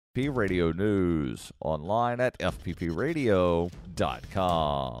FPP Radio News, online at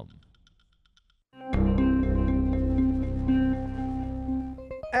fppradio.com.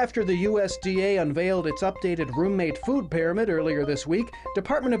 After the USDA unveiled its updated roommate food pyramid earlier this week,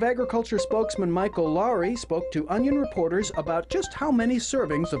 Department of Agriculture spokesman Michael Lowry spoke to Onion reporters about just how many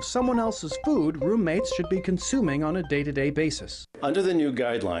servings of someone else's food roommates should be consuming on a day-to-day basis. Under the new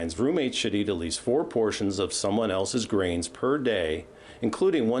guidelines, roommates should eat at least 4 portions of someone else's grains per day,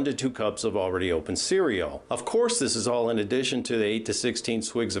 including 1 to 2 cups of already opened cereal. Of course, this is all in addition to the 8 to 16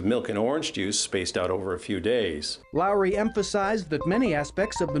 swigs of milk and orange juice spaced out over a few days. Lowry emphasized that many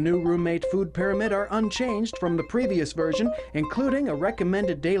aspects of the new roommate food pyramid are unchanged from the previous version, including a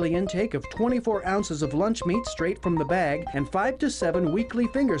recommended daily intake of 24 ounces of lunch meat straight from the bag and 5 to 7 weekly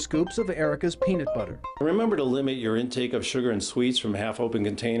finger scoops of Erica's peanut butter. Remember to limit your intake of sugar and sweets from half-open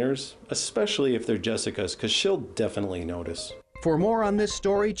containers, especially if they're Jessica's, because she'll definitely notice. For more on this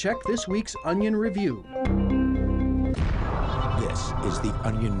story, check this week's Onion Review. This is the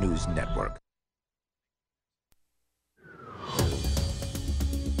Onion News Network.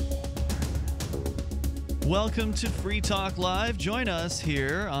 Welcome to Free Talk Live. Join us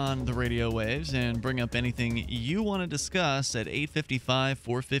here on the radio waves and bring up anything you want to discuss at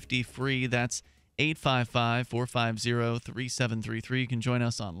 855-450-FREE. That's 855-450-3733. You can join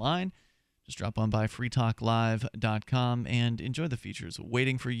us online. Just drop on by freetalklive.com and enjoy the features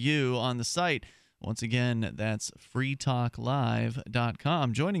waiting for you on the site. Once again, that's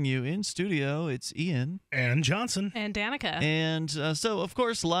freetalklive.com. Joining you in studio, it's Ian. And Johnson. And Danica. And so, of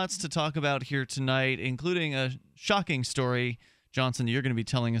course, lots to talk about here tonight, including a shocking story, Johnson, you're going to be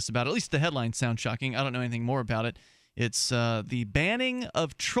telling us about. At least the headlines sound shocking. I don't know anything more about it. It's the banning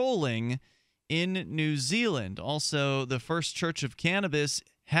of trolling in New Zealand. Also, the First Church of Cannabis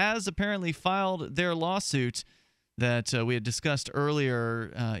has apparently filed their lawsuit that we had discussed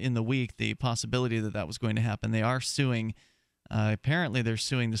earlier in the week, the possibility that that was going to happen. They are suing, apparently they're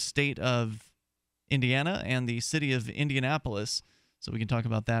suing the state of Indiana and the city of Indianapolis, so we can talk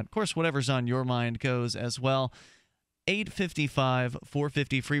about that. Of course, whatever's on your mind goes as well.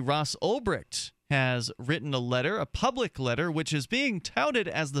 855-450-FREE. Ross Ulbricht has written a letter, a public letter, which is being touted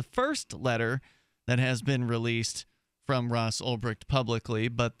as the first letter that has been released from Ross Ulbricht publicly,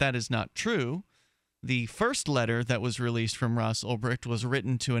 but that is not true. The first letter that was released from Ross Ulbricht was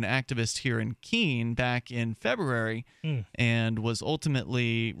written to an activist here in Keene back in February and was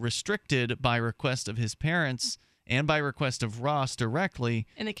ultimately restricted by request of his parents and by request of Ross directly.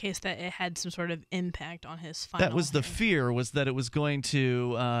 In the case that it had some sort of impact on his final That was the fear, was that it was going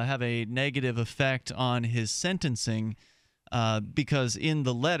to have a negative effect on his sentencing because in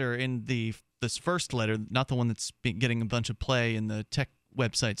the letter, this first letter, not the one that's getting a bunch of play in the tech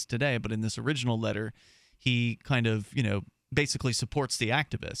websites today, but in this original letter, he kind of, basically supports the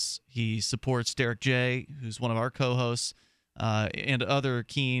activists. He supports Derek J., who's one of our co-hosts, and other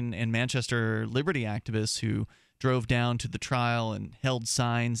Keene and Manchester Liberty activists who drove down to the trial and held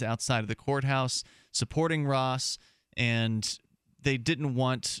signs outside of the courthouse supporting Ross, and they didn't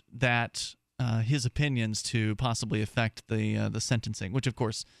want that his opinions to possibly affect the sentencing, which, of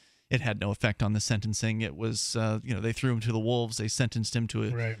course, it had no effect on the sentencing. It was, they threw him to the wolves. They sentenced him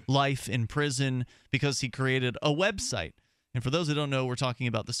to life in prison because he created a website. And for those who don't know, we're talking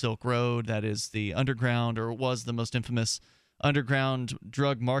about the Silk Road. That is the underground, or was the most infamous underground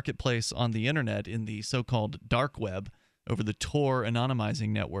drug marketplace on the internet in the so-called dark web over the Tor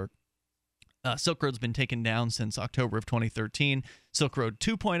anonymizing network. Silk Road's been taken down since October of 2013. Silk Road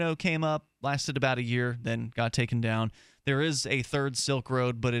 2.0 came up, lasted about a year, then got taken down. There is a third Silk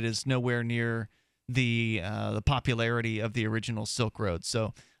Road, but it is nowhere near the popularity of the original Silk Road.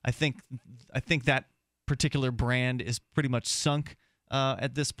 So I think that particular brand is pretty much sunk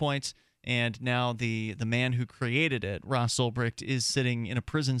at this point. And now the man who created it, Ross Ulbricht, is sitting in a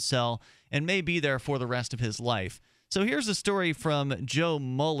prison cell and may be there for the rest of his life. So here's a story from Joe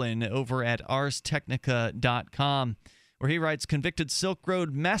Mullen over at ArsTechnica.com, where he writes, convicted Silk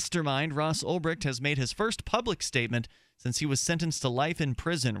Road mastermind Ross Ulbricht has made his first public statement since he was sentenced to life in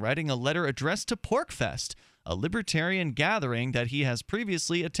prison, writing a letter addressed to Porkfest, a libertarian gathering that he has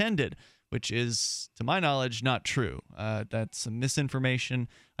previously attended, which is, to my knowledge, not true. That's some misinformation.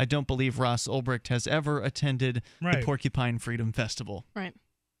 I don't believe Ross Ulbricht has ever attended the Porcupine Freedom Festival. Right.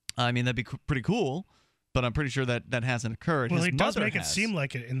 I mean, that'd be pretty cool, but I'm pretty sure that hasn't occurred. Well, His he does mother make it has. seem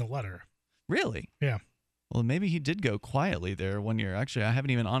like it in the letter. Really? Yeah. Well, maybe he did go quietly there one year. Actually, I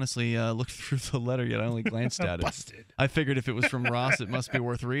haven't even honestly looked through the letter yet. I only glanced at it. Busted. I figured if it was from Ross, it must be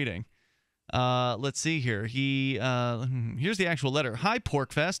worth reading. Let's see here. Here's the actual letter. Hi,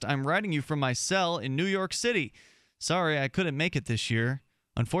 Porkfest. I'm writing you from my cell in New York City. Sorry, I couldn't make it this year.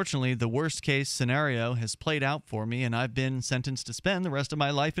 Unfortunately, the worst case scenario has played out for me, and I've been sentenced to spend the rest of my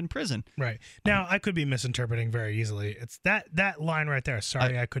life in prison. Right. Now, I could be misinterpreting very easily. It's that line right there.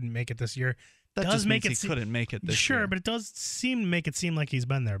 Sorry, I couldn't make it this year. That does just make means it he couldn't make it this year. Sure, but it does make it seem like he's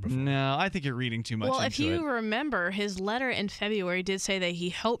been there before. No, I think you're reading too much into it. Well, if you remember, his letter in February did say that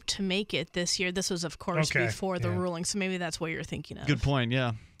he hoped to make it this year. This was, of course, before the ruling, so maybe that's what you're thinking of. Good point,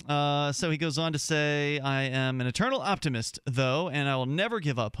 yeah. So he goes on to say, I am an eternal optimist, though, and I will never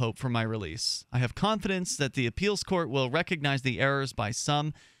give up hope for my release. I have confidence that the appeals court will recognize the errors by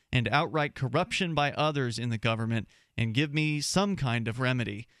some and outright corruption by others in the government and give me some kind of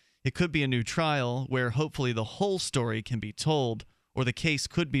remedy. It could be a new trial where hopefully the whole story can be told, or the case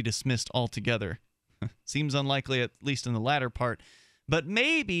could be dismissed altogether. Seems unlikely, at least in the latter part. But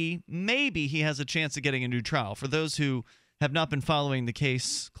maybe he has a chance of getting a new trial. For those who have not been following the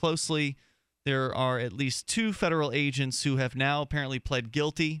case closely, there are at least 2 federal agents who have now apparently pled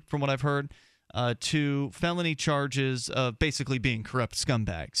guilty, from what I've heard, to felony charges of basically being corrupt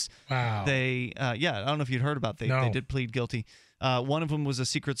scumbags. Wow. They, I don't know if you'd heard about it. They did plead guilty. One of them was a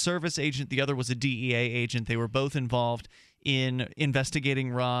Secret Service agent. The other was a DEA agent. They were both involved in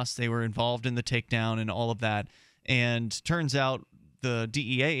investigating Ross. They were involved in the takedown and all of that. And turns out the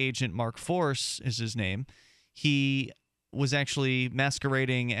DEA agent, Mark Force is his name, he was actually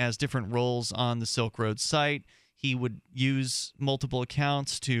masquerading as different roles on the Silk Road site. He would use multiple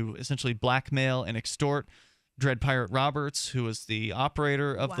accounts to essentially blackmail and extort Dread Pirate Roberts, who was the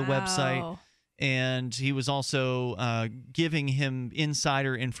operator of the website. And he was also giving him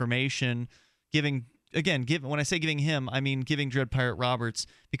insider information, when I say giving him, I mean giving Dread Pirate Roberts,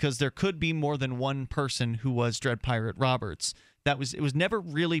 because there could be more than one person who was Dread Pirate Roberts. It was never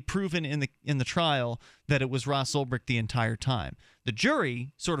really proven in the trial that it was Ross Ulbricht the entire time. The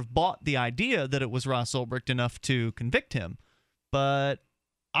jury sort of bought the idea that it was Ross Ulbricht enough to convict him, but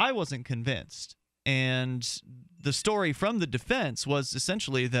I wasn't convinced. And the story from the defense was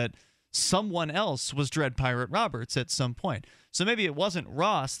essentially that someone else was Dread Pirate Roberts at some point. So maybe it wasn't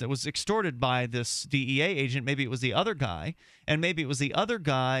Ross that was extorted by this DEA agent. Maybe it was the other guy, and maybe it was the other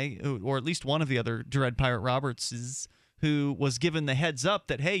guy, or at least one of the other Dread Pirate Robertses, who was given the heads up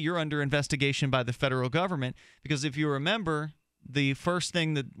that, hey, you're under investigation by the federal government. Because if you remember, one of the first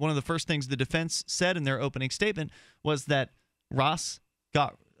things the defense said in their opening statement was that Ross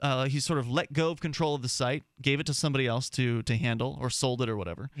he sort of let go of control of the site, gave it to somebody else to handle, or sold it or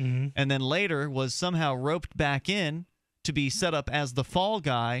whatever, and then later was somehow roped back in to be set up as the fall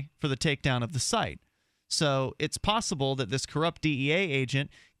guy for the takedown of the site. So it's possible that this corrupt DEA agent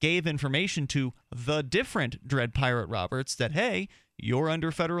gave information to the different Dread Pirate Roberts that, hey, you're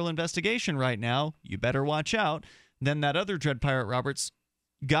under federal investigation right now, you better watch out. Then that other Dread Pirate Roberts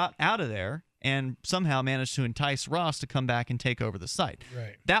got out of there and somehow managed to entice Ross to come back and take over the site.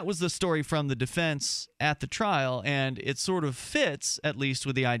 Right. That was the story from the defense at the trial, and it sort of fits, at least,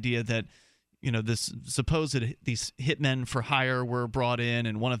 with the idea that, these hitmen for hire were brought in,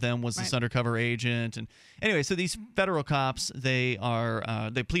 and one of them was this undercover agent. And anyway, so these federal cops, they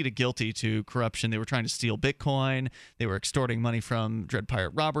pleaded guilty to corruption. They were trying to steal Bitcoin. They were extorting money from Dread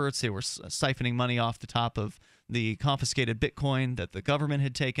Pirate Roberts. They were siphoning money off the top of the confiscated Bitcoin that the government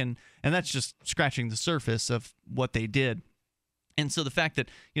had taken, and that's just scratching the surface of what they did. And so the fact that,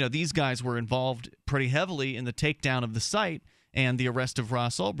 these guys were involved pretty heavily in the takedown of the site and the arrest of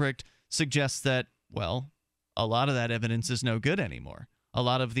Ross Ulbricht suggests that, well, a lot of that evidence is no good anymore. A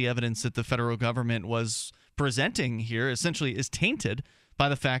lot of the evidence that the federal government was presenting here essentially is tainted by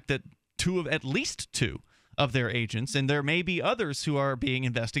the fact that at least two of their agents, and there may be others who are being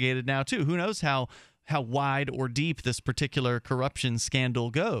investigated now too. Who knows how wide or deep this particular corruption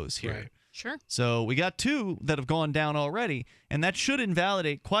scandal goes here. Right. Sure. So we got 2 that have gone down already, and that should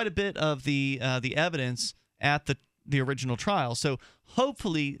invalidate quite a bit of the evidence at the original trial. So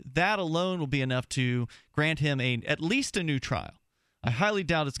hopefully that alone will be enough to grant him at least a new trial. I highly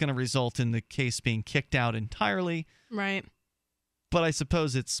doubt it's going to result in the case being kicked out entirely. Right. But I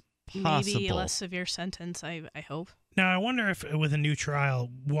suppose it's possible. Maybe a less severe sentence, I hope. Now, I wonder if with a new trial,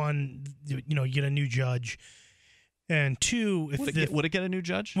 one, you get a new judge, and 2, would it get a new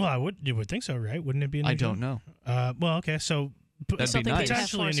judge? Well, you would think so, right? Wouldn't it be a new I don't know. Well, okay, so That'd be nice.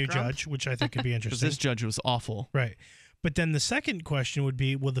 Potentially a new judge, which I think could be interesting. Because this judge was awful. Right. But then the second question would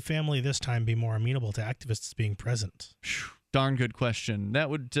be, will the family this time be more amenable to activists being present? Darn good question. That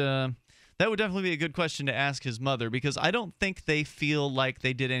would definitely be a good question to ask his mother, because I don't think they feel like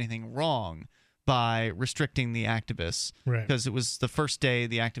they did anything wrong by restricting the activists. Right. Because it was the first day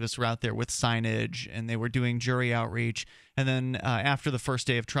the activists were out there with signage and they were doing jury outreach. And then after the first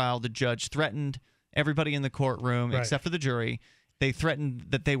day of trial, the judge threatened everybody in the courtroom except for the jury. They threatened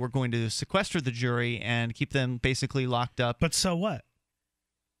that they were going to sequester the jury and keep them basically locked up. But so what?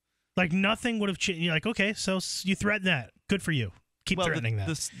 Like, nothing would have changed. You're like, okay, so you threatened that. Good for you. Keep threatening that.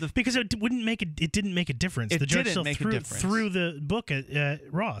 Because it didn't make a difference. The judge still threw the book at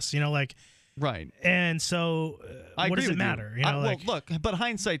Ross, Right. And so what does it matter? Well, look, but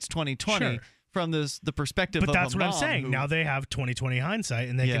hindsight's 20/20. Sure. From the perspective of a mom. But that's what I'm saying. Now they have 20/20 hindsight,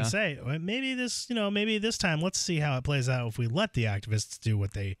 and they can say, well, maybe this time, let's see how it plays out if we let the activists do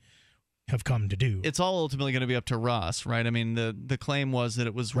what they have come to do. It's all ultimately going to be up to Ross, right? I mean, the claim was that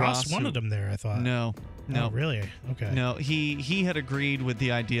it was Ross wanted him there, I thought. No. Oh, really? Okay. No, he had agreed with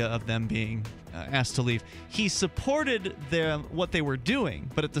the idea of them being asked to leave. He supported what they were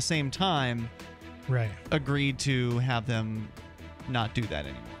doing, but at the same time, agreed to have them not do that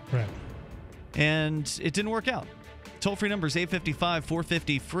anymore. Right. And it didn't work out. Toll-free number is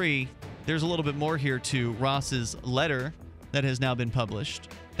 855-450-FREE. There's a little bit more here to Ross's letter that has now been published,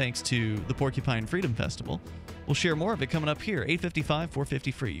 thanks to the Porcupine Freedom Festival. We'll share more of it coming up here,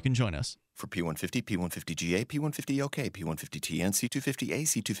 855-450-FREE. You can join us. For P150, P150GA, P150OK, P150TN, C250A,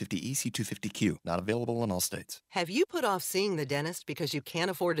 C250E, C250Q. Not available in all states. Have you put off seeing the dentist because you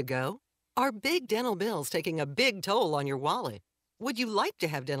can't afford to go? Are big dental bills taking a big toll on your wallet? Would you like to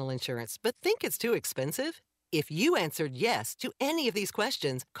have dental insurance but think it's too expensive? If you answered yes to any of these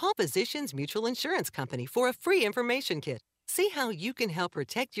questions, call Physicians Mutual Insurance Company for a free information kit. See how you can help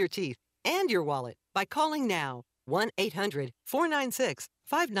protect your teeth and your wallet by calling now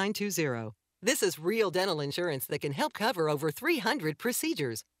 1-800-496-5920. This is real dental insurance that can help cover over 300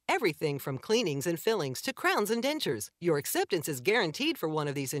 procedures. Everything from cleanings and fillings to crowns and dentures. Your acceptance is guaranteed for one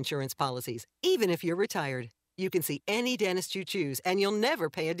of these insurance policies, even if you're retired. You can see any dentist you choose, and you'll never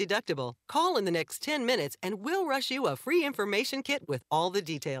pay a deductible. Call in the next 10 minutes, and we'll rush you a free information kit with all the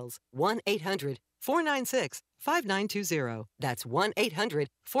details. 1-800-496-5920. That's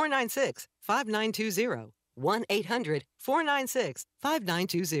 1-800-496-5920.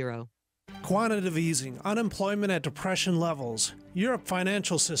 1-800-496-5920. Quantitative easing, unemployment at depression levels, Europe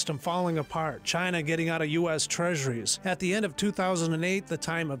financial system falling apart, China getting out of U.S. treasuries. At the end of 2008, the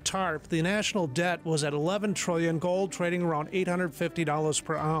time of TARP, the national debt was at $11 trillion, gold trading around $850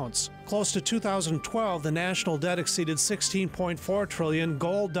 per ounce. Close to 2012, the national debt exceeded $16.4 trillion,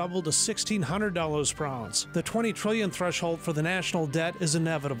 gold doubled to $1,600 per ounce. The $20 trillion threshold for the national debt is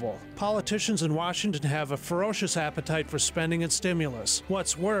inevitable. Politicians in Washington have a ferocious appetite for spending and stimulus.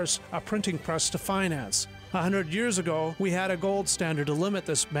 What's worse, a printing press to finance. 100 years ago, we had a gold standard to limit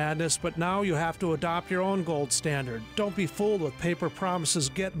this madness, but now you have to adopt your own gold standard. Don't be fooled with paper promises.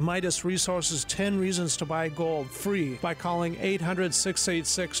 Get Midas Resources 10 Reasons to Buy Gold free by calling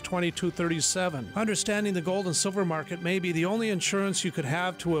 800-686-2237. Understanding the gold and silver market may be the only insurance you could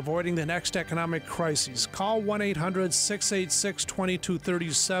have to avoiding the next economic crisis. Call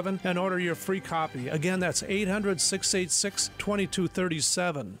 1-800-686-2237 and order your free copy. Again, that's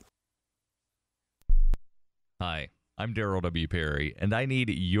 800-686-2237. Hi, I'm Daryl W. Perry, and I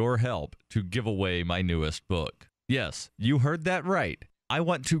need your help to give away my newest book. Yes, you heard that right. I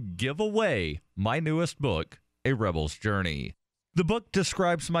want to give away my newest book, A Rebel's Journey. The book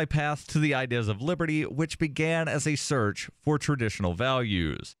describes my path to the ideas of liberty, which began as a search for traditional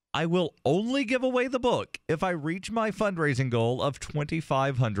values. I will only give away the book if I reach my fundraising goal of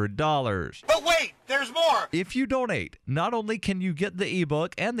 $2,500. But wait, there's more! If you donate, not only can you get the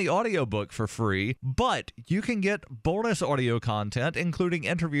ebook and the audiobook for free, but you can get bonus audio content, including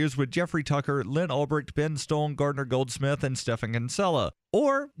interviews with Jeffrey Tucker, Lynn Ulbricht, Ben Stone, Gardner Goldsmith, and Stephen Kinsella.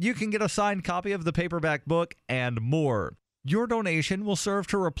 Or you can get a signed copy of the paperback book and more. Your donation will serve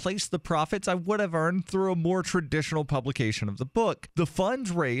to replace the profits I would have earned through a more traditional publication of the book. The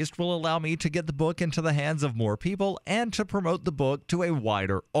funds raised will allow me to get the book into the hands of more people and to promote the book to a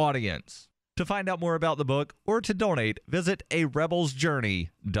wider audience. To find out more about the book or to donate, visit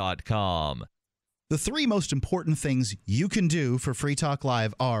arebelsjourney.com. The three most important things you can do for Free Talk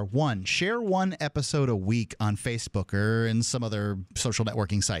Live are: 1, share one episode a week on Facebook or in some other social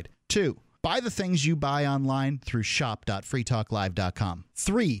networking site. 2, buy the things you buy online through shop.freetalklive.com.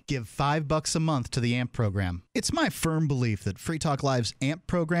 3, give $5 a month to the AMP program. It's my firm belief that Free Talk Live's AMP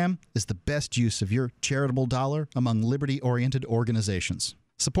program is the best use of your charitable dollar among liberty-oriented organizations.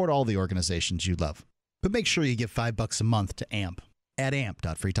 Support all the organizations you love, but make sure you give $5 a month to AMP at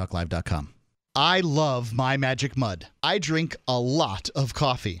amp.freetalklive.com. I love My Magic Mud. I drink a lot of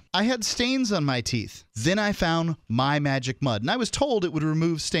coffee. I had stains on my teeth. Then I found My Magic Mud, and I was told it would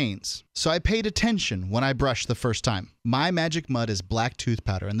remove stains. So I paid attention when I brushed the first time. My Magic Mud is black tooth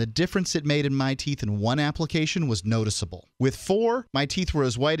powder, and the difference it made in my teeth in one application was noticeable. With 4, my teeth were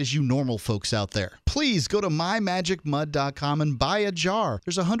as white as you normal folks out there. Please go to mymagicmud.com and buy a jar.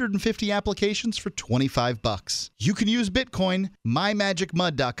 There's 150 applications for $25. You can use Bitcoin,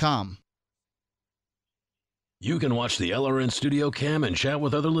 mymagicmud.com. You can watch the LRN Studio Cam and chat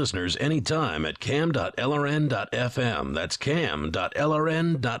with other listeners anytime at cam.lrn.fm. That's cam.lrn.fm.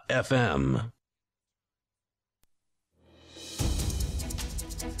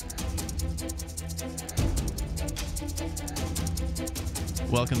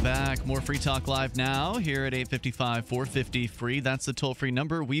 Welcome back. More Free Talk Live now here at 855-450-FREE. That's the toll-free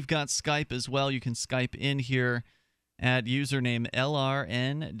number. We've got Skype as well. You can Skype in here at username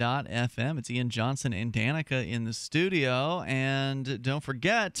LRN.FM. It's Ian Johnson and Danica in the studio. And don't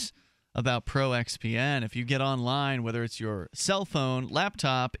forget about ProXPN. If you get online, whether it's your cell phone,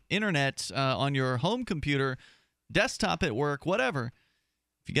 laptop, internet, on your home computer, desktop at work, whatever,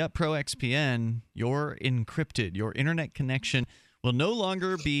 if you got ProXPN, you're encrypted. Your internet connection will no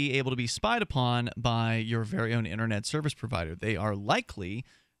longer be able to be spied upon by your very own internet service provider. They are likely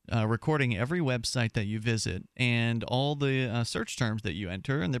recording every website that you visit and all the search terms that you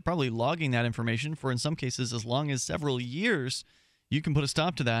enter, and they're probably logging that information for, in some cases, as long as several years. You can put a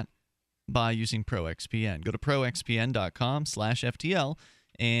stop to that by using ProXPN. Go to proxpn.com/FTL,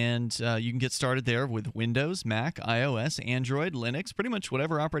 and you can get started there with Windows, Mac, iOS, Android, Linux, pretty much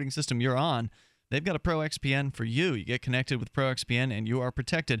whatever operating system you're on. They've got a ProXPN for you. You get connected with ProXPN, and you are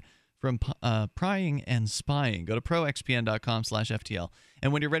protected from prying and spying. Go to proxpn.com/FTL.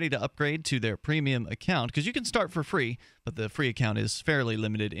 And when you're ready to upgrade to their premium account, because you can start for free, but the free account is fairly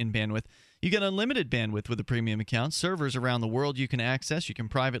limited in bandwidth, you get unlimited bandwidth with a premium account, servers around the world you can access, you can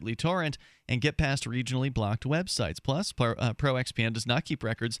privately torrent, and get past regionally blocked websites. Plus, ProXPN does not keep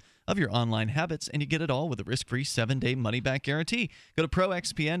records of your online habits, and you get it all with a risk-free 7-day money-back guarantee. Go to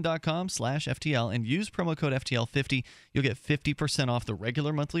proxpn.com/FTL and use promo code FTL50. You'll get 50% off the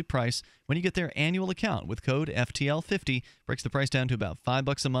regular monthly price when you get their annual account with code FTL50. Breaks the price down to about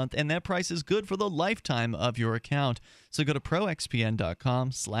 $5 a month, and that price is good for the lifetime of your account. So go to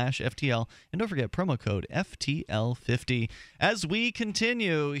proxpn.com/FTL, and don't forget promo code FTL50. As we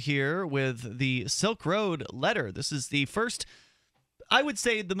continue here with the Silk Road letter, this is the first, I would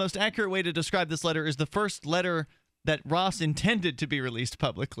say the most accurate way to describe this letter is the first letter that Ross intended to be released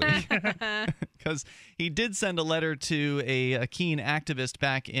publicly, because he did send a letter to a keen activist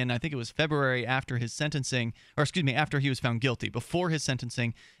back in, I think it was February, after his sentencing, or excuse me, after he was found guilty, before his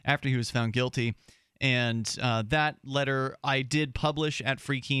sentencing, after he was found guilty. And that letter I did publish at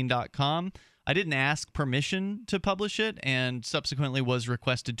freekeen.com. I didn't ask permission to publish it, and subsequently was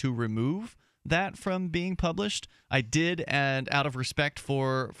requested to remove that from being published. I did, and out of respect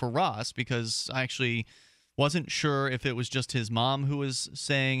for Ross, because I actually wasn't sure if it was just his mom who was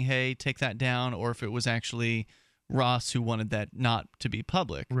saying, hey, take that down, or if it was actually Ross who wanted that not to be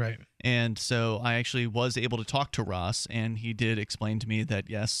public. Right. And so I actually was able to talk to Ross, and he did explain to me that,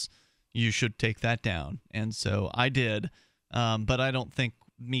 yes, you should take that down. And so I did, but I don't think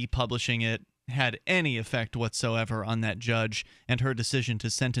me publishing it had any effect whatsoever on that judge and her decision to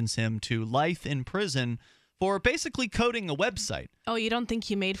sentence him to life in prison for basically coding a website. Oh, you don't think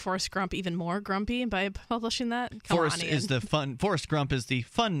you made Forrest Grump even more grumpy by publishing that? Forrest Grump is the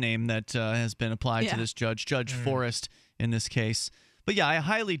fun name that has been applied to this judge, Judge Forrest in this case. But yeah, I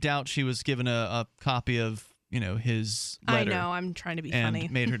highly doubt she was given a copy of his letter. I know, I'm trying to be and funny.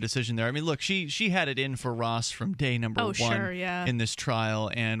 Made her decision there. I mean, look, she had it in for Ross from day number one in this trial,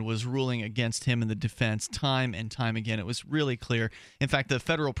 and was ruling against him in the defense time and time again. It was really clear. In fact, the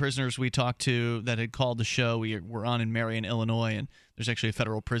federal prisoners we talked to that had called the show, we were on in Marion, Illinois, and there's actually a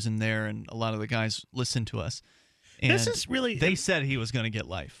federal prison there, and a lot of the guys listened to us. And this is really, they said he was going to get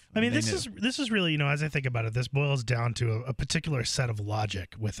life. I mean, this is really, as I think about it, this boils down to a particular set of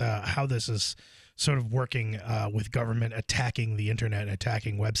logic with how this is sort of working with government attacking the internet,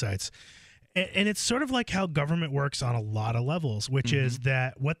 attacking websites. And it's sort of like how government works on a lot of levels, which is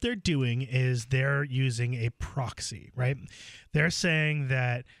that what they're doing is they're using a proxy, right? They're saying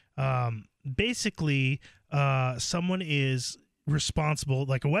that basically someone is responsible,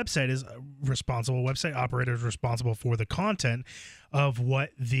 like a website is responsible, website operator is responsible for the content of what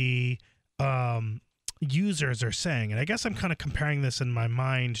the users are saying. And I guess I'm kind of comparing this in my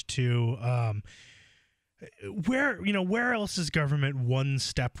mind to where else is government one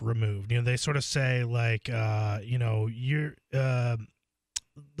step removed? They sort of say like you're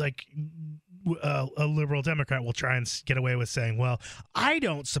like a liberal Democrat will try and get away with saying, well, I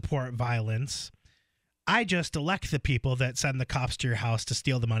don't support violence. I just elect the people that send the cops to your house to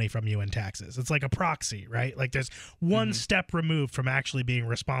steal the money from you in taxes. It's like a proxy, right? Like there's one step removed from actually being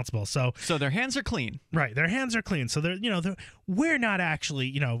responsible. So their hands are clean, right? Their hands are clean. So we're not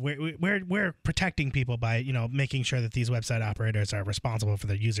actually, we're protecting people by, making sure that these website operators are responsible for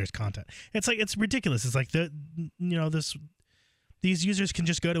their users' content. It's like, it's ridiculous. It's like these users can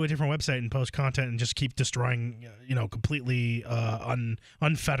just go to a different website and post content and just keep destroying, completely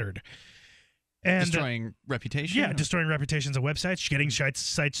unfettered. And destroying reputation? Yeah, destroying reputations of websites, getting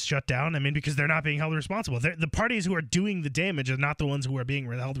sites shut down. I mean, because they're not being held responsible. The parties who are doing the damage are not the ones who are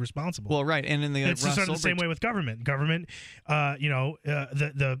being held responsible. Well, right, and in the it's sort of the same way with government. Government,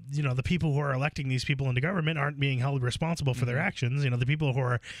 the people who are electing these people into government aren't being held responsible for their actions. The people who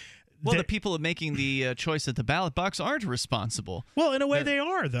are. Well, the people making the choice at the ballot box aren't responsible. Well, in a way, they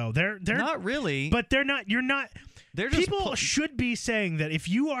are though. They're not really, but they're not. You're not. People should be saying that if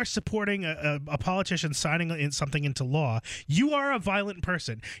you are supporting a politician signing something into law, you are a violent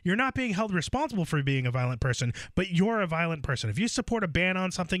person. You're not being held responsible for being a violent person, but you're a violent person. If you support a ban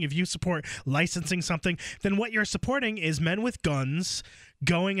on something, if you support licensing something, then what you're supporting is men with guns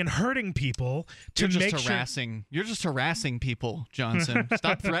going and hurting people to You're just harassing people, Johnson.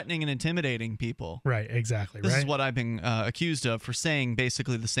 Stop threatening and intimidating people. Right, exactly. This is what I've been accused of for saying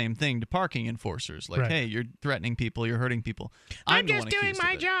basically the same thing to parking enforcers. Like, hey, you're threatening people, you're hurting people. I'm just doing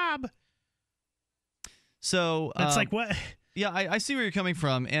my job. So it's like what? Yeah, I see where you're coming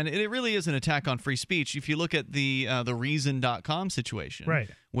from, and it really is an attack on free speech. If you look at the Reason.com situation, right,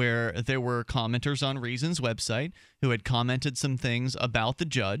 where there were commenters on Reason's website who had commented some things about the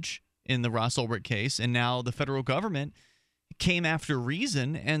judge in the Ross Ulbricht case, and now the federal government came after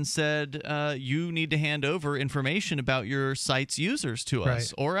Reason and said, you need to hand over information about your site's users to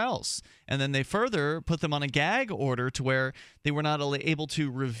us or else. And then they further put them on a gag order to where they were not able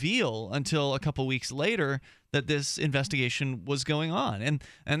to reveal until a couple weeks later that this investigation was going on.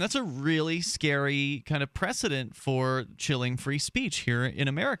 And that's a really scary kind of precedent for chilling free speech here in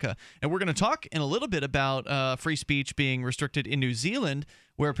America. And we're going to talk in a little bit about free speech being restricted in New Zealand,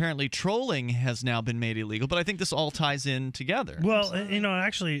 where apparently trolling has now been made illegal. But I think this all ties in together. Well,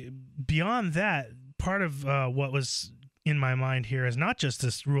 actually, beyond that, part of what was in my mind here is not just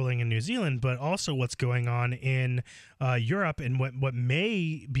this ruling in New Zealand, but also what's going on in Europe, and what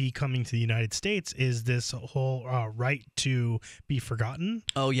may be coming to the United States is this whole right to be forgotten.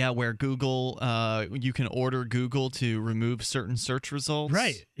 Oh, yeah, where Google, you can order Google to remove certain search results.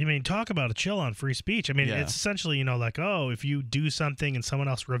 Right. I mean, talk about a chill on free speech. I mean, it's essentially, if you do something and someone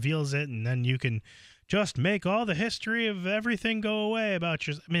else reveals it, and then you can just make all the history of everything go away about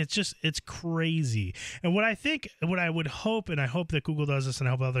yours. I mean, it's crazy. And what I would hope, and I hope that Google does this, and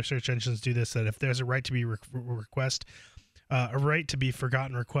I hope other search engines do this, that if there's a right to be a right to be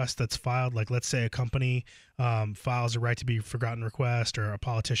forgotten request that's filed, like let's say a company files a right to be forgotten request, or a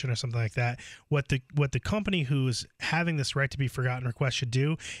politician or something like that, what the company who's having this right to be forgotten request should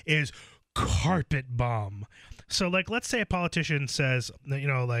do is carpet bomb. So, like, let's say a politician says, Romney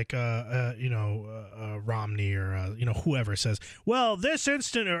or whoever says, well, this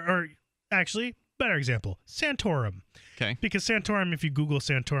instant, or actually, better example, Santorum. Okay. Because Santorum, if you Google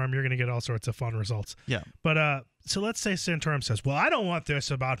Santorum, you're going to get all sorts of fun results. Yeah. But so let's say Santorum says, well, I don't want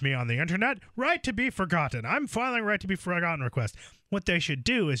this about me on the internet. Right to be forgotten. I'm filing right to be forgotten request. What they should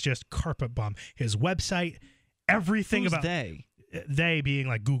do is just carpet bomb his website, everything Who's about they being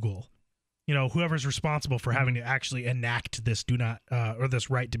like Google. Whoever's responsible for having to actually enact this this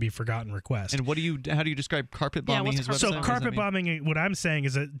right to be forgotten request. And how do you describe carpet bombing his website? So carpet bombing, what I'm saying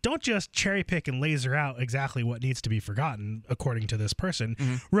is that don't just cherry pick and laser out exactly what needs to be forgotten according to this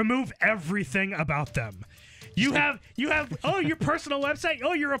person. Remove everything about them. You have your personal website.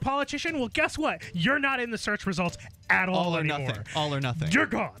 Oh, you're a politician. Well, guess what? You're not in the search results at all anymore. Nothing. All or nothing. You're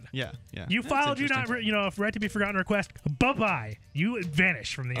gone. Yeah. You filed right to be forgotten request. Bye. You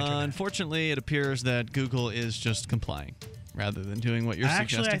vanish from the internet. Unfortunately, it appears that Google is just complying rather than doing what you're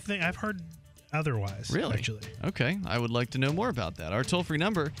suggesting. Actually, I think I've heard otherwise. Really? Actually. Okay. I would like to know more about that. Our toll-free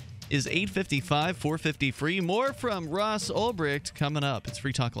number is 855-450-FREE. More from Ross Ulbricht coming up. It's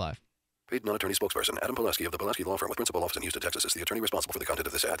Free Talk Live. Paid non-attorney spokesperson Adam Pulaski of the Pulaski Law Firm with principal office in Houston, Texas is the attorney responsible for the content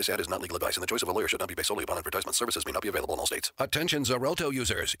of this ad. This ad is not legal advice, and the choice of a lawyer should not be based solely upon advertisement. Services may not be available in all states. Attention Xarelto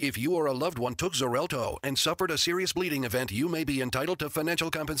users. If you or a loved one took Xarelto and suffered a serious bleeding event, you may be entitled to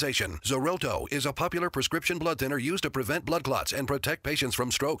financial compensation. Xarelto is a popular prescription blood thinner used to prevent blood clots and protect patients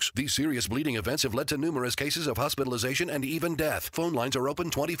from strokes. These serious bleeding events have led to numerous cases of hospitalization and even death. Phone lines are open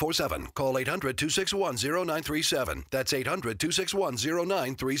 24/7. Call 800-261-0937. That's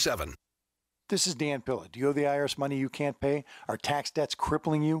 800-261-0937. This is Dan Pilla. Do you owe the IRS money you can't pay? Are tax debts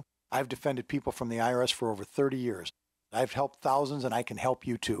crippling you? I've defended people from the IRS for over 30 years. I've helped thousands, and I can help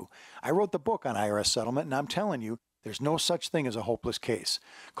you too. I wrote the book on IRS settlement, and I'm telling you, there's no such thing as a hopeless case.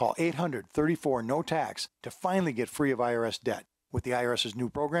 Call 800-34-NO-TAX to finally get free of IRS debt. With the IRS's new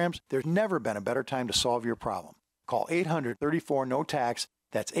programs, there's never been a better time to solve your problem. Call 800-34-NO-TAX.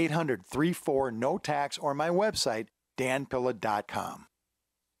 That's 800-34-NO-TAX, or my website, danpilla.com.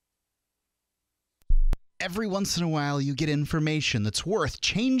 Every once in a while, you get information that's worth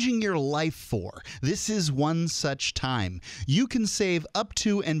changing your life for. This is one such time. You can save up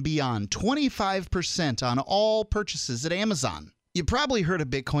to and beyond 25% on all purchases at Amazon. You probably heard of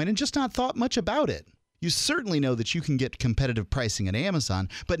Bitcoin and just not thought much about it. You certainly know that you can get competitive pricing at Amazon,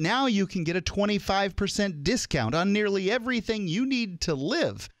 but now you can get a 25% discount on nearly everything you need to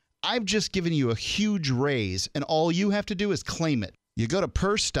live. I've just given you a huge raise, and all you have to do is claim it. You go to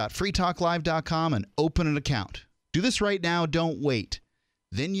purse.freetalklive.com and open an account. Do this right now, don't wait.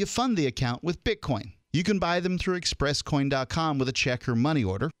 Then you fund the account with Bitcoin. You can buy them through expresscoin.com with a check or money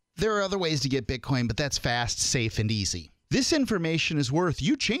order. There are other ways to get Bitcoin, but that's fast, safe, and easy. This information is worth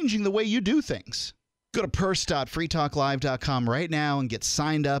you changing the way you do things. Go to purse.freetalklive.com right now and get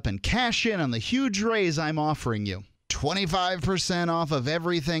signed up and cash in on the huge raise I'm offering you. 25% off of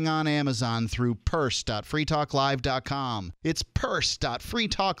everything on Amazon through purse.freetalklive.com. It's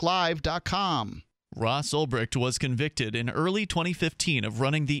purse.freetalklive.com. Ross Ulbricht was convicted in early 2015 of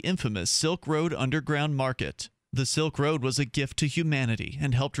running the infamous Silk Road Underground Market. The Silk Road was a gift to humanity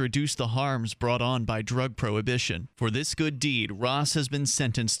and helped reduce the harms brought on by drug prohibition. For this good deed, Ross has been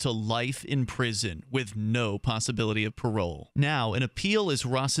sentenced to life in prison with no possibility of parole. Now, an appeal is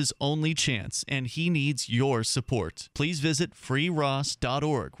Ross's only chance, and he needs your support. Please visit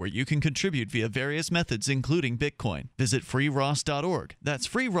freeross.org, where you can contribute via various methods, including Bitcoin. Visit freeross.org. That's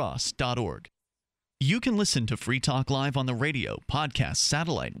freeross.org. You can listen to Free Talk Live on the radio, podcast,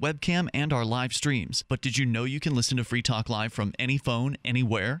 satellite, webcam, and our live streams. But did you know you can listen to Free Talk Live from any phone,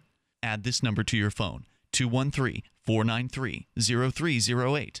 anywhere? Add this number to your phone,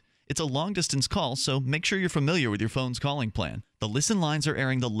 213-493-0308. It's a long-distance call, so make sure you're familiar with your phone's calling plan. The listen lines are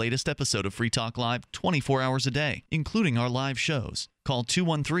airing the latest episode of Free Talk Live 24 hours a day, including our live shows. Call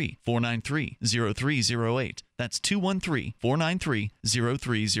 213-493-0308. That's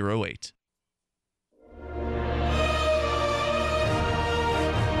 213-493-0308.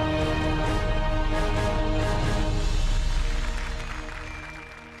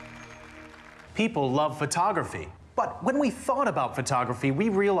 People love photography. But when we thought about photography, we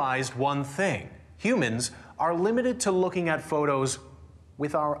realized one thing. Humans are limited to looking at photos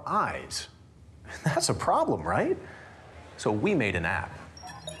with our eyes. That's a problem, right? So we made an app,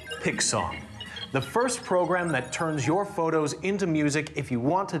 PicSong, the first program that turns your photos into music if you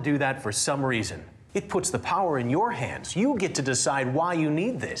want to do that for some reason. It puts the power in your hands. You get to decide why you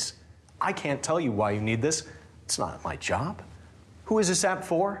need this. I can't tell you why you need this. It's not my job. Who is this app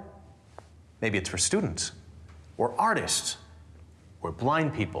for? Maybe it's for students, or artists, or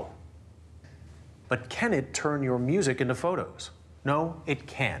blind people. But can it turn your music into photos? No, it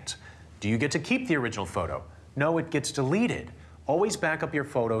can't. Do you get to keep the original photo? No, it gets deleted. Always back up your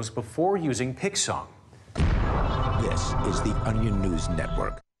photos before using PicSong. This is the Onion News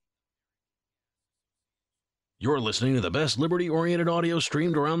Network. You're listening to the best liberty-oriented audio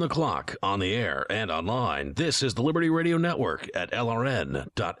streamed around the clock, on the air and online. This is the Liberty Radio Network at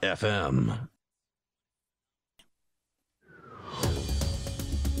LRN.FM.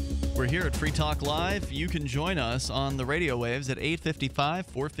 We're here at Free Talk Live. You can join us on the radio waves at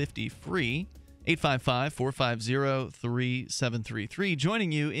 855-450-FREE, 855-450-3733.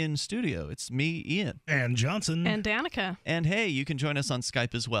 Joining you in studio, it's me, Ian. And Johnson. And Danica. And hey, you can join us on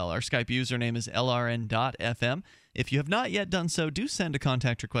Skype as well. Our Skype username is LRN.FM. If you have not yet done so, do send a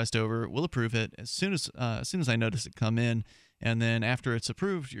contact request over. We'll approve it as soon as I notice it come in. And then after it's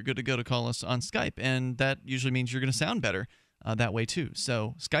approved, you're good to go to call us on Skype. And that usually means you're going to sound better that way too.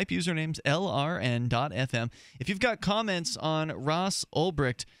 So Skype username's LRN.FM. If you've got comments on Ross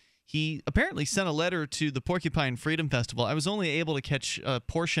Ulbricht, he apparently sent a letter to the Porcupine Freedom Festival. I was only able to catch a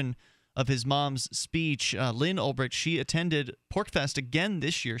portion of his mom's speech. Lynn Ulbricht, she attended PorcFest again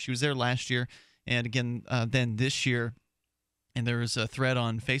this year. She was there last year and again then this year. And there was a thread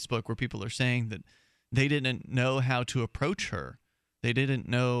on Facebook where people are saying that they didn't know how to approach her. They didn't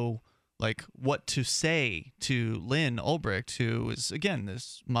know what to say to Lynn Ulbricht, who is, again,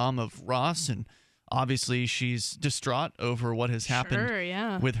 this mom of Ross, and obviously she's distraught over what has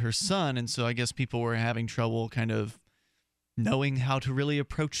happened with her son. And so I guess people were having trouble kind of knowing how to really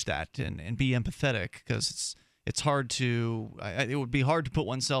approach that and be empathetic, because it's hard to it would be hard to put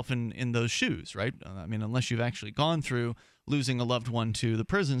oneself in those shoes, right? I mean, unless you've actually gone through losing a loved one to the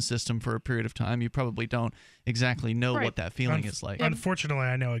prison system for a period of time, you probably don't exactly know what that feeling is like. Unfortunately,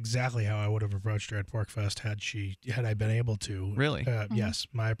 I know exactly how I would have approached her at PorkFest had I been able to. Really? Yes,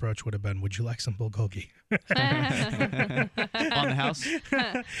 my approach would have been, "Would you like some bulgogi?" On the house?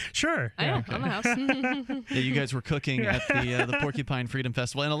 On Sure. the house. Yeah, you guys were cooking at the Porcupine Freedom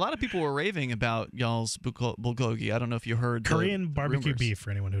Festival, and a lot of people were raving about y'all's bulgogi. I don't know if you heard Korean barbecue rumors. beef,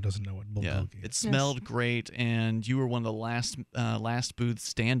 for anyone who doesn't know what bulgogi is. It smelled great, and you were one of the last booths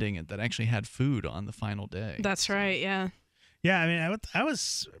standing that actually had food on the final day. That's right, yeah. Yeah, I mean, I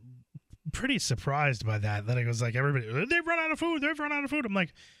was pretty surprised by that it was like everybody, they've run out of food. I'm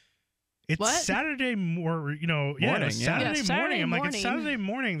like, it's Saturday morning. Saturday morning. I'm morning. like, it's Saturday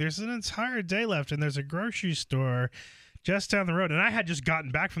morning. There's an entire day left, and there's a grocery store just down the road. And I had just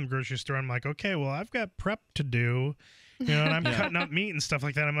gotten back from the grocery store. I'm like, okay, well, I've got prep to do. And I'm cutting up meat and stuff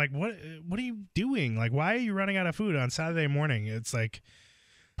like that. I'm like, what are you doing? Like, why are you running out of food on Saturday morning? It's like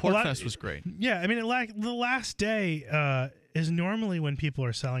PorkFest was great. Yeah, I mean, the last day is normally when people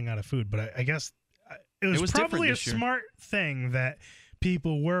are selling out of food, but I guess it was probably a smart thing that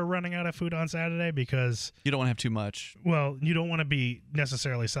people were running out of food on Saturday because you don't want to have too much. Well, you don't want to be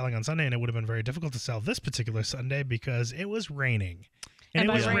necessarily selling on Sunday, and it would have been very difficult to sell this particular Sunday because it was raining. And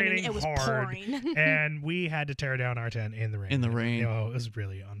it was raining it was hard, pouring. And we had to tear down our tent in the rain. It was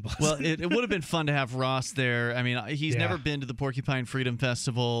really unpleasant. Well, it would have been fun to have Ross there. I mean, he's never been to the Porcupine Freedom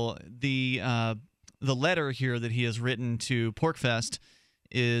Festival. The letter here that he has written to PorkFest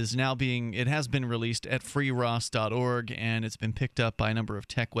is now it has been released at freeross.org, and it's been picked up by a number of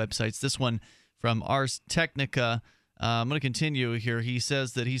tech websites. This one from Ars Technica. I'm going to continue here. He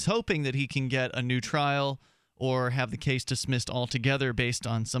says that he's hoping that he can get a new trial or have the case dismissed altogether based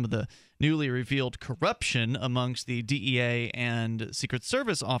on some of the newly revealed corruption amongst the DEA and Secret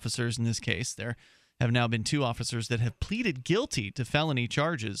Service officers in this case. There have now been 2 officers that have pleaded guilty to felony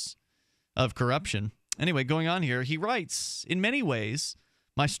charges of corruption. Anyway, going on here, he writes, in many ways,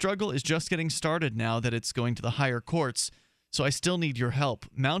 my struggle is just getting started now that it's going to the higher courts, so I still need your help.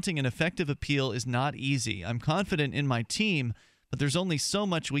 Mounting an effective appeal is not easy. I'm confident in my team, but there's only so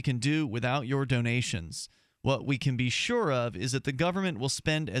much we can do without your donations. What we can be sure of is that the government will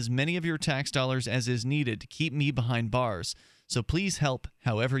spend as many of your tax dollars as is needed to keep me behind bars, so please help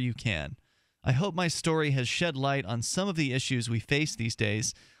however you can. I hope my story has shed light on some of the issues we face these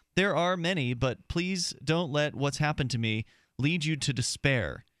days. There are many, but please don't let what's happened to me lead you to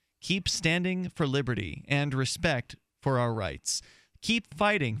despair. Keep standing for liberty and respect for our rights. Keep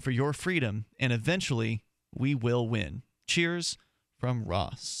fighting for your freedom, and eventually we will win. Cheers from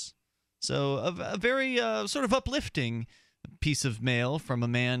Ross. So a very sort of uplifting piece of mail from a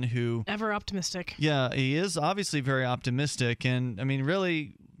man who... Ever optimistic. Yeah, he is obviously very optimistic. And, I mean,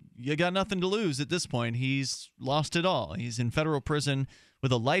 really, you got nothing to lose at this point. He's lost it all. He's in federal prison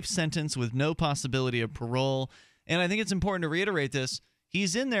with a life sentence with no possibility of parole. And I think it's important to reiterate this.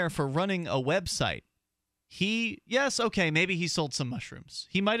 He's in there for running a website. Maybe he sold some mushrooms.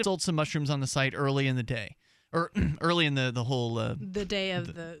 He might have sold some mushrooms on the site early in the day. Or early in the whole... the day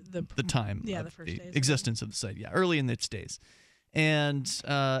of the time. Yeah, of the first days. Existence of the site. Yeah, early in its days. And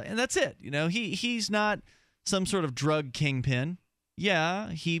that's it. You know, he's not some sort of drug kingpin. Yeah,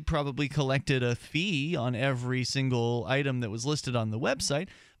 he probably collected a fee on every single item that was listed on the website,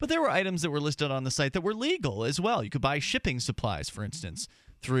 but there were items that were listed on the site that were legal as well. You could buy shipping supplies, for instance,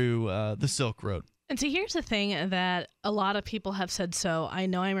 through the Silk Road. And see, here's the thing that a lot of people have said, so I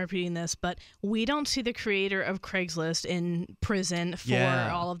know I'm repeating this, but we don't see the creator of Craigslist in prison for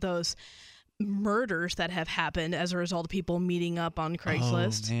all of those murders that have happened as a result of people meeting up on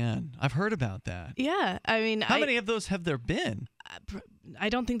Craigslist. Oh, man. I've heard about that. Yeah. I mean, how many of those have there been? I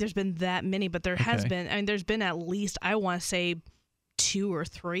don't think there's been that many, but there has been. I mean, there's been at least, I want to say, 2 or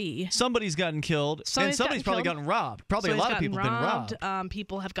 3. Somebody's gotten killed, and somebody's probably gotten robbed. Probably a lot of people have been robbed.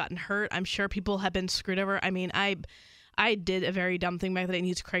 People have gotten hurt. I'm sure people have been screwed over. I mean, I did a very dumb thing back then. I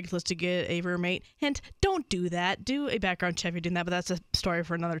used Craigslist to get a roommate. Hint, don't do that. Do a background check if you're doing that, but that's a story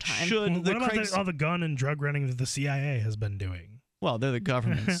for another time. What about all the gun and drug running that the CIA has been doing? Well, they're the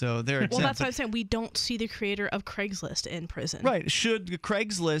government, so they're exempt. Well, that's what I'm saying. We don't see the creator of Craigslist in prison. Right. Should the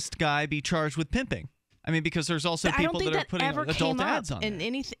Craigslist guy be charged with pimping? I mean, because there's also people that are putting adult ads on in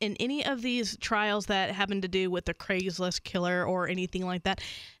any of these trials that happen to do with the Craigslist killer or anything like that.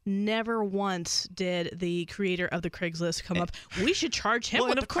 Never once did the creator of the Craigslist come up. We should charge him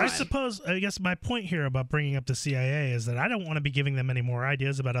with the crime. I guess my point here about bringing up the CIA is that I don't want to be giving them any more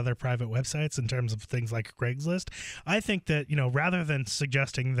ideas about other private websites in terms of things like Craigslist. I think that, rather than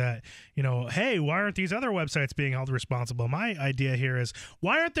suggesting that, hey, why aren't these other websites being held responsible? My idea here is,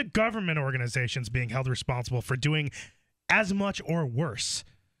 why aren't the government organizations being held responsible for doing as much or worse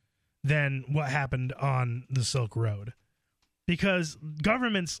than what happened on the Silk Road? Because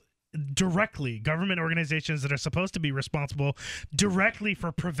government organizations that are supposed to be responsible directly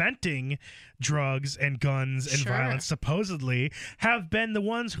for preventing drugs and guns and violence, supposedly, have been the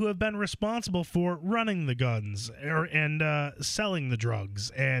ones who have been responsible for running the guns and selling the drugs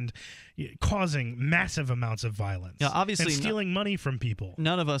and causing massive amounts of violence. Yeah, obviously, and stealing money from people.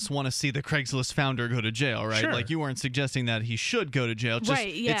 None of us want to see the Craigslist founder go to jail, right? Sure. Like, you weren't suggesting that he should go to jail. Just,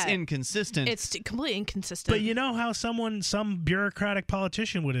 right, yeah. It's inconsistent. It's completely inconsistent. But you know how some bureaucratic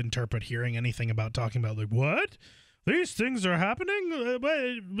politician would interpret hearing anything about talking about, like, what? These things are happening.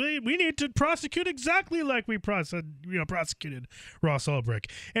 We need to prosecute exactly like we prosecuted Ross Ulbricht,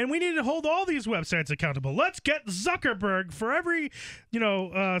 and we need to hold all these websites accountable. Let's get Zuckerberg for every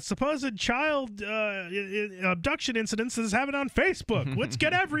supposed child abduction incidents that is happening on Facebook. Let's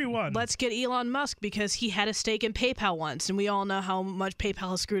get everyone. Let's get Elon Musk because he had a stake in PayPal once, and we all know how much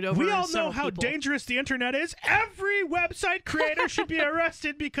PayPal has screwed over. We all know how people. dangerous the internet is. Every website creator should be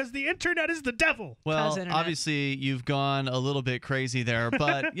arrested because the internet is the devil. Well, obviously you've gone a little bit crazy there,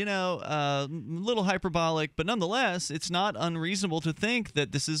 but a little hyperbolic, but nonetheless, it's not unreasonable to think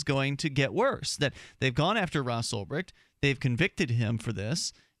that this is going to get worse, that they've gone after Ross Ulbricht, they've convicted him for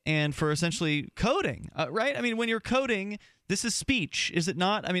this, and for essentially coding, right? I mean, when you're coding, this is speech, is it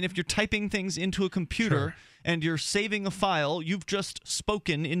not? I mean, if you're typing things into a computer and you're saving a file, you've just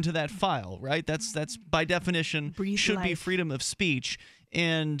spoken into that file, right? That's by definition should be freedom of speech.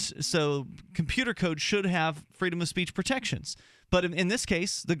 And so computer code should have freedom of speech protections. But in this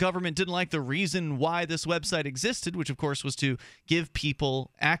case, the government didn't like the reason why this website existed, which, of course, was to give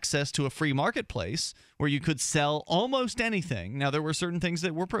people access to a free marketplace where you could sell almost anything. Now, there were certain things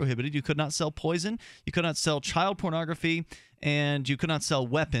that were prohibited. You could not sell poison, you could not sell child pornography, and you could not sell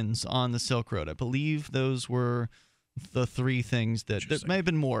weapons on the Silk Road. I believe those were the three things that there may have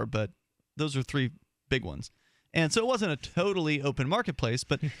been more, but those are three big ones. And so it wasn't a totally open marketplace,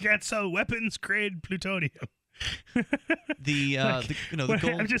 but you can't sell weapons, grade plutonium. the gold.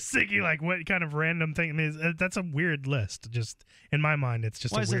 I'm just thinking, like, what kind of random thing is that's a weird list. Just in my mind, it's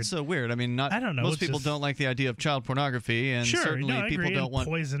just why is that so weird? I mean, I don't know. Most people don't like the idea of child pornography, and certainly people don't want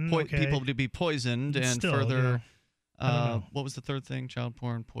people to be poisoned, and still, further. What was the third thing? Child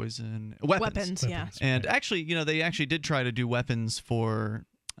porn, poison, weapons. Yeah. And actually, they actually did try to do weapons for.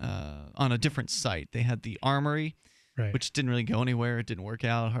 On a different site. They had the Armory, which didn't really go anywhere. It didn't work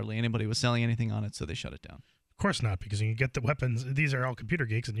out. Hardly anybody was selling anything on it, so they shut it down. Of course not, because you can get the weapons. These are all computer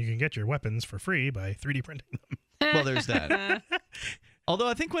geeks, and you can get your weapons for free by 3D printing them. Well, there's that. Although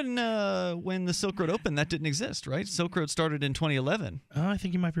I think when the Silk Road opened, that didn't exist, right? Silk Road started in 2011. Oh, I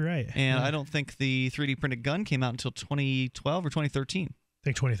think you might be right. And I don't think the 3D printed gun came out until 2012 or 2013. I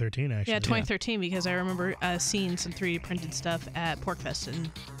think 2013, actually. Yeah, 2013, because I remember seeing some 3D printed stuff at PorcFest in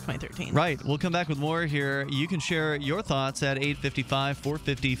 2013. Right. We'll come back with more here. You can share your thoughts at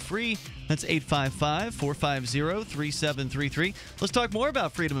 855-450-FREE. That's 855-450-3733. Let's talk more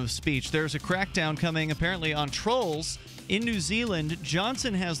about freedom of speech. There's a crackdown coming, apparently, on trolls in New Zealand.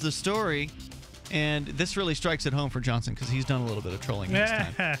 Johnson has the story. And this really strikes at home for Johnson because he's done a little bit of trolling this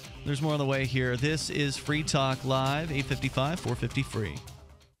time. There's more on the way here. This is Free Talk Live, 855-450-FREE.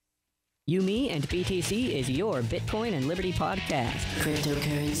 You, Me, and BTC is your Bitcoin and Liberty podcast.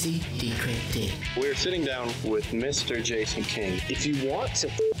 Cryptocurrency decrypted. We're sitting down with Mr. Jason King. If you want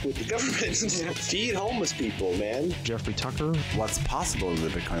to with the government, feed homeless people, man. Jeffrey Tucker. What's possible in the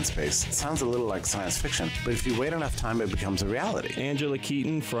Bitcoin space? It sounds a little like science fiction, but if you wait enough time, it becomes a reality. Angela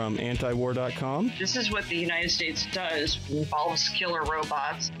Keaton from antiwar.com. This is what the United States does. It involves killer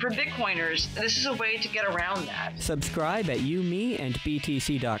robots. For Bitcoiners, this is a way to get around that. Subscribe at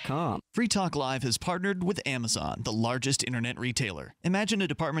youmeandbtc.com. Free Talk Live has partnered with Amazon, the largest internet retailer. Imagine a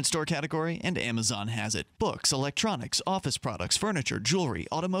department store category, and Amazon has it. Books, electronics, office products, furniture, jewelry,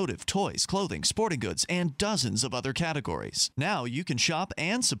 automotive, toys, clothing, sporting goods, and dozens of other categories. Now you can shop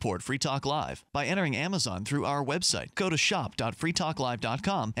and support Free Talk Live by entering Amazon through our website. Go to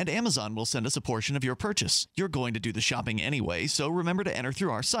shop.freetalklive.com, and Amazon will send us a portion of your purchase. You're going to do the shopping anyway, so remember to enter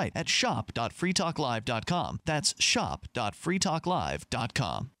through our site at shop.freetalklive.com. That's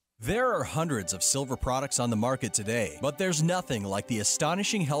shop.freetalklive.com. There are hundreds of silver products on the market today, but there's nothing like the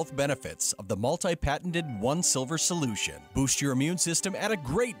astonishing health benefits of the multi-patented One Silver Solution. Boost your immune system at a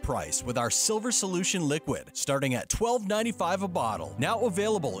great price with our Silver Solution Liquid, starting at $12.95 a bottle. Now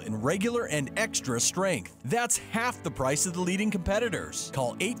available in regular and extra strength. That's half the price of the leading competitors.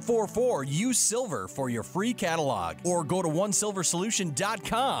 Call 844-USILVER for your free catalog, or go to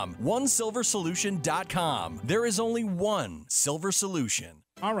onesilversolution.com. Onesilversolution.com. There is only one Silver Solution.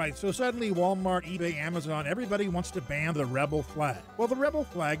 All right, so suddenly Walmart, eBay, Amazon, everybody wants to ban the rebel flag. Well, the rebel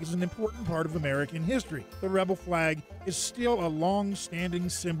flag is an important part of American history. The rebel flag is still a long-standing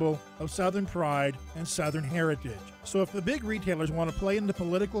symbol of Southern pride and Southern heritage. So if the big retailers want to play into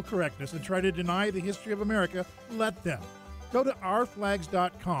political correctness and try to deny the history of America, let them. Go to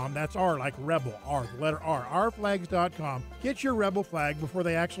ourflags.com, that's R like rebel, R, the letter R, ourflags.com. Get your rebel flag before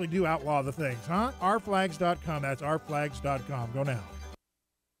they actually do outlaw the things, huh? Ourflags.com, that's ourflags.com. Go now.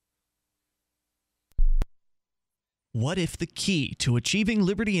 What if the key to achieving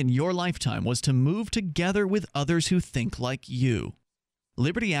liberty in your lifetime was to move together with others who think like you?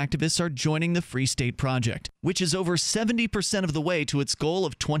 Liberty activists are joining the Free State Project, which is over 70% of the way to its goal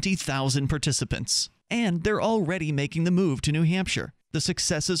of 20,000 participants. And they're already making the move to New Hampshire. The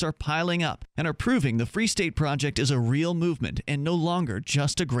successes are piling up and are proving the Free State Project is a real movement and no longer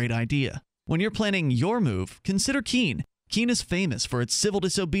just a great idea. When you're planning your move, consider Keene. Keene is famous for its civil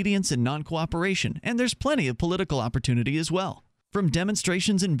disobedience and non-cooperation, and there's plenty of political opportunity as well. From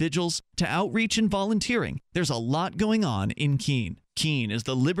demonstrations and vigils to outreach and volunteering, there's a lot going on in Keene. Keene is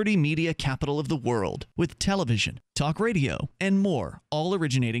the liberty media capital of the world, with television, talk radio, and more, all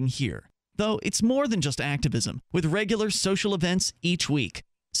originating here. Though it's more than just activism, with regular social events each week.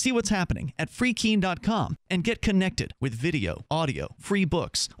 See what's happening at freekeene.com and get connected with video, audio, free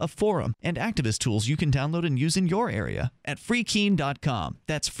books, a forum, and activist tools you can download and use in your area at freekeene.com.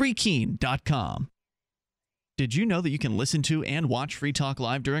 That's freekeene.com. Did you know that you can listen to and watch Free Talk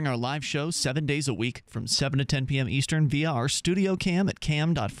Live during our live show 7 days a week from 7 to 10 p.m. Eastern via our studio cam at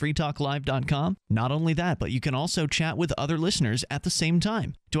cam.freetalklive.com? Not only that, but you can also chat with other listeners at the same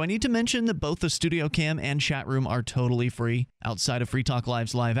time. Do I need to mention that both the studio cam and chat room are totally free? Outside of Free Talk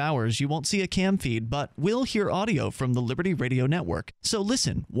Live's live hours, you won't see a cam feed, but will hear audio from the Liberty Radio Network. So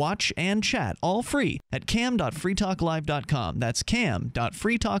listen, watch, and chat all free at cam.freetalklive.com. That's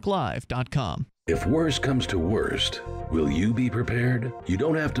cam.freetalklive.com. If worst comes to worst, will you be prepared? You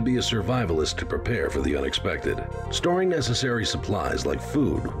don't have to be a survivalist to prepare for the unexpected. Storing necessary supplies like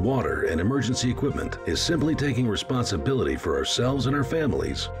food, water, and emergency equipment is simply taking responsibility for ourselves and our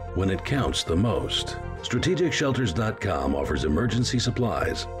families when it counts the most. StrategicShelters.com offers emergency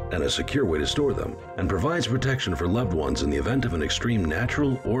supplies and a secure way to store them, and provides protection for loved ones in the event of an extreme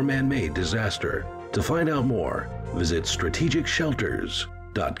natural or man-made disaster. To find out more, visit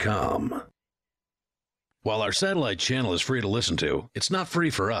StrategicShelters.com. While our satellite channel is free to listen to, it's not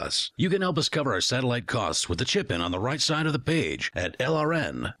free for us. You can help us cover our satellite costs with the chip-in on the right side of the page at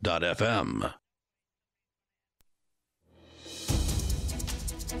lrn.fm.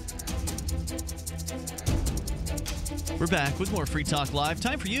 We're back with more Free Talk Live.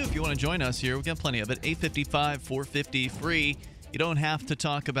 Time for you if you want to join us here. We've got plenty of it. 855-450 free. You don't have to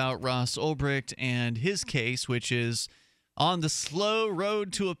talk about Ross Ulbricht and his case, which is on the slow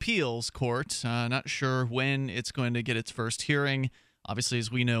road to appeals court. Not sure when it's going to get its first hearing. Obviously,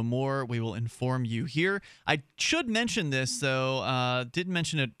 as we know more, we will inform you here. I should mention this, though. Didn't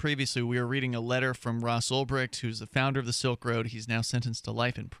mention it previously. We were reading a letter from Ross Ulbricht, who's the founder of the Silk Road. He's now sentenced to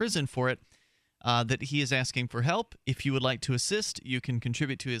life in prison for it, that he is asking for help. If you would like to assist, you can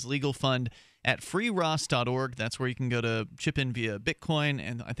contribute to his legal fund at freeross.org. That's where you can go to chip in via Bitcoin,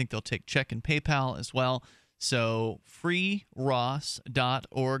 and I think they'll take check and PayPal as well. So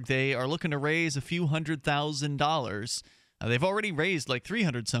freeross.org. They are looking to raise a few $100,000. They've already raised like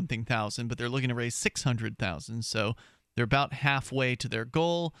 300-something thousand, but they're looking to raise 600,000. So they're about halfway to their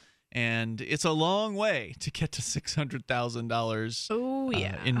goal, and it's a long way to get to $600,000. Oh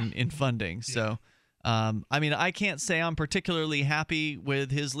yeah, in funding. So, I mean, I can't say I'm particularly happy with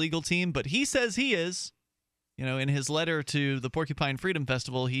his legal team, but he says he is. You know, in his letter to the Porcupine Freedom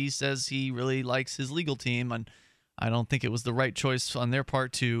Festival, he says he really likes his legal team, and I don't think it was the right choice on their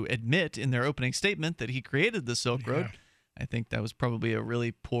part to admit in their opening statement that he created the Silk Road. I think that was probably a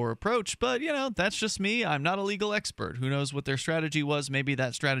really poor approach, but, you know, that's just me. I'm not a legal expert. Who knows what their strategy was? Maybe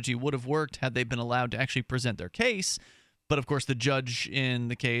that strategy would have worked had they been allowed to actually present their case. But, of course, the judge in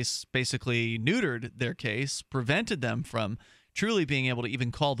the case basically neutered their case, prevented them from truly being able to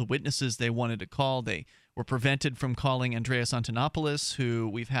even call the witnesses they wanted to call. They were prevented from calling Andreas Antonopoulos, who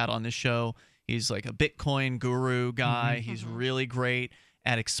we've had on this show. He's like a Bitcoin guru guy. He's really great.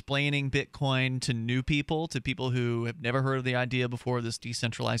 at explaining Bitcoin to new people, to people who have never heard of the idea before, this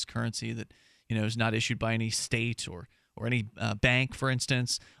decentralized currency that is not issued by any state or any bank, for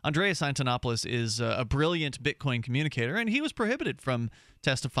instance. Andreas Antonopoulos is a brilliant Bitcoin communicator, and he was prohibited from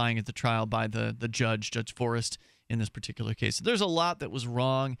testifying at the trial by the judge, Judge Forrest, in this particular case. There's a lot that was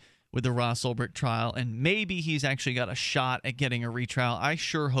wrong with the Ross Ulbricht trial, and maybe he's actually got a shot at getting a retrial. I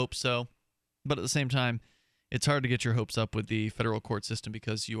sure hope so. But at the same time, it's hard to get your hopes up with the federal court system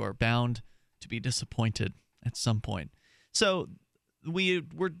because you are bound to be disappointed at some point. So we're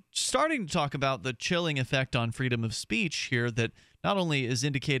starting to talk about the chilling effect on freedom of speech here that not only is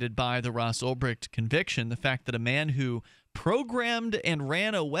indicated by the Ross Ulbricht conviction, the fact that a man who programmed and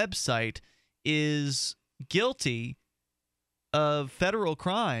ran a website is guilty of federal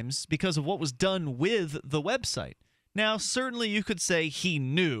crimes because of what was done with the website. Now, certainly you could say he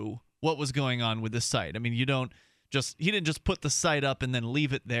knew what was going on with the site. I mean, he didn't just put the site up and then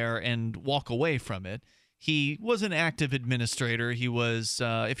leave it there and walk away from it. He was an active administrator. He was,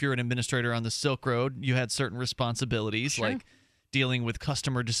 if you're an administrator on the Silk Road, you had certain responsibilities, Sure. like dealing with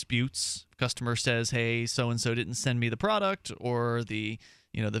customer disputes. Customer says, hey, so-and-so didn't send me the product, or the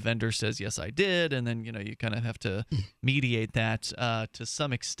vendor says, yes, I did, and then, you kind of have to mediate that to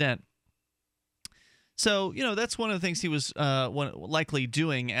some extent. So, that's one of the things he was likely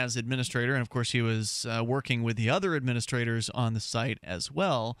doing as administrator, and of course he was working with the other administrators on the site as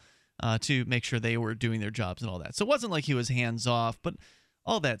well to make sure they were doing their jobs and all that. So it wasn't like he was hands-off, but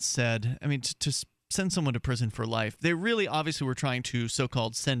all that said, I mean, to send someone to prison for life, they really obviously were trying to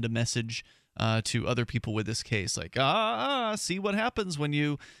so-called send a message to other people with this case, like, see what happens when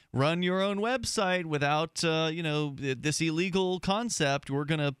you run your own website without, this illegal concept. We're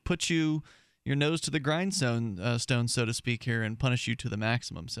going to put your nose to the grindstone, so to speak, here, and punish you to the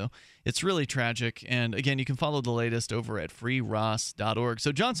maximum. So it's really tragic. And again, you can follow the latest over at freeross.org.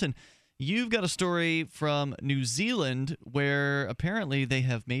 So Johnson, you've got a story from New Zealand where apparently they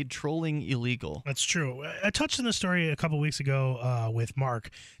have made trolling illegal. That's true. I touched on the story a couple weeks ago with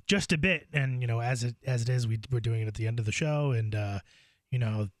Mark just a bit, and as it is, we're doing it at the end of the show, and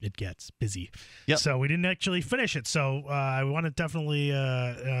it gets busy. Yep. So we didn't actually finish it. So I want to definitely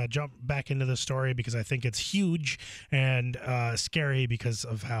jump back into the story because I think it's huge and scary because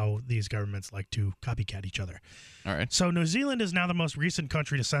of how these governments like to copycat each other. All right. So New Zealand is now the most recent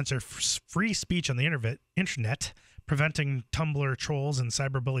country to censor free speech on the internet, preventing Tumblr trolls and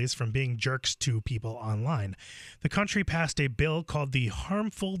cyberbullies from being jerks to people online. The country passed a bill called the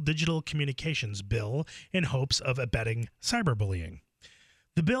Harmful Digital Communications Bill in hopes of abetting cyberbullying.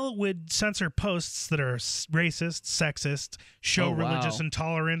 The bill would censor posts that are racist, sexist, show religious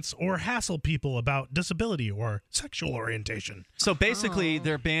intolerance, or hassle people about disability or sexual orientation. So basically,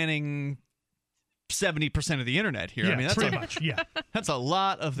 they're banning 70% of the internet here. Yeah, I mean, that's pretty much. Yeah, that's a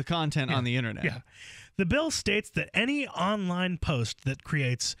lot of the content on the internet. Yeah. The bill states that any online post that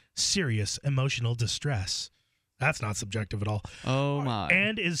creates serious emotional distress, that's not subjective at all. Oh, my.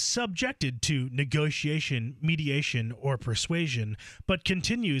 And is subjected to negotiation, mediation, or persuasion, but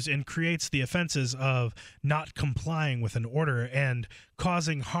continues and creates the offenses of not complying with an order and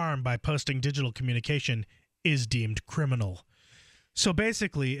causing harm by posting digital communication is deemed criminal. So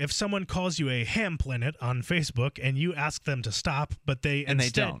basically, if someone calls you a ham planet on Facebook and you ask them to stop, but they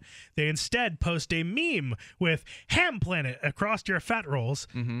instead post a meme with ham planet across your fat rolls,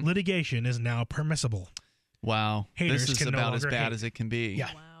 litigation is now permissible. Wow. Haters this is can no about as longer bad hate. as it can be. Yeah.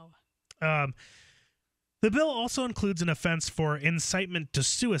 Wow. The bill also includes an offense for incitement to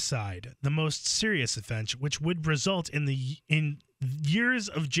suicide, the most serious offense, which would result in years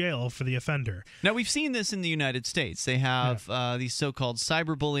of jail for the offender. Now, we've seen this in the United States. They have these so-called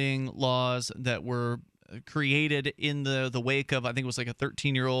cyberbullying laws that were created in the wake of, I think it was like a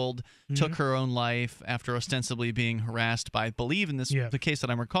 13-year-old took her own life after ostensibly being harassed by, I believe in this the case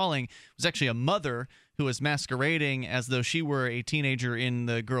that I'm recalling, was actually a mother who was masquerading as though she were a teenager in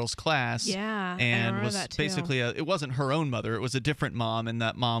the girl's class. Yeah, and I remember was that too. basically it wasn't her own mother, it was a different mom, and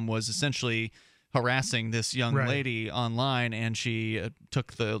that mom was essentially harassing this young lady online, and she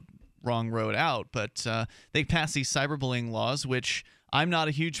took the wrong road out. But they passed these cyberbullying laws, which I'm not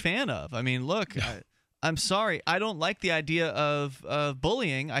a huge fan of. I mean, look, I'm sorry. I don't like the idea of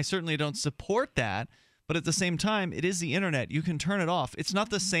bullying. I certainly don't support that. But at the same time, it is the internet. You can turn it off. It's not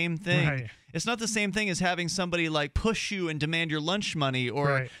the same thing. Right. It's not the same thing as having somebody like push you and demand your lunch money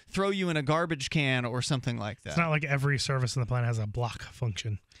or throw you in a garbage can or something like that. It's not like every service on the planet has a block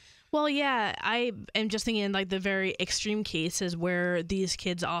function. Well, yeah, I am just thinking like the very extreme cases where these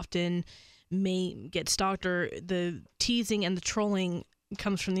kids often may get stalked, or the teasing and the trolling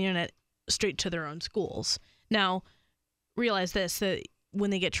comes from the internet straight to their own schools. Now, realize this, that when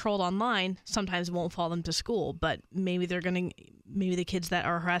they get trolled online, sometimes it won't follow them to school, but maybe maybe the kids that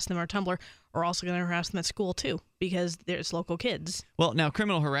are harassing them on Tumblr are also going to harass them at school too, because there's local kids. Well, now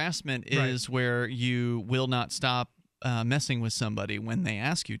criminal harassment is where you will not stop messing with somebody when they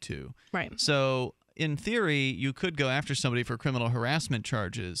ask you to. Right. So in theory, you could go after somebody for criminal harassment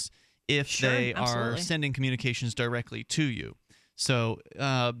charges if they are sending communications directly to you. So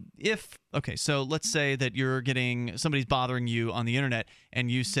so let's say that somebody's bothering you on the internet and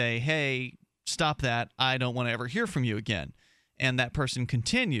you say, hey, stop that. I don't want to ever hear from you again. And that person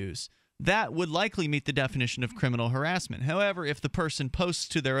continues. That would likely meet the definition of criminal harassment. However, if the person posts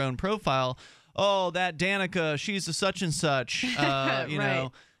to their own profile, oh, that Danica, she's a such and such, you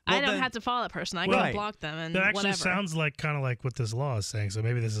know. Well, I don't have to follow that person. I can block them and that actually whatever. Sounds like kind of like what this law is saying. So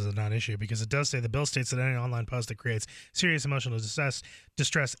maybe this is a non-issue because it does say the bill states that any online post that creates serious emotional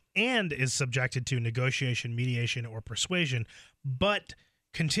distress and is subjected to negotiation, mediation, or persuasion, but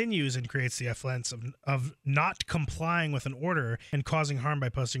continues and creates the offense of not complying with an order and causing harm by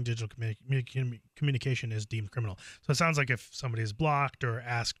posting digital communication is deemed criminal. So it sounds like if somebody is blocked or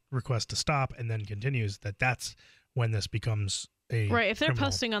request to stop and then continues, that's when this becomes right. If they're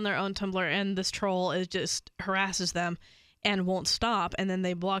posting on their own Tumblr and this troll just harasses them and won't stop, and then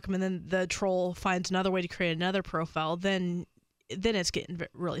they block them, and then the troll finds another way to create another profile, then it's getting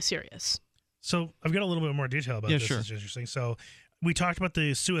really serious. So I've got a little bit more detail about this. Sure. It's interesting. So we talked about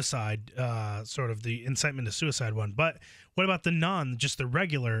the suicide, sort of the incitement to suicide one, but what about just the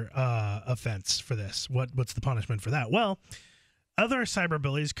regular offense for this? What's the punishment for that? Well, other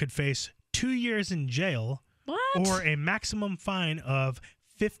cyberbullies could face 2 years in jail. What? Or a maximum fine of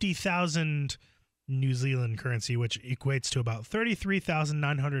 50,000 New Zealand currency, which equates to about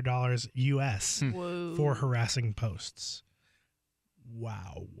 $33,900 US for harassing posts.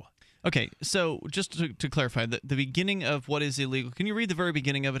 Wow. Okay, so just to clarify, the beginning of what is illegal, can you read the very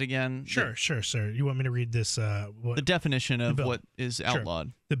beginning of it again? Sure, sir. You want me to read this? The definition of what is outlawed.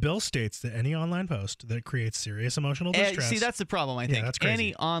 Sure. The bill states that any online post that creates serious emotional distress... See, that's the problem, I think. Yeah, that's crazy.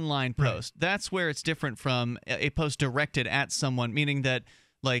 Any online post, that's where it's different from a post directed at someone, meaning that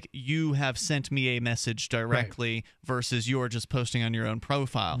like you have sent me a message directly versus you're just posting on your own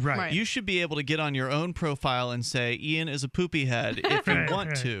profile. Right. You should be able to get on your own profile and say, Ian is a poopy head if you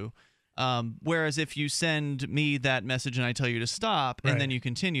want to. Whereas if you send me that message and I tell you to stop and then you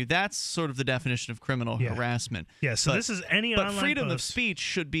continue, that's sort of the definition of criminal harassment. Yeah, so this is any online But freedom post. of speech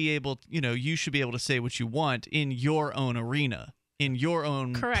should be able, you should be able to say what you want in your own arena, in your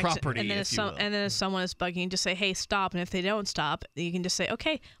own property, and then if you will. And then if someone is bugging, just say, hey, stop. And if they don't stop, you can just say,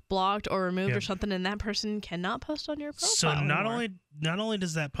 okay, blocked or removed or something, and that person cannot post on your profile So not anymore. only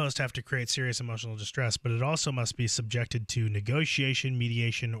does that post have to create serious emotional distress, but it also must be subjected to negotiation,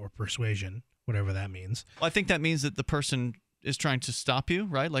 mediation, or persuasion, whatever that means. Well, I think that means that the person is trying to stop you,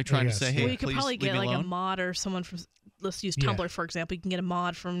 right? Like trying to say, hey, well, you could please probably leave get me like alone. a mod or someone from, let's use Tumblr, for example. You can get a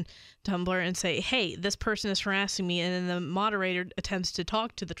mod from Tumblr and say, hey, this person is harassing me. And then the moderator attempts to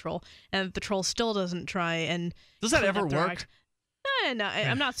talk to the troll. And if the troll still doesn't try and... Does that clean ever up their work? act- No,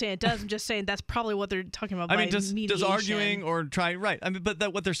 I'm not saying it does. I'm just saying that's probably what they're talking about by does mediation. arguing or try, right.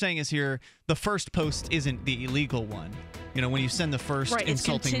 But what they're saying is here, the first post isn't the illegal one. When you send the first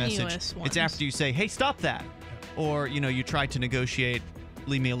insulting message, it's after you say, hey, stop that. Or, you try to negotiate,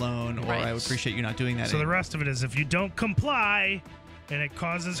 leave me alone, or I would appreciate you not doing that. So the rest of it is if you don't comply and it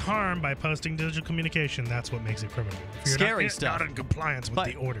causes harm by posting digital communication, that's what makes it criminal. If you're Scary not, stuff. Not in compliance with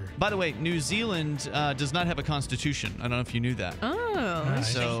the order. By the way, New Zealand does not have a constitution. I don't know if you knew that. Oh.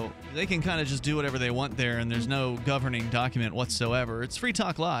 So they can kind of just do whatever they want there, and there's no governing document whatsoever. It's Free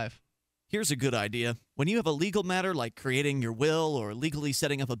Talk Live. Here's a good idea. When you have a legal matter like creating your will or legally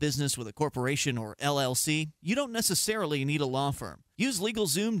setting up a business with a corporation or LLC, you don't necessarily need a law firm. Use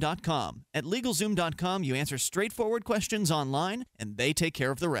LegalZoom.com. At LegalZoom.com, you answer straightforward questions online, and they take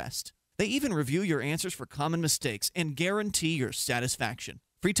care of the rest. They even review your answers for common mistakes and guarantee your satisfaction.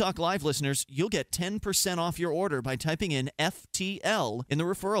 Free Talk Live listeners, you'll get 10% off your order by typing in FTL in the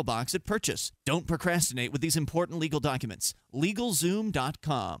referral box at purchase. Don't procrastinate with these important legal documents.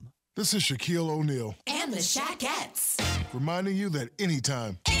 LegalZoom.com. This is Shaquille O'Neal. And the Shaquettes. Reminding you that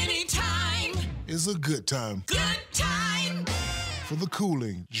anytime is a good time. Good time. For the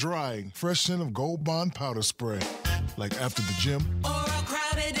cooling, drying, fresh scent of Gold Bond powder spray. Like after the gym. Or a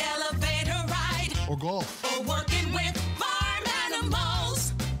crowded elevator ride. Or golf. Or working with farm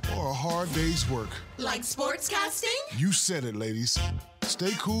animals. Or a hard day's work. Like sportscasting. You said it, ladies.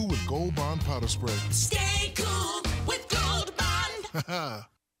 Stay cool with Gold Bond powder spray. Stay cool with Gold Bond.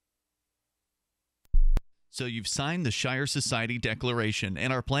 So you've signed the Shire Society Declaration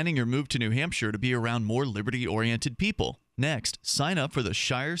and are planning your move to New Hampshire to be around more liberty-oriented people. Next, sign up for the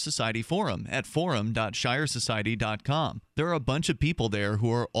Shire Society Forum at forum.shiresociety.com. There are a bunch of people there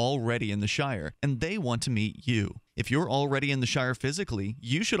who are already in the Shire, and they want to meet you. If you're already in the Shire physically,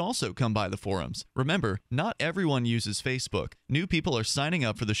 you should also come by the forums. Remember, not everyone uses Facebook. New people are signing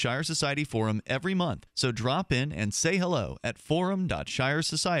up for the Shire Society Forum every month, so drop in and say hello at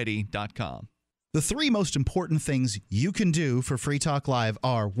forum.shiresociety.com. The three most important things you can do for Free Talk Live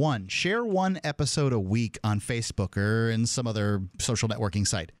are: 1. Share one episode a week on Facebook or in some other social networking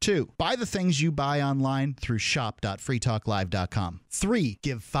site. 2. Buy the things you buy online through shop.freetalklive.com. 3.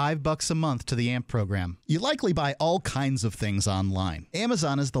 Give $5 a month to the AMP program. You likely buy all kinds of things online.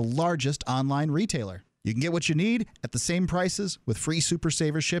 Amazon is the largest online retailer. You can get what you need at the same prices with free Super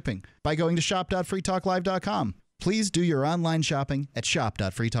Saver shipping by going to shop.freetalklive.com. Please do your online shopping at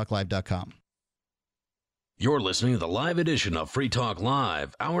shop.freetalklive.com. You're listening to the live edition of Free Talk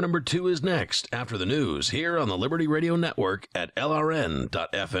Live. Hour number 2 is next after the news here on the Liberty Radio Network at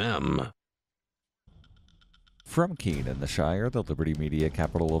LRN.FM. From Keene in the Shire, the Liberty Media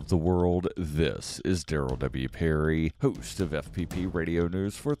capital of the world, this is Daryl W. Perry, host of FPP Radio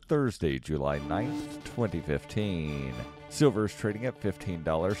News for Thursday, July 9th, 2015. Silver is trading at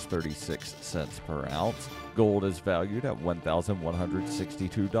 $15.36 per ounce. Gold is valued at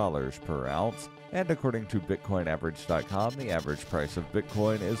 $1,162 per ounce. And according to BitcoinAverage.com, the average price of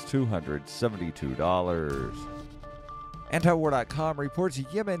Bitcoin is $272. Antiwar.com reports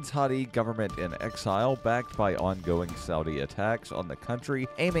Yemen's Houthi government in exile, backed by ongoing Saudi attacks on the country,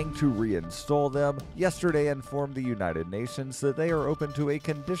 aiming to reinstall them, yesterday informed the United Nations that they are open to a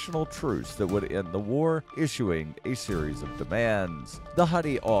conditional truce that would end the war, issuing a series of demands. The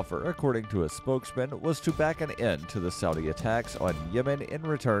Houthi offer, according to a spokesman, was to back an end to the Saudi attacks on Yemen in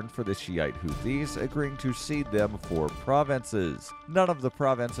return for the Shiite Houthis agreeing to cede them 4 provinces. None of the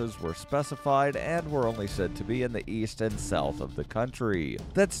provinces were specified and were only said to be in the east and south of the country.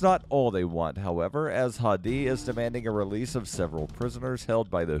 That's not all they want, however, as Hadi is demanding a release of several prisoners held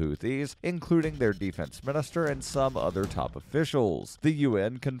by the Houthis, including their defense minister and some other top officials. The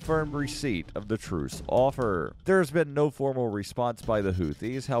UN confirmed receipt of the truce offer. There has been no formal response by the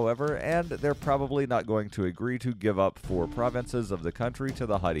Houthis, however, and they're probably not going to agree to give up 4 provinces of the country to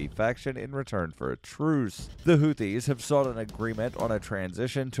the Hadi faction in return for a truce. The Houthis have sought an agreement on a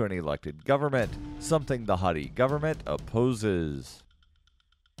transition to an elected government, something the Hadi government opposes.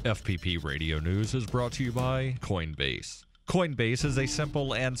 FPP Radio News is brought to you by Coinbase. Coinbase is a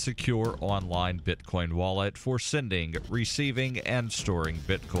simple and secure online Bitcoin wallet for sending, receiving, and storing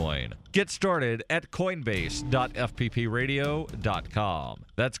Bitcoin. Get started at coinbase.fppradio.com.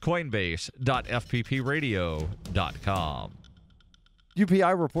 That's coinbase.fppradio.com.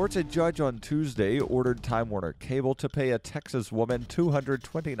 UPI reports a judge on Tuesday ordered Time Warner Cable to pay a Texas woman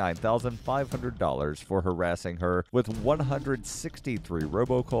 $229,500 for harassing her with 163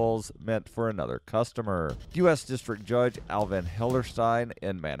 robocalls meant for another customer. U.S. District Judge Alvin Hellerstein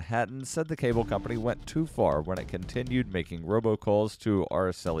in Manhattan said the cable company went too far when it continued making robocalls to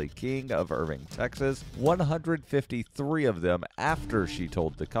Araceli King of Irving, Texas, 153 of them after she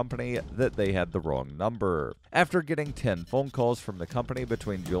told the company that they had the wrong number. After getting 10 phone calls from the company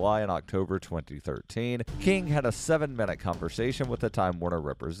between July and October 2013, King had a 7-minute conversation with a Time Warner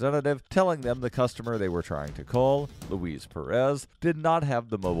representative telling them the customer they were trying to call, Louise Perez, did not have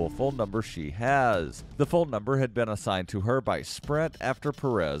the mobile phone number she has. The phone number had been assigned to her by Sprint after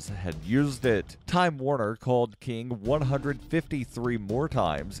Perez had used it. Time Warner called King 153 more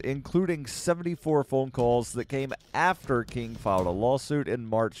times, including 74 phone calls that came after King filed a lawsuit in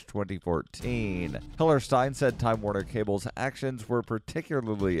March 2014. Hellerstein said Time Warner Cable's actions were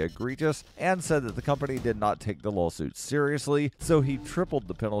particularly egregious and said that the company did not take the lawsuit seriously, so he tripled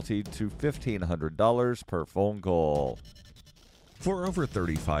the penalty to $1,500 per phone call. For over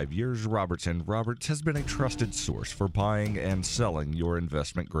 35 years, Roberts & Roberts has been a trusted source for buying and selling your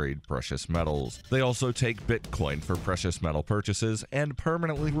investment-grade precious metals. They also take Bitcoin for precious metal purchases and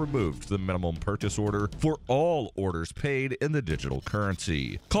permanently removed the minimum purchase order for all orders paid in the digital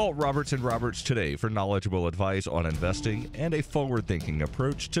currency. Call Roberts & Roberts today for knowledgeable advice on investing and a forward-thinking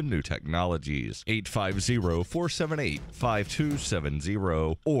approach to new technologies.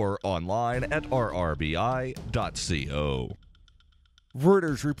 850-478-5270 or online at rrbi.co.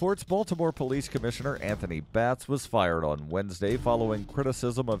 Reuters reports Baltimore Police Commissioner Anthony Batts was fired on Wednesday following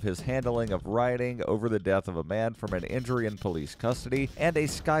criticism of his handling of rioting over the death of a man from an injury in police custody and a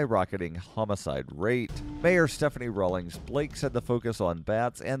skyrocketing homicide rate. Mayor Stephanie Rawlings Blake said the focus on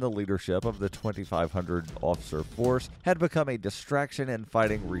bats and the leadership of the 2,500 officer force had become a distraction in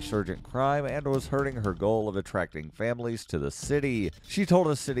fighting resurgent crime and was hurting her goal of attracting families to the city. She told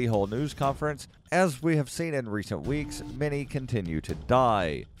a City Hall news conference, "As we have seen in recent weeks, many continue to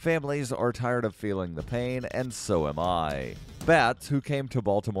die. Families are tired of feeling the pain, and so am I." Bats, who came to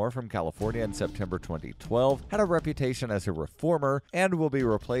Baltimore from California in September 2012, had a reputation as a reformer and will be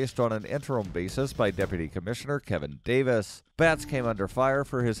replaced on an interim basis by Deputy Commissioner Kevin Davis. Bats came under fire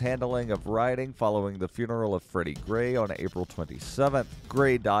for his handling of rioting following the funeral of Freddie Gray on April 27th.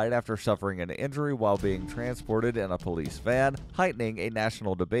 Gray died after suffering an injury while being transported in a police van, heightening a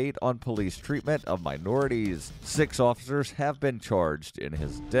national debate on police treatment of minorities. 6 officers have been charged in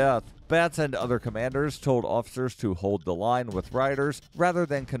his death. Bats and other commanders told officers to hold the line with rioters rather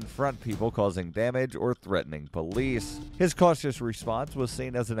than confront people causing damage or threatening police. His cautious response was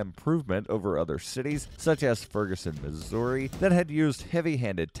seen as an improvement over other cities, such as Ferguson, Missouri, that had used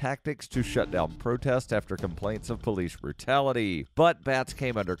heavy-handed tactics to shut down protests after complaints of police brutality. But Bats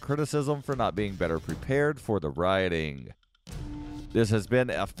came under criticism for not being better prepared for the rioting. This has been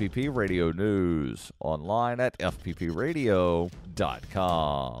FPP Radio News, online at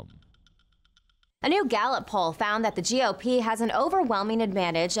fppradio.com. A new Gallup poll found that the GOP has an overwhelming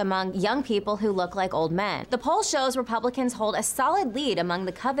advantage among young people who look like old men. The poll shows Republicans hold a solid lead among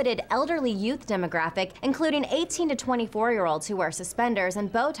the coveted elderly youth demographic, including 18 to 24-year-olds who wear suspenders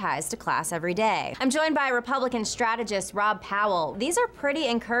and bow ties to class every day. I'm joined by Republican strategist Rob Powell. These are pretty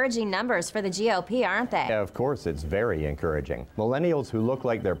encouraging numbers for the GOP, aren't they? Yeah, of course, it's very encouraging. Millennials who look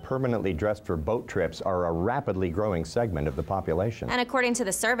like they're permanently dressed for boat trips are a rapidly growing segment of the population. And according to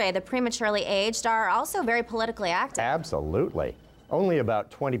the survey, the prematurely aged are also very politically active. Absolutely. Only about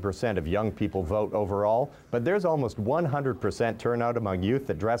 20% of young people vote overall, but there's almost 100% turnout among youth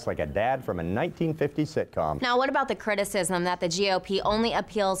that dress like a dad from a 1950s sitcom. Now, what about the criticism that the GOP only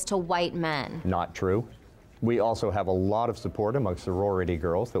appeals to white men? Not true. We also have a lot of support among sorority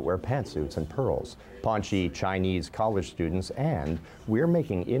girls that wear pantsuits and pearls, paunchy Chinese college students, and we're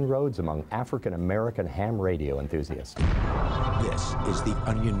making inroads among African American ham radio enthusiasts. This is the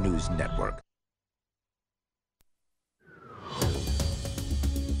Onion News Network.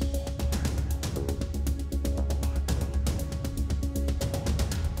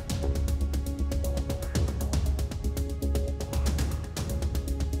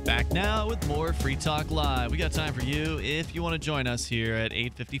 Back now with more Free Talk Live. We got time for you if you want to join us here at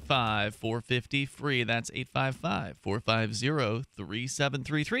 855-450-FREE. That's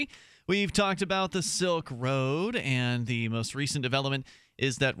 855-450-3733. We've talked about the Silk Road, and the most recent development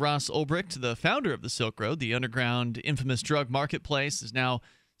is that Ross Ulbricht, the founder of the Silk Road, the underground infamous drug marketplace, is now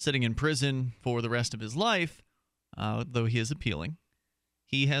sitting in prison for the rest of his life, though he is appealing.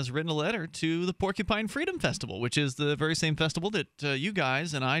 He has written a letter to the Porcupine Freedom Festival, which is the very same festival that you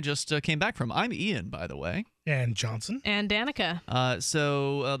guys and I just came back from. I'm Ian, by the way. And Johnson. And Danica.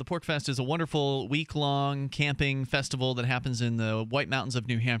 So the Pork Fest is a wonderful week-long camping festival that happens in the White Mountains of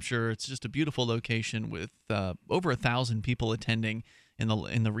New Hampshire. It's just a beautiful location with over 1,000 people attending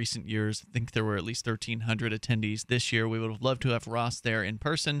in the recent years. I think there were at least 1,300 attendees this year. We would have loved to have Ross there in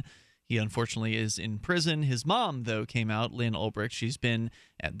person. He unfortunately is in prison. His mom, though, came out, Lynn Ulbricht. She's been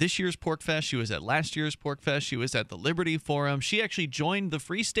at this year's Pork Fest. She was at last year's Pork Fest. She was at the Liberty Forum. She actually joined the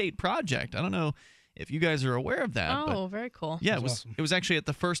Free State Project. I don't know if you guys are aware of that. Oh, very cool. Yeah, it was actually at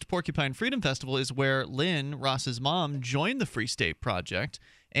the first Porcupine Freedom Festival is where Lynn, Ross's mom, joined the Free State Project.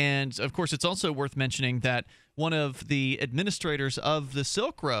 And, of course, it's also worth mentioning that one of the administrators of the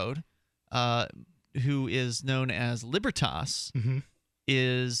Silk Road, who is known as Libertas,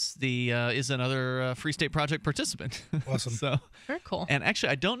 is another Free State Project participant. Awesome. So very cool. And actually,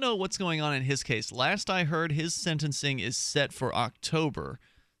 I don't know what's going on in his case. Last I heard, his sentencing is set for October.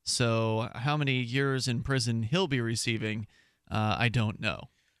 So how many years in prison he'll be receiving, I don't know.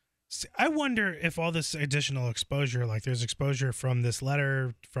 I wonder if all this additional exposure, like there's exposure from this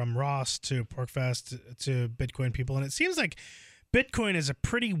letter from Ross to PorkFest to Bitcoin people, and it seems like Bitcoin is a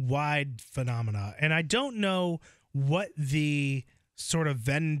pretty wide phenomena, and I don't know what the sort of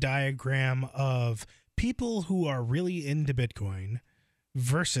Venn diagram of people who are really into Bitcoin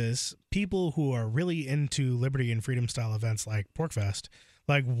versus people who are really into liberty and freedom style events like PorkFest.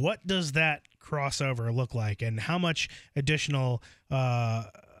 Like, what does that crossover look like, and how much additional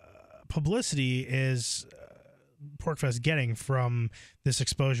publicity is PorkFest getting from this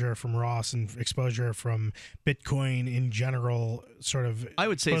exposure from Ross and exposure from Bitcoin in general? Sort of, I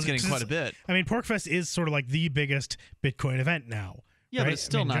would say it's getting quite a bit. I mean, PorkFest is sort of like the biggest Bitcoin event now. Yeah, right? but it's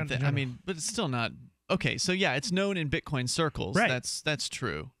still not that. But it's still not. Okay, so yeah, it's known in Bitcoin circles. Right. That's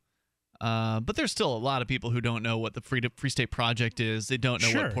true. But there's still a lot of people who don't know what the Free State Project is. They don't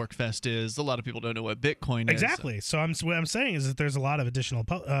know what PorcFest is. A lot of people don't know what Bitcoin is. Exactly. So what I'm saying is that there's a lot of additional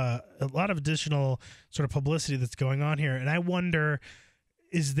sort of publicity that's going on here, and I wonder,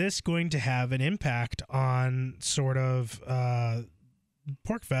 is this going to have an impact on sort of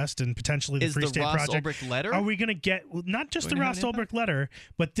PorcFest and potentially the Free State Project? Ulbricht letter? Are we going to get not just the Ross Ulbricht letter,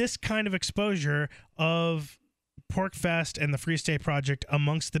 but this kind of exposure of PorcFest and the Free State Project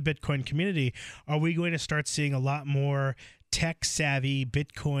amongst the Bitcoin community? Are we going to start seeing a lot more tech-savvy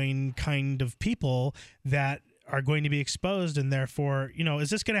Bitcoin kind of people that are going to be exposed, and therefore, is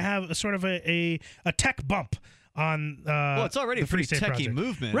this going to have a sort of a tech bump on well, it's already a pretty techy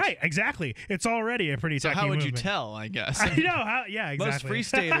movement. Right, exactly. It's already a pretty techy movement. So how would you tell, I guess? I know. Yeah, exactly. Most Free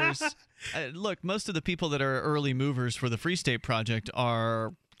Staters, look, most of the people that are early movers for the Free State Project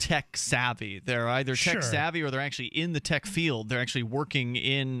are tech savvy. They're either tech savvy or they're actually in the tech field. They're actually working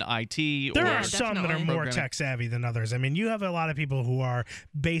in IT. There are some that are more tech savvy than others. I mean, you have a lot of people who are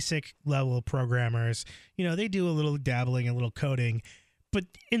basic level programmers. They do a little dabbling, a little coding. But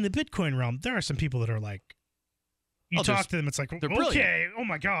in the Bitcoin realm, there are some people that are like, you talk to them, it's like, they're brilliant. Okay, oh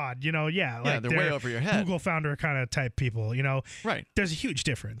my God, like they're way over your head. Google founder kind of type people, Right. There's a huge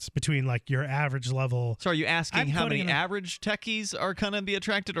difference between like your average level. So are you asking how many average techies are going to be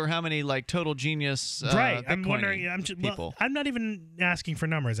attracted, or how many like total genius right? I'm wondering. I'm not even asking for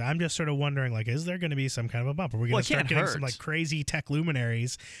numbers. I'm just sort of wondering, like, is there going to be some kind of a bump? Are we going to start getting some like crazy tech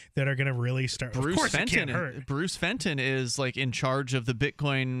luminaries that are going to really start? Bruce of course, Fenton. It can't hurt. Bruce Fenton is like in charge of the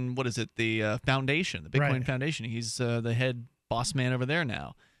Bitcoin. What is it? The foundation, the Bitcoin Foundation. He's the head boss man over there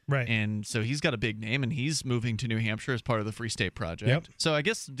now. Right. And so he's got a big name, and he's moving to New Hampshire as part of the Free State Project. Yep. So I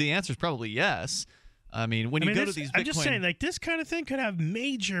guess the answer is probably yes. I mean, when you go to these Bitcoin... I'm just saying, like, this kind of thing could have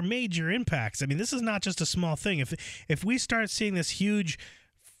major, major impacts. I mean, this is not just a small thing. If we start seeing this huge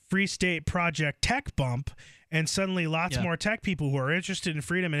Free State Project tech bump, and suddenly lots more tech people who are interested in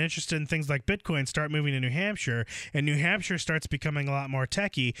freedom and interested in things like Bitcoin start moving to New Hampshire, and New Hampshire starts becoming a lot more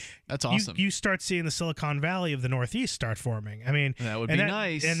techy. That's awesome. You start seeing the Silicon Valley of the Northeast start forming. I mean, that would be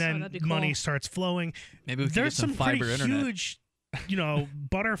nice. And then money starts flowing. Maybe we could get some fiber pretty internet. Huge,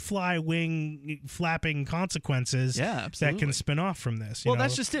 butterfly wing flapping consequences that can spin off from this. Well,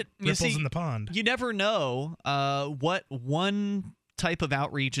 that's just it. Ripples in the pond. You never know what one type of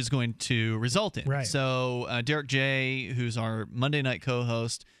outreach is going to result in. Right. So Derek J., who's our Monday night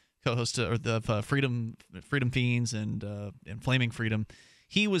co-host of Freedom Fiends and Flaming Freedom,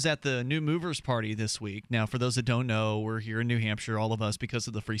 he was at the New Movers Party this week. Now, for those that don't know, we're here in New Hampshire, all of us, because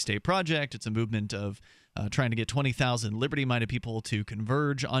of the Free State Project. It's a movement of trying to get 20,000 liberty-minded people to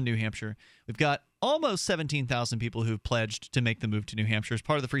converge on New Hampshire. We've got almost 17,000 people who've pledged to make the move to New Hampshire as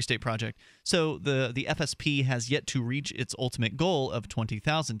part of the Free State Project. So the FSP has yet to reach its ultimate goal of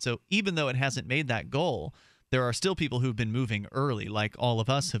 20,000. So even though it hasn't made that goal, there are still people who've been moving early, like all of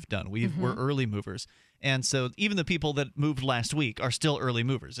us have done. We're early movers. And so even the people that moved last week are still early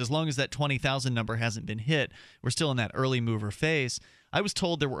movers. As long as that 20,000 number hasn't been hit, we're still in that early mover phase. I was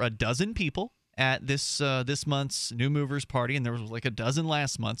told there were a dozen people at this month's New Movers Party, and there was like a dozen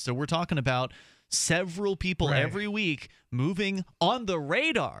last month. So we're talking about several people every week moving on the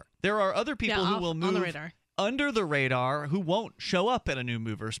radar. There are other people who will move on the radar. Under the radar who won't show up at a New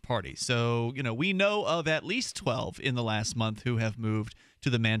Movers Party. So, we know of at least 12 in the last month who have moved to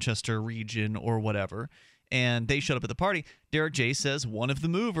the Manchester region or whatever, and they showed up at the party. Derek J. says one of the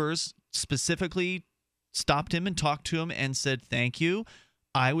movers specifically stopped him and talked to him and said, "Thank you.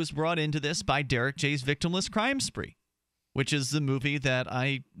 I was brought into this by Derek J.'s Victimless Crime Spree," which is the movie that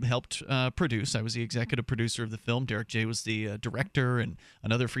I helped produce. I was the executive producer of the film. Derek J. was the director, and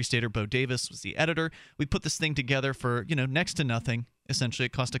another Free Stater, Bo Davis, was the editor. We put this thing together for next to nothing. Essentially,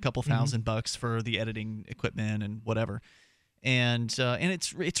 it cost a couple $1,000 for the editing equipment and whatever. And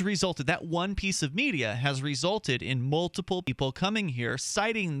it's resulted. That one piece of media has resulted in multiple people coming here,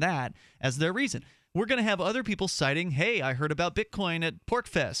 citing that as their reason. We're going to have other people citing, hey, I heard about Bitcoin at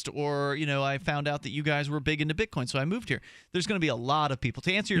PorcFest, or, I found out that you guys were big into Bitcoin, so I moved here. There's going to be a lot of people.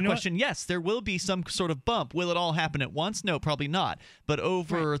 To answer your question, yes, there will be some sort of bump. Will it all happen at once? No, probably not. But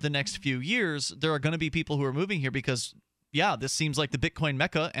over the next few years, there are going to be people who are moving here because, this seems like the Bitcoin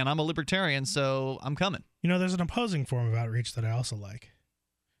mecca, and I'm a libertarian, so I'm coming. There's an opposing form of outreach that I also like.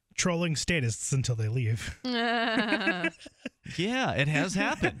 Trolling statists until they leave. Yeah, it has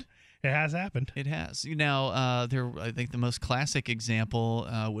happened. It has happened. It has. I think the most classic example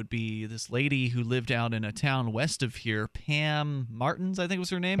would be this lady who lived out in a town west of here, Pam Martins, I think was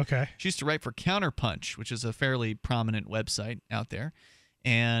her name. Okay. She used to write for Counterpunch, which is a fairly prominent website out there.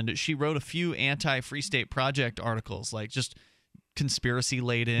 And she wrote a few anti-Free State Project articles, like just conspiracy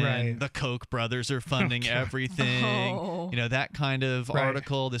laden. Right. The Koch brothers are funding everything. Oh. You know, that kind of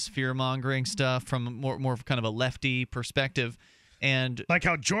article, this fear-mongering stuff from more of kind of a lefty perspective. And like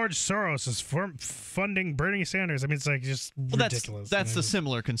how George Soros is funding Bernie Sanders. I mean, it's like just ridiculous. That's the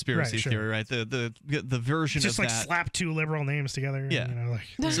similar conspiracy theory, right? The version just of like that. Slap two liberal names together. Yeah. You know,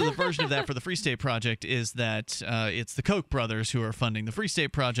 like. So the version of that for the Free State Project is that it's the Koch brothers who are funding the Free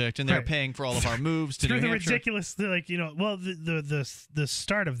State Project, and they're paying for all of our moves to New Hampshire. Ridiculous, like, you know. Well, the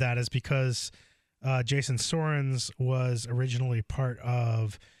start of that is because Jason Sorens was originally part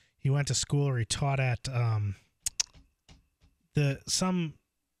of. He went to school, or he taught at. Some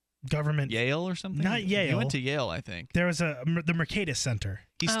government Yale or something? Not Yale. He went to Yale, I think. There was the Mercatus Center.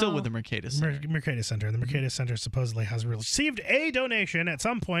 He's still with the Mercatus Center. Mercatus Center. And the Mercatus Center supposedly has received a donation at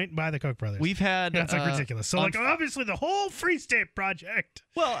some point by the Koch brothers. We've had... That's like ridiculous. So like obviously the whole Free State Project.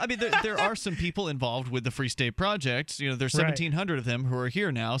 Well, I mean, there are some people involved with the Free State Project. You know, there's 1,700 of them who are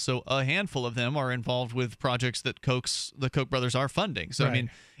here now. So a handful of them are involved with projects that the Koch brothers are funding. So, I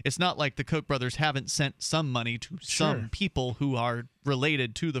mean, it's not like the Koch brothers haven't sent some money to some people who are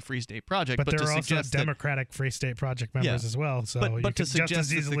related to the Free State Project. But there are also Democratic Free State Project members as well. So you could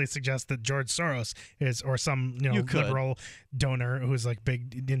just as easily suggest that George Soros is, or some liberal donor who's like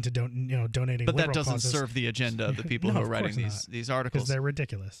big into donating. But that liberal doesn't causes. serve the agenda of the people who are writing these articles. Because they're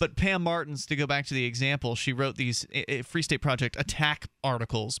ridiculous. But Pam Martins, to go back to the example, she wrote these Free State Project attack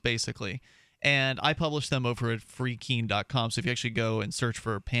articles, basically. And I published them over at freekeen.com. So if you actually go and search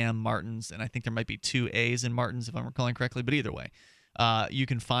for Pam Martins, and I think there might be 2 A's in Martins if I'm recalling correctly, but either way, you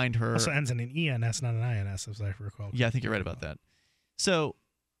can find her. Also ends in an ENS, not an INS, as I recall. Yeah, I think you're right about that. So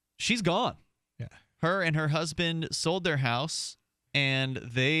she's gone. Yeah. Her and her husband sold their house, and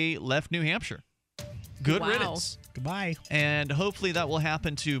they left New Hampshire. Good riddance. Goodbye. And hopefully that will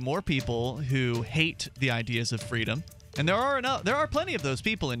happen to more people who hate the ideas of freedom. And there are plenty of those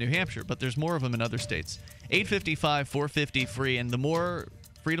people in New Hampshire, but there's more of them in other states. 855-450-FREE, and the more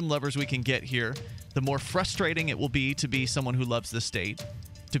freedom lovers we can get here, the more frustrating it will be to be someone who loves the state,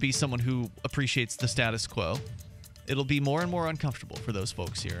 to be someone who appreciates the status quo. It'll be more and more uncomfortable for those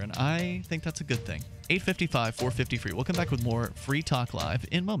folks here, and I think that's a good thing. 855-450-FREE. We'll come back with more Free Talk Live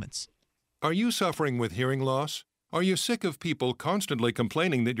in moments. Are you suffering with hearing loss? Are you sick of people constantly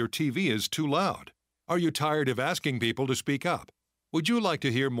complaining that your TV is too loud? Are you tired of asking people to speak up? Would you like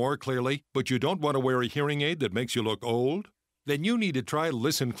to hear more clearly, but you don't want to wear a hearing aid that makes you look old? Then you need to try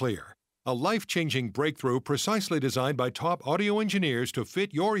Listen Clear, a life-changing breakthrough precisely designed by top audio engineers to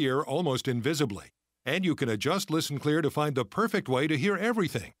fit your ear almost invisibly. And you can adjust Listen Clear to find the perfect way to hear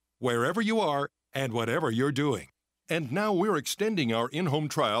everything, wherever you are and whatever you're doing. And now we're extending our in-home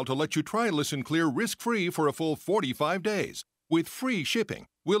trial to let you try Listen Clear risk-free for a full 45 days. With free shipping,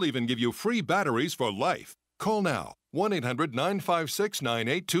 we'll even give you free batteries for life. Call now,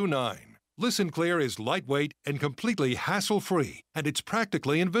 1-800-956-9829. Listen Clear is lightweight and completely hassle-free, and it's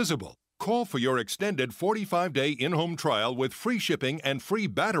practically invisible. Call for your extended 45-day in-home trial with free shipping and free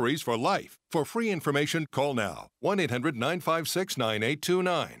batteries for life. For free information, call now,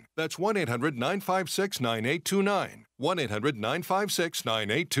 1-800-956-9829. That's 1-800-956-9829.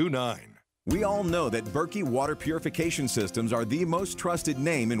 1-800-956-9829. We all know that Berkey Water Purification Systems are the most trusted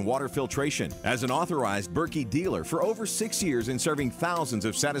name in water filtration. As an authorized Berkey dealer for over 6 years and serving thousands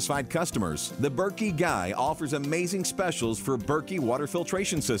of satisfied customers, the Berkey Guy offers amazing specials for Berkey water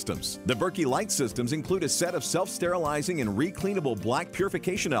filtration systems. The Berkey Light systems include a set of self-sterilizing and recleanable black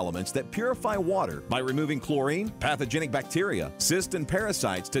purification elements that purify water by removing chlorine, pathogenic bacteria, cysts, and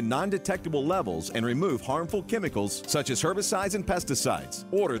parasites to non-detectable levels and remove harmful chemicals such as herbicides and pesticides.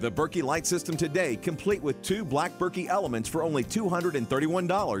 Order the Berkey Light system today, complete with 2 black Berkey elements for only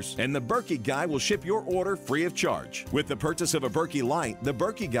 $231, and the Berkey Guy will ship your order free of charge. With the purchase of a Berkey Light, the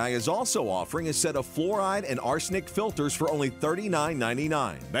Berkey Guy is also offering a set of fluoride and arsenic filters for only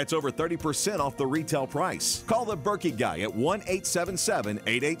 $39.99. That's over 30% off the retail price. Call the Berkey Guy at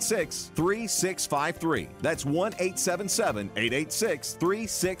 1-877-886-3653. That's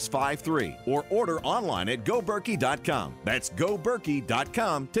 1-877-886-3653. Or order online at goberkey.com. That's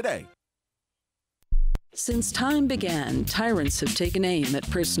goberkey.com today. Since time began, tyrants have taken aim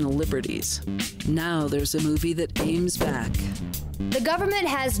at personal liberties. Now there's a movie that aims back. The government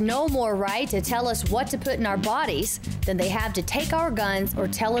has no more right to tell us what to put in our bodies than they have to take our guns or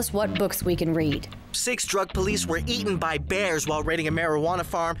tell us what books we can read. 6 drug police were eaten by bears while raiding a marijuana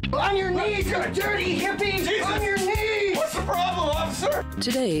farm. On your knees, you dirty hippies! Jesus. On your knees! What's the problem, officer?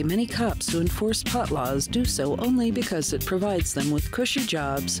 Today, many cops who enforce pot laws do so only because it provides them with cushy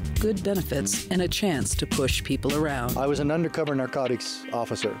jobs, good benefits, and a chance to push people around. I was an undercover narcotics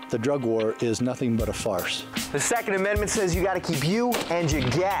officer. The drug war is nothing but a farce. The Second Amendment says you got to keep you and your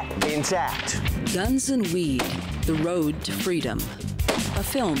gat intact. Guns and Weed, The Road to Freedom. A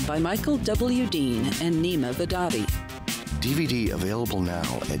film by Michael W. Dean and Nima Vadadi. DVD available now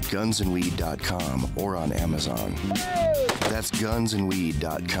at gunsandweed.com or on Amazon. That's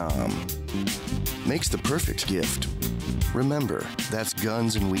gunsandweed.com. Makes the perfect gift. Remember, that's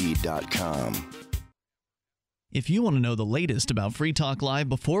gunsandweed.com. If you want to know the latest about Free Talk Live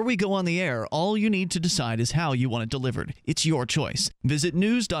before we go on the air, all you need to decide is how you want it delivered. It's your choice. Visit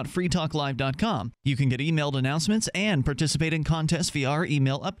news.freetalklive.com. You can get emailed announcements and participate in contests via our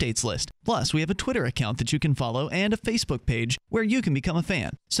email updates list. Plus, we have a Twitter account that you can follow and a Facebook page where you can become a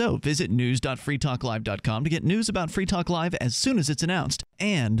fan. So visit news.freetalklive.com to get news about Free Talk Live as soon as it's announced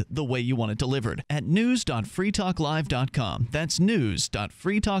and the way you want it delivered at news.freetalklive.com. That's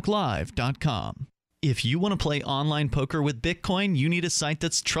news.freetalklive.com. If you want to play online poker with Bitcoin, you need a site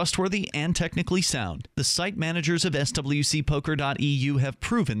that's trustworthy and technically sound. The site managers of swcpoker.eu have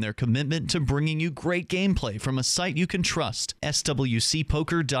proven their commitment to bringing you great gameplay from a site you can trust,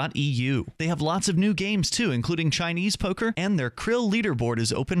 swcpoker.eu. They have lots of new games too, including Chinese poker, and their Krill leaderboard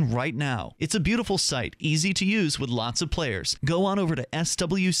is open right now. It's a beautiful site, easy to use with lots of players. Go on over to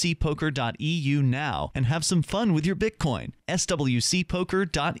swcpoker.eu now and have some fun with your Bitcoin.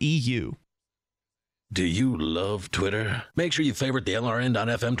 swcpoker.eu. Do you love Twitter? Make sure you favorite the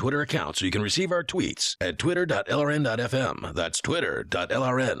LRN.FM Twitter account so you can receive our tweets at twitter.lrn.fm. That's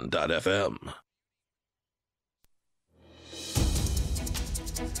twitter.lrn.fm.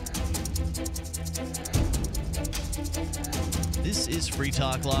 This is Free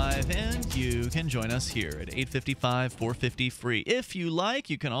Talk Live, and you can join us here at 855-450-FREE. If you like,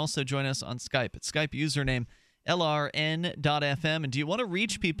 you can also join us on Skype at Skype username LRN.FM. And do you want to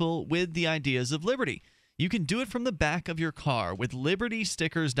reach people with the ideas of liberty? You can do it from the back of your car with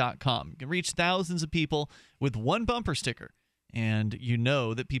libertystickers.com. You can reach thousands of people with one bumper sticker, and you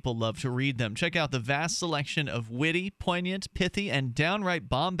know that people love to read them. Check out the vast selection of witty, poignant, pithy, and downright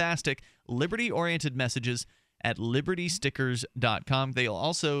bombastic liberty-oriented messages at libertystickers.com. They'll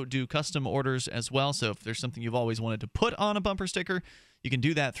also do custom orders as well, so if there's something you've always wanted to put on a bumper sticker, you can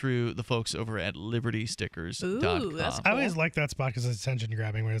do that through the folks over at libertystickers.com. Ooh, that's cool. I always like that spot because it's attention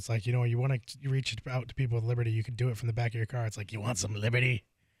grabbing, where it's like, you know, you want to reach out to people with liberty, you can do it from the back of your car. It's like, you want some liberty?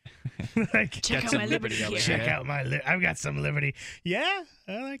 Like, check out my liberty here. Check out my I've got some liberty. Yeah,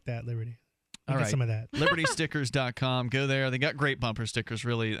 I like that liberty. All right, some of that. libertystickers.com. Go there. They got great bumper stickers,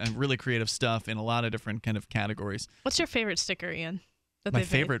 really, and really creative stuff in a lot of different kind of categories. What's your favorite sticker, Ian? My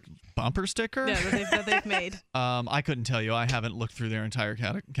favorite bumper sticker? Yeah, that they've made. I couldn't tell you. I haven't looked through their entire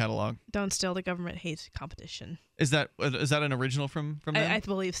catalog. Don't steal, the government hates competition. Is that an original from them? I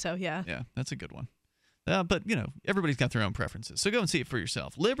believe so, yeah. Yeah, that's a good one. But, you know, everybody's got their own preferences. So go and see it for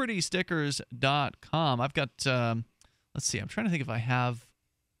yourself. libertystickers.com. I've got, let's see, I'm trying to think if I have.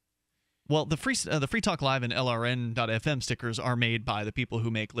 Well, the Free Talk Live and LRN.FM stickers are made by the people who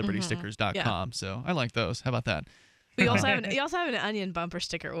make libertystickers.com. Yeah. So I like those. How about that? We also have an onion bumper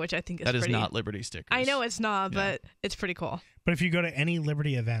sticker, which I think is pretty. That is not Liberty stickers. I know it's not, but it's pretty cool. But if you go to any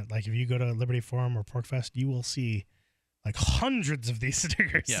Liberty event, like if you go to Liberty Forum or PorkFest, you will see like hundreds of these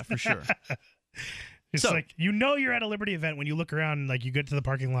stickers. Yeah, for sure. It's like, you know, you're at a Liberty event when you look around and like you get to the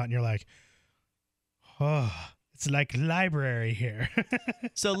parking lot and you're like, oh, it's like library here.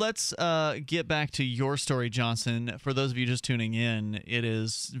 So let's get back to your story, Johnson. For those of you just tuning in, it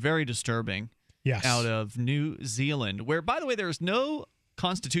is very disturbing. Yes. Out of New Zealand, where, by the way, there is no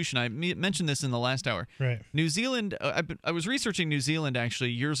constitution. I mentioned this in the last hour. Right. New Zealand, I was researching New Zealand actually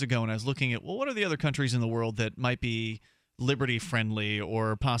years ago, and I was looking at, well, what are the other countries in the world that might be liberty-friendly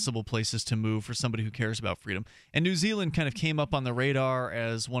or possible places to move for somebody who cares about freedom. And New Zealand kind of came up on the radar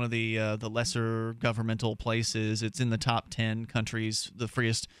as one of the lesser governmental places. It's in the top 10 countries, the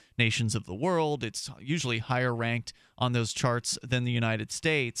freest nations of the world. It's usually higher ranked on those charts than the United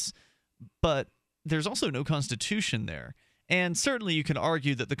States. But there's also no constitution there. And certainly you can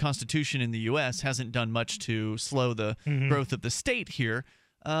argue that the Constitution in the U.S. hasn't done much to slow the growth of the state here.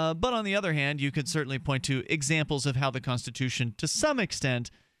 But on the other hand, you could certainly point to examples of how the Constitution, to some extent,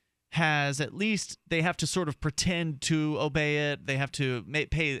 has at least, they have to sort of pretend to obey it. They have to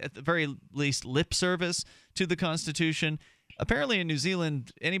pay, at the very least, lip service to the Constitution. Apparently in New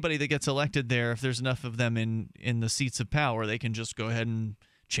Zealand, anybody that gets elected there, if there's enough of them in the seats of power, they can just go ahead and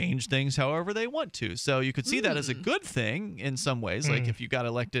change things however they want to. So you could see that as a good thing in some ways. Like if you got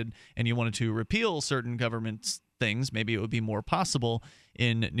elected and you wanted to repeal certain government things, maybe it would be more possible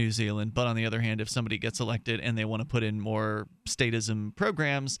in New Zealand. But on the other hand, if somebody gets elected and they want to put in more statism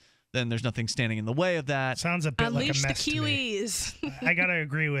programs, then there's nothing standing in the way of that. Sounds a bit Unleash like a mess the Kiwis. to me. I gotta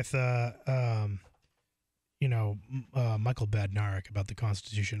agree with Michael Badnarik about the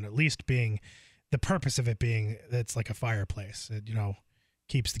Constitution, at least being the purpose of it being it's like a fireplace. It,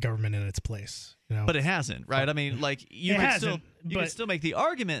 keeps the government in its place. But it hasn't, right? I mean, like you can still make the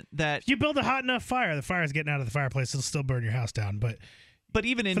argument that if you build a hot enough fire, the fire's getting out of the fireplace, it'll still burn your house down. But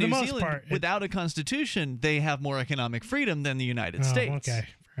even in New Zealand, without a constitution, they have more economic freedom than the United States. Okay,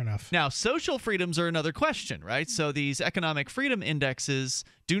 fair enough. Now, social freedoms are another question, right? So these economic freedom indexes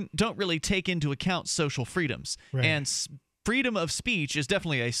don't really take into account social freedoms. Right. And freedom of speech is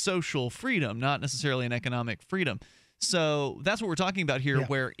definitely a social freedom, not necessarily an economic freedom. So that's what we're talking about here,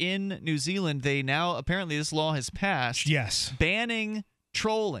 where in New Zealand, they now, apparently this law has passed. Yes. Banning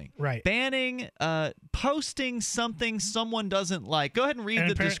trolling. Right. Banning posting something someone doesn't like. Go ahead and read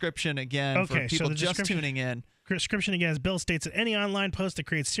the description again for people just tuning in. Description again, as bill states that any online post that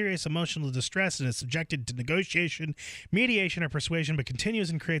creates serious emotional distress and is subjected to negotiation, mediation, or persuasion, but continues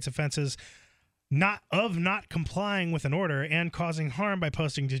and creates offenses not complying with an order and causing harm by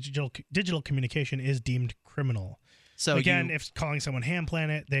posting digital communication is deemed criminal. So again, if calling someone Ham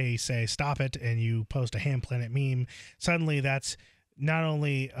Planet, they say stop it, and you post a Ham Planet meme, suddenly that's not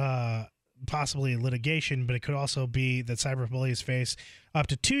only possibly litigation, but it could also be that cyberbullies face up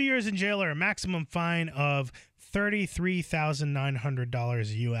to 2 years in jail or a maximum fine of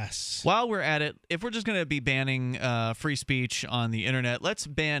 $33,900 US. While we're at it, if we're just going to be banning free speech on the internet, let's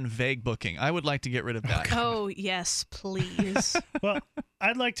ban vague booking. I would like to get rid of that. Oh, yes, please. Well,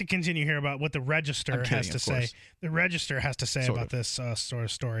 I'd like to continue here about what the Register has to say. The Register has to say about this sort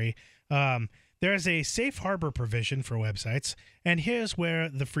of story. There is a safe harbor provision for websites, and here's where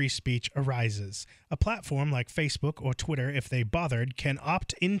the free speech arises. A platform like Facebook or Twitter, if they bothered, can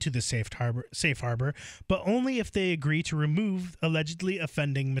opt into the safe harbor, but only if they agree to remove allegedly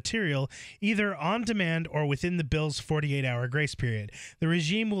offending material, either on demand or within the bill's 48-hour grace period. The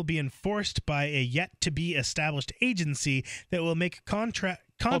regime will be enforced by a yet-to-be-established agency that will make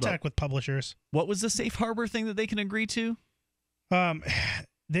contact with publishers. What was the safe harbor thing that they can agree to?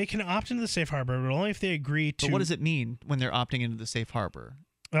 They can opt into the safe harbor, but only if they agree to... But what does it mean when they're opting into the safe harbor?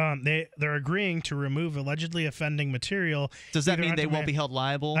 They're agreeing to remove allegedly offending material. Does that mean they won't be held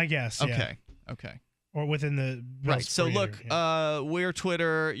liable? I guess, Okay. Or within the... Right, so look, we're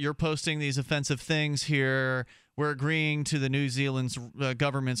Twitter, you're posting these offensive things here. We're agreeing to the New Zealand's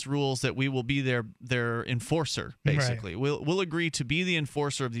government's rules that we will be their enforcer, basically. Right. We'll agree to be the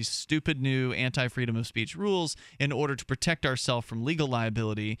enforcer of these stupid new anti-freedom of speech rules in order to protect ourselves from legal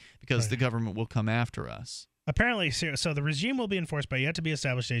liability because the government will come after us. Apparently, so the regime will be enforced by a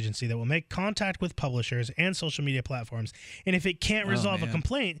yet-to-be-established agency that will make contact with publishers and social media platforms. And if it can't resolve a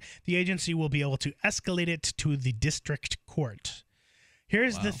complaint, the agency will be able to escalate it to the district court.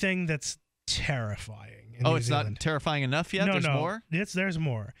 Here's the thing that's terrifying. It's not terrifying enough yet? There's more? There's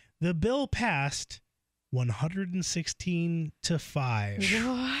more. The bill passed 116-5.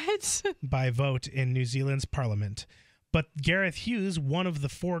 What? By vote in New Zealand's parliament. But Gareth Hughes, one of the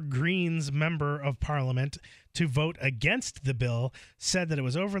 4 Greens member of parliament to vote against the bill, said that it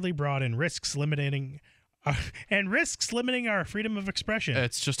was overly broad and risks limiting our freedom of expression.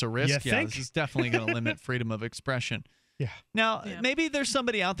 It's just a risk. Yeah, this is definitely going to limit freedom of expression. Yeah. Now, maybe there's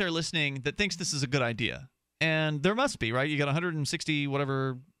somebody out there listening that thinks this is a good idea. And there must be, right? You got 160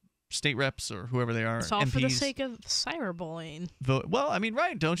 whatever state reps or whoever they are. It's all MPs. for the sake of cyberbullying. Well, I mean,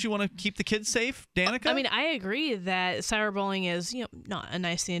 right. Don't you want to keep the kids safe, Danica? I mean, I agree that cyberbullying is, not a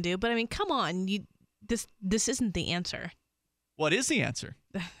nice thing to do. But I mean, come on. This isn't the answer. What is the answer?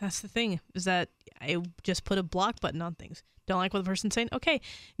 That's the thing, is that I just put a block button on things. Don't like what the person's saying? Okay,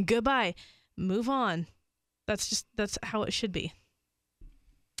 goodbye. Move on. That's how it should be.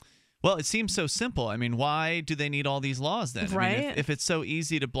 Well, it seems so simple. I mean, why do they need all these laws then? Right. I mean, if it's so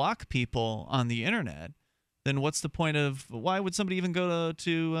easy to block people on the internet, then what's the point of? Why would somebody even go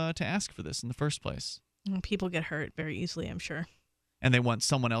to ask for this in the first place? People get hurt very easily, I'm sure. And they want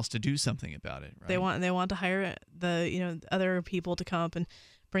someone else to do something about it, right? They want to hire the other people to come up and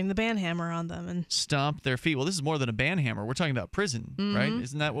bring the ban hammer on them and stomp their feet. Well, this is more than a ban hammer. We're talking about prison, right?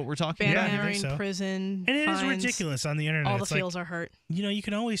 Isn't that what we're talking about? Ban hammering, prison, and it fines, is ridiculous on the internet. All the feels are hurt. You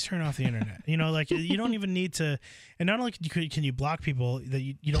can always turn off the internet. You don't even need to. And not only can you block people, that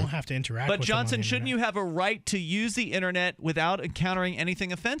you don't have to interact with them. But Johnson, shouldn't you have a right to use the internet without encountering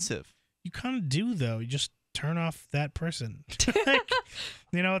anything offensive? You kind of do, though. turn off that person.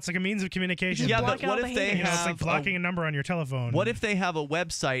 It's like a means of communication. Yeah, but what if they have it's like blocking a number on your telephone? What if they have a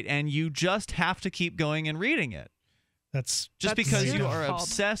website and you just have to keep going and reading it? That's because you are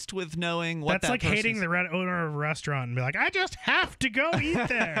obsessed with knowing what that's like hating the owner of a restaurant and be like, I just have to go eat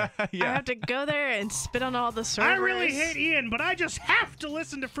there. I have to go there and spit on all the servers. I really hate Ian, but I just have to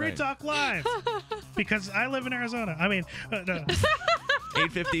listen to Free Talk Live because I live in Arizona. I mean, no.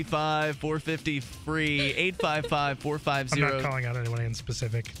 855-450-FREE, 855-450. I'm not calling out anyone in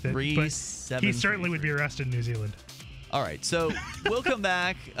specific. But he certainly would be arrested in New Zealand. All right, so we'll come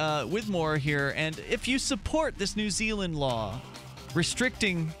back with more here. And if you support this New Zealand law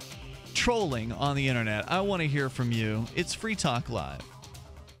restricting trolling on the internet, I want to hear from you. It's Free Talk Live.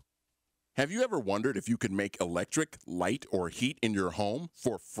 Have you ever wondered if you could make electric, light, or heat in your home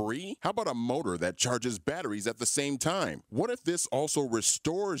for free? How about a motor that charges batteries at the same time? What if this also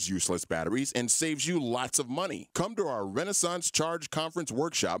restores useless batteries and saves you lots of money? Come to our Renaissance Charge Conference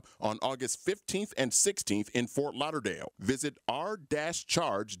workshop on August 15th and 16th in Fort Lauderdale. Visit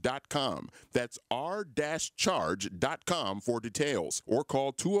r-charge.com. That's r-charge.com for details, or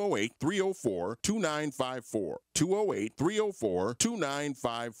call 208-304-2954.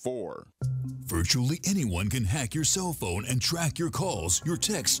 208-304-2954. Virtually anyone can hack your cell phone and track your calls, your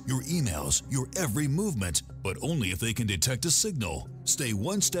texts, your emails, your every movement, but only if they can detect a signal. Stay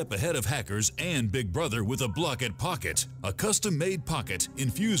one step ahead of hackers and Big Brother with a Block-It Pocket, a custom-made pocket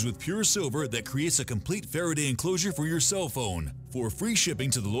infused with pure silver that creates a complete Faraday enclosure for your cell phone. For free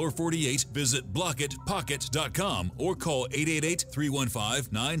shipping to the lower 48, visit blockitpocket.com or call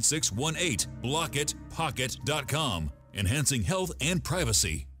 888-315-9618. blockitpocket.com, enhancing health and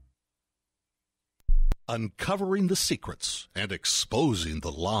privacy. Uncovering the secrets and exposing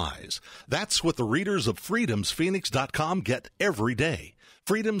the lies. That's what the readers of freedomsphoenix.com get every day.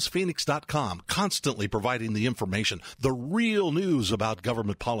 freedomsphoenix.com, constantly providing the information, the real news about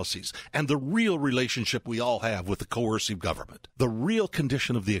government policies, and the real relationship we all have with the coercive government. The real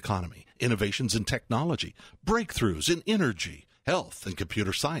condition of the economy, innovations in technology, breakthroughs in energy, health, and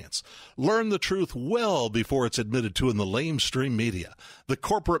computer science. Learn the truth well before it's admitted to in the lamestream media. The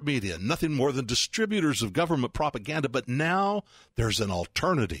corporate media, nothing more than distributors of government propaganda, but now there's an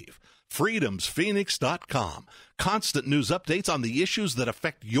alternative. freedomsphoenix.com. Constant news updates on the issues that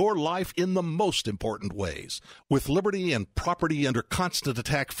affect your life in the most important ways. With liberty and property under constant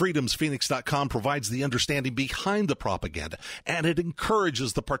attack, freedomsphoenix.com provides the understanding behind the propaganda, and it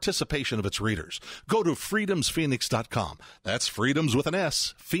encourages the participation of its readers. Go to freedomsphoenix.com. That's freedoms with an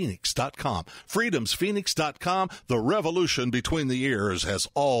S, phoenix.com. freedomsphoenix.com. The revolution between the ears has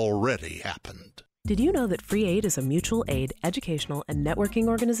already happened. Did you know that Free Aid is a mutual aid, educational, and networking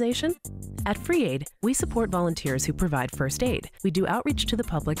organization? At Free Aid, we support volunteers who provide first aid. We do outreach to the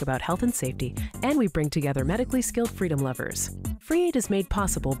public about health and safety, and we bring together medically skilled freedom lovers. Free Aid is made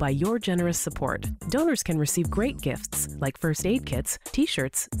possible by your generous support. Donors can receive great gifts like first aid kits,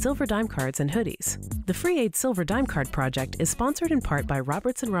 t-shirts, silver dime cards, and hoodies. The Free Aid Silver Dime Card Project is sponsored in part by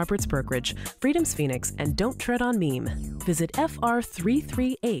Roberts & Roberts Brokerage, Freedom's Phoenix, and Don't Tread on Meme. Visit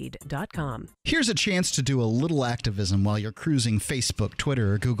fr33aid.com. Here's a chance to do a little activism while you're cruising Facebook,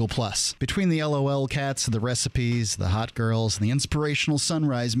 Twitter, or Google+. Between the LOL cats, the recipes, the hot girls, and the inspirational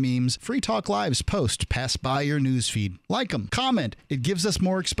sunrise memes, Free Talk Live's posts pass by your newsfeed. Like them, comment. It gives us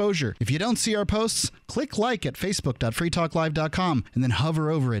more exposure. If you don't see our posts, click like at facebook.freetalklive.com and then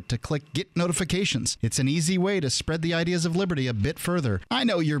hover over it to click Get Notifications. It's an easy way to spread the ideas of liberty a bit further. I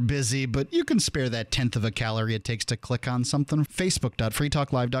know you're busy, but you can spare that 1/10 of a calorie it takes to click on something.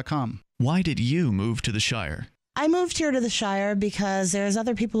 facebook.freetalklive.com. Why did you move to the Shire? I moved here to the Shire because there's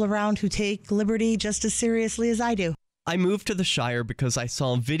other people around who take liberty just as seriously as I do. I moved to the Shire because I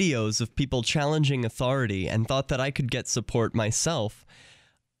saw videos of people challenging authority and thought that I could get support myself.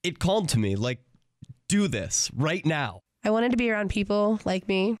 It called to me, like, do this right now. I wanted to be around people like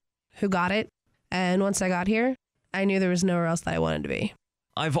me who got it, and once I got here, I knew there was nowhere else that I wanted to be.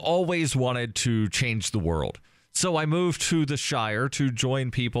 I've always wanted to change the world, so I moved to the Shire to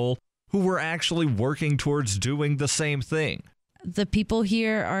join people who were actually working towards doing the same thing. The people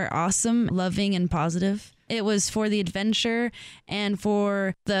here are awesome, loving, and positive. It was for the adventure and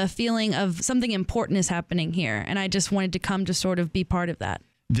for the feeling of something important is happening here, and I just wanted to come to sort of be part of that.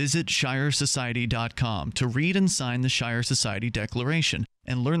 Visit ShireSociety.com to read and sign the Shire Society Declaration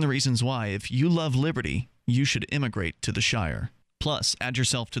and learn the reasons why, if you love liberty, you should immigrate to the Shire. Plus, add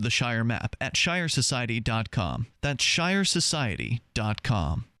yourself to the Shire map at ShireSociety.com. That's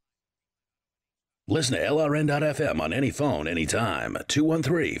ShireSociety.com. Listen to LRN.FM on any phone, anytime.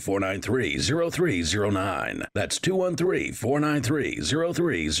 213-493-0309. That's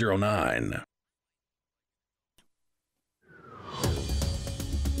 213-493-0309.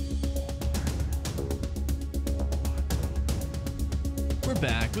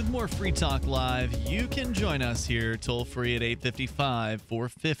 back with more Free Talk Live. You can join us here toll-free at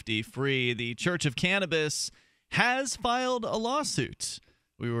 855-450-FREE. The Church of Cannabis has filed a lawsuit.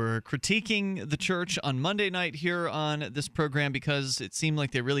 We were critiquing the church on Monday night here on this program because it seemed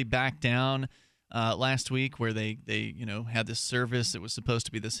like they really backed down last week, where they had this service that was supposed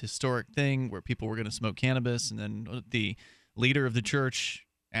to be this historic thing where people were going to smoke cannabis, and then the leader of the church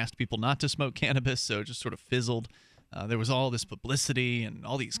asked people not to smoke cannabis, so it just sort of fizzled. There was all this publicity and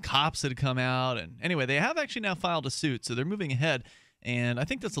all these cops that had come out. And anyway, they have actually now filed a suit, so they're moving ahead. And I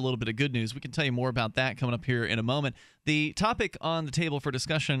think that's a little bit of good news. We can tell you more about that coming up here in a moment. The topic on the table for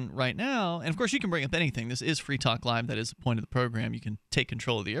discussion right now, and of course you can bring up anything. This is Free Talk Live. That is the point of the program. You can take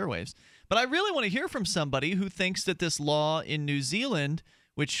control of the airwaves. But I really want to hear from somebody who thinks that this law in New Zealand,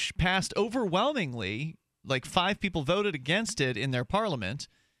 which passed overwhelmingly, like 5 people voted against it in their parliament,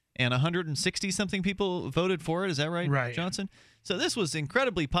 and 160-something people voted for it. Is that right, Johnson? So this was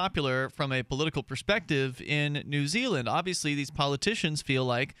incredibly popular from a political perspective in New Zealand. Obviously, these politicians feel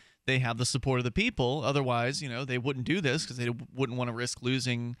like they have the support of the people. Otherwise, they wouldn't do this because they wouldn't want to risk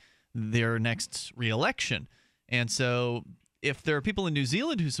losing their next re-election. And so if there are people in New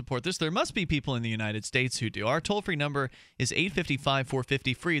Zealand who support this, there must be people in the United States who do. Our toll-free number is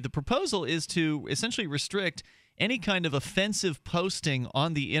 855-450-FREE. The proposal is to essentially restrict any kind of offensive posting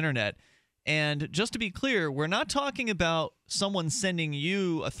on the internet. And just to be clear, we're not talking about someone sending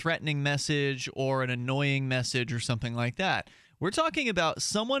you a threatening message or an annoying message or something like that. We're talking about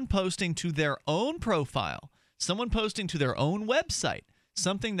someone posting to their own profile, someone posting to their own website,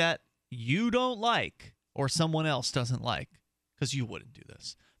 something that you don't like or someone else doesn't like, because you wouldn't do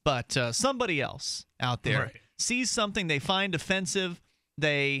this. But somebody else out there sees something they find offensive,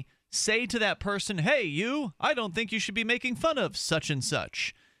 they say to that person, hey, you, I don't think you should be making fun of such and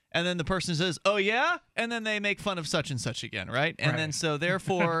such. And then the person says, oh, yeah? And then they make fun of such and such again, right? And then so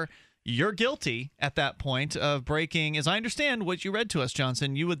therefore you're guilty at that point of breaking, as I understand what you read to us,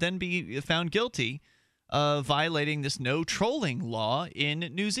 Johnson, you would then be found guilty of violating this no trolling law in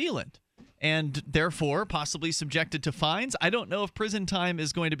New Zealand, and therefore possibly subjected to fines. I don't know if prison time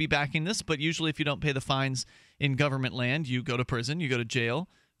is going to be backing this, but usually if you don't pay the fines in government land, you go to prison, you go to jail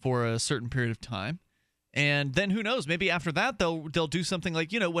for a certain period of time. And then who knows, maybe after that they'll do something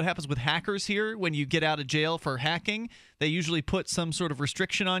like, what happens with hackers here when you get out of jail for hacking. They usually put some sort of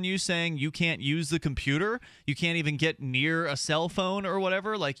restriction on you saying you can't use the computer. You can't even get near a cell phone or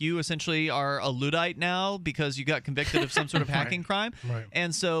whatever. Like you essentially are a Luddite now because you got convicted of some sort of hacking crime. Right.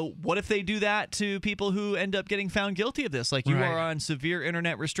 And so what if they do that to people who end up getting found guilty of this? Like you are on severe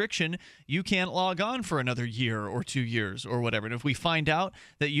internet restriction. You can't log on for another year or 2 years or whatever. And if we find out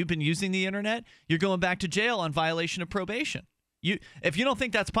that you've been using the internet, you're going back to jail on violation of probation. If you don't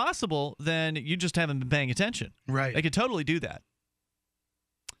think that's possible, then you just haven't been paying attention. Right. They could totally do that.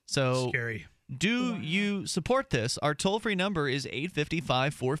 So scary. Do you support this? Our toll-free number is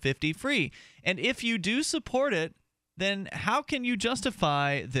 855-450-FREE. And if you do support it, then how can you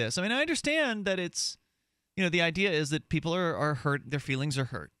justify this? I mean, I understand that it's, the idea is that people are hurt, their feelings are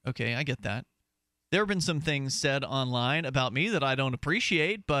hurt. Okay, I get that. There have been some things said online about me that I don't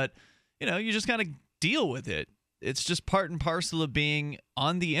appreciate, but, you just kind of deal with it. It's just part and parcel of being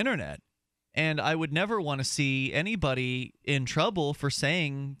on the internet. And I would never want to see anybody in trouble for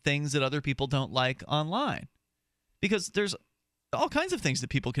saying things that other people don't like online. Because there's all kinds of things that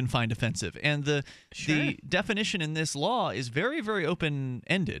people can find offensive. And the definition in this law is very, very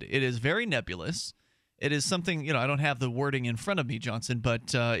open-ended. It is very nebulous. It is something, I don't have the wording in front of me, Johnson,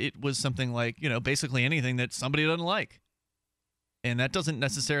 but it was something like, basically anything that somebody doesn't like. And that doesn't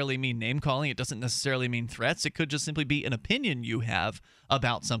necessarily mean name-calling. It doesn't necessarily mean threats. It could just simply be an opinion you have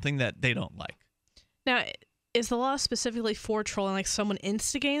about something that they don't like. Now, is the law specifically for trolling, like someone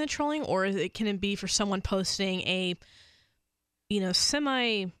instigating the trolling, or can it be for someone posting a,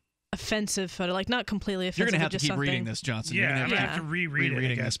 semi-offensive photo, like not completely offensive? You're going to have to keep something... reading this, Johnson. Yeah, I'm going to have to reread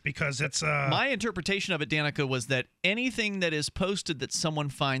it, I guess, because it's... My interpretation of it, Danica, was that anything that is posted that someone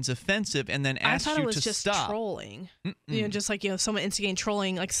finds offensive and then asks you to stop... I thought it was just trolling. Just like, someone instigating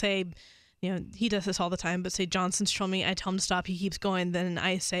trolling, like say... he does this all the time, but say Johnson's trolling me, I tell him to stop, he keeps going, then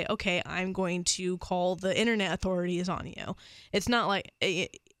I say, okay, I'm going to call the internet authorities on you. It's not like...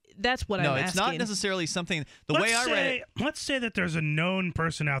 That's what I'm asking. No, it's not necessarily something... way I read it... Let's say that there's a known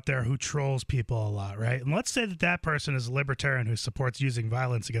person out there who trolls people a lot, right? And let's say that person is a libertarian who supports using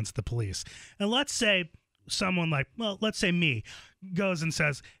violence against the police. And let's say someone like, let's say me, goes and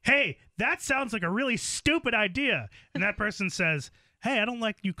says, hey, that sounds like a really stupid idea. And that person says... hey, I don't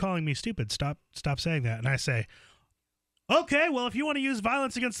like you calling me stupid. Stop saying that. And I say, okay, well, if you want to use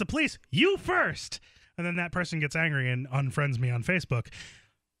violence against the police, you first. and then that person gets angry and unfriends me on Facebook.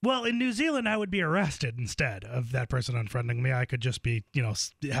 Well, in New Zealand, I would be arrested instead of that person unfriending me. I could just be,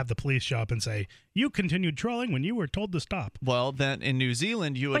 have the police show up and say, you continued trolling when you were told to stop. Well, then in New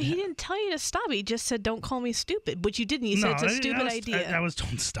Zealand, you would... But he didn't tell you to stop. He just said, don't call me stupid, which you didn't. You said it's a stupid idea. I was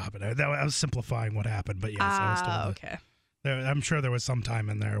told to stop it. I was simplifying what happened, but yes, I was told. Okay. I'm sure there was some time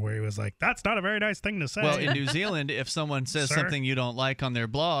in there where he was like, that's not a very nice thing to say. Well, in New Zealand, if someone says something you don't like on their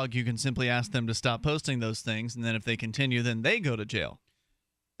blog, you can simply ask them to stop posting those things, and then if they continue, then they go to jail.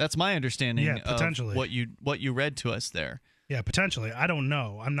 That's my understanding of what you read to us there. Yeah, potentially. I don't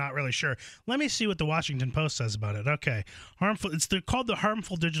know. I'm not really sure. Let me see what the Washington Post says about it. Okay. They're called the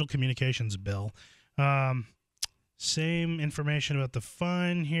Harmful Digital Communications Bill. Same information about the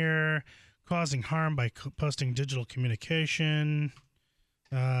fine here. Causing harm by posting digital communication.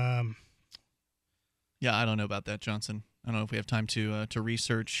 Yeah, I don't know about that, Johnson. I don't know if we have time to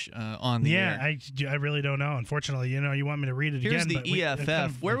research on the air. I really don't know. Unfortunately, you want me to read it Here's again. Here's the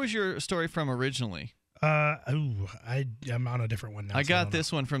EFF. Where was your story from originally? I'm on a different one now. I got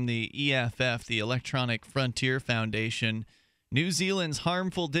this one from the EFF, the Electronic Frontier Foundation. New Zealand's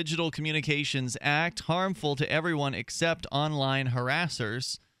Harmful Digital Communications Act, harmful to everyone except online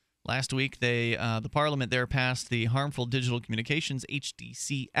harassers. Last week, the Parliament there passed the Harmful Digital Communications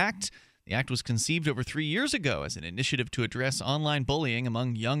HDC Act. The act was conceived over 3 years ago as an initiative to address online bullying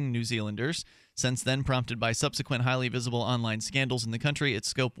among young New Zealanders. Since then, prompted by subsequent highly visible online scandals in the country, its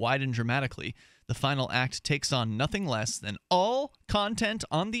scope widened dramatically. The final act takes on nothing less than all content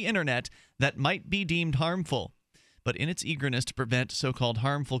on the internet that might be deemed harmful. But in its eagerness to prevent so-called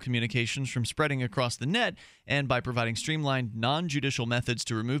harmful communications from spreading across the net, and by providing streamlined, non-judicial methods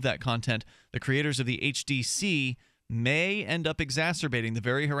to remove that content, the creators of the HDC may end up exacerbating the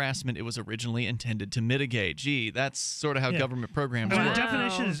very harassment it was originally intended to mitigate. Gee, that's sort of how government programs work. The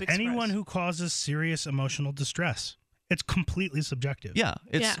definition is anyone who causes serious emotional distress. It's completely subjective. Yeah,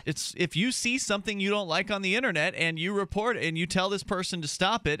 it's if you see something you don't like on the internet and you report it and you tell this person to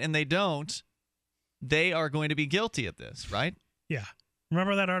stop it and they don't, they are going to be guilty of this, right? Yeah.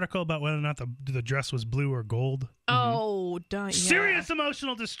 Remember that article about whether or not the dress was blue or gold? Oh, serious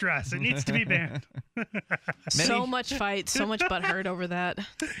emotional distress. It needs to be banned. So much fight, so much butthurt over that.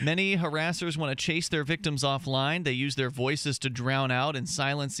 Many harassers want to chase their victims offline. They use their voices to drown out and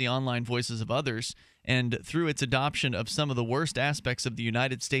silence the online voices of others. And through its adoption of some of the worst aspects of the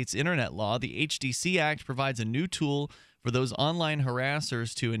United States Internet law, the HDC Act provides a new tool for those online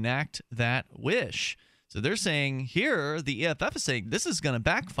harassers to enact that wish. So they're saying here, the EFF is saying this is going to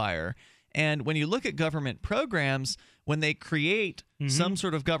backfire. And when you look at government programs, when they create some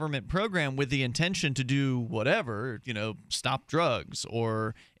sort of government program with the intention to do whatever, stop drugs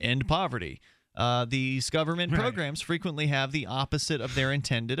or end poverty, these government programs frequently have the opposite of their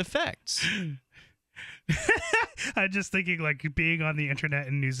intended effects. I'm just thinking like being on the internet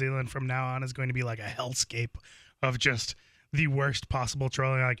in New Zealand from now on is going to be like a hellscape of just the worst possible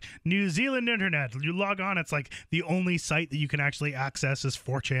trolling. Like New Zealand internet, you log on, it's like the only site that you can actually access is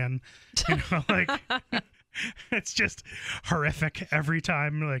 4chan. It's just horrific every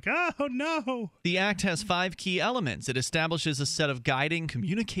time. Like, oh no. The act has 5 key elements. It establishes a set of guiding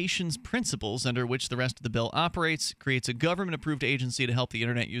communications principles under which the rest of the bill operates, creates a government-approved agency to help the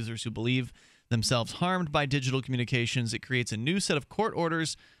internet users who believe themselves harmed by digital communications. It creates a new set of court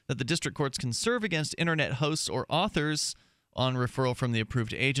orders that the district courts can serve against internet hosts or authors on referral from the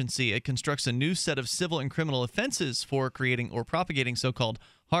approved agency. It constructs a new set of civil and criminal offenses for creating or propagating so-called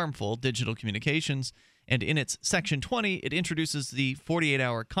harmful digital communications. And in its Section 20, it introduces the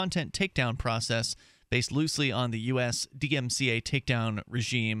 48-hour content takedown process based loosely on the U.S. DMCA takedown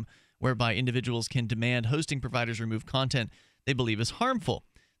regime, whereby individuals can demand hosting providers remove content they believe is harmful.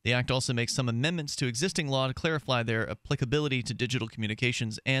 The act also makes some amendments to existing law to clarify their applicability to digital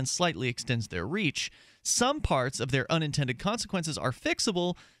communications and slightly extends their reach. Some parts of their unintended consequences are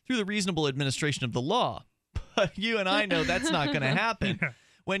fixable through the reasonable administration of the law. But you and I know that's not going to happen.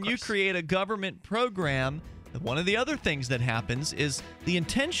 When you create a government program, one of the other things that happens is the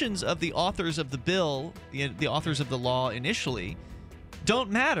intentions of the authors of the bill, the authors of the law initially,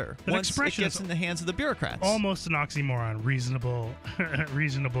 don't matter once it gets in the hands of the bureaucrats. Almost an oxymoron. Reasonable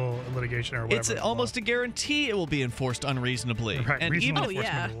litigation or whatever. It's almost a guarantee it will be enforced unreasonably. Right. And even of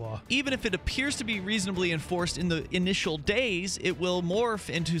the law. Even if it appears to be reasonably enforced in the initial days, it will morph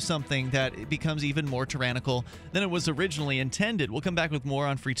into something that becomes even more tyrannical than it was originally intended. We'll come back with more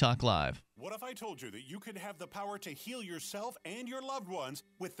on Free Talk Live. What if I told you that you could have the power to heal yourself and your loved ones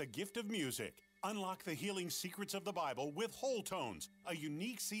with the gift of music? Unlock the healing secrets of the Bible with Whole Tones, a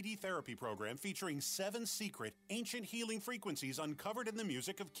unique CD therapy program featuring 7 secret, ancient healing frequencies uncovered in the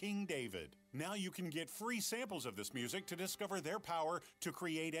music of King David. Now you can get free samples of this music to discover their power to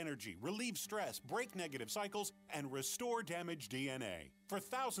create energy, relieve stress, break negative cycles, and restore damaged DNA. For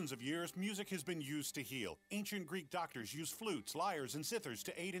thousands of years, music has been used to heal. Ancient Greek doctors used flutes, lyres, and zithers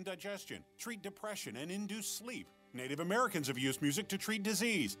to aid in digestion, treat depression, and induce sleep. Native Americans have used music to treat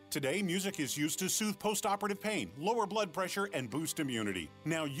disease. Today, music is used to soothe post-operative pain, lower blood pressure, and boost immunity.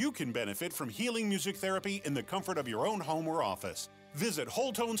 Now you can benefit from healing music therapy in the comfort of your own home or office. Visit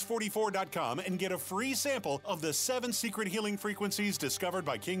WholeTones44.com and get a free sample of the 7 secret healing frequencies discovered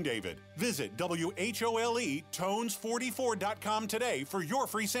by King David. Visit WHOLE-Tones44.com today for your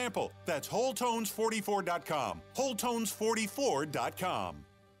free sample. That's WholeTones44.com. WholeTones44.com.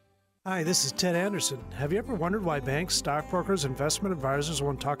 Hi, this is Ted Anderson. Have you ever wondered why banks, stockbrokers, investment advisors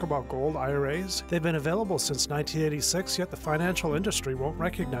won't talk about gold IRAs? They've been available since 1986, yet the financial industry won't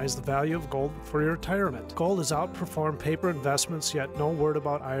recognize the value of gold for your retirement. Gold has outperformed paper investments, yet no word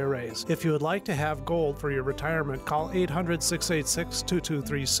about IRAs. If you would like to have gold for your retirement, call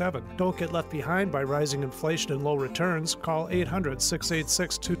 800-686-2237. Don't get left behind by rising inflation and low returns. Call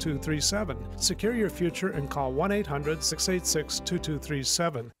 800-686-2237. Secure your future and call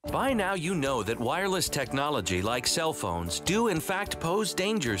 1-800-686-2237. By now you know that wireless technology like cell phones do in fact pose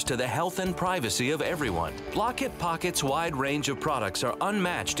dangers to the health and privacy of everyone. Block-It Pocket's wide range of products are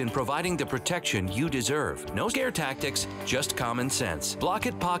unmatched in providing the protection you deserve. No scare tactics, just common sense.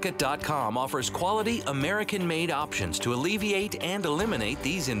 BlockItPocket.com offers quality American-made options to alleviate and eliminate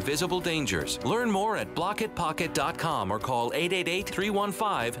these invisible dangers. Learn more at BlockItPocket.com or call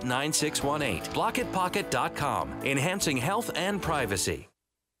 888-315-9618. BlockItPocket.com, enhancing health and privacy.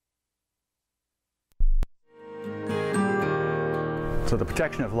 So the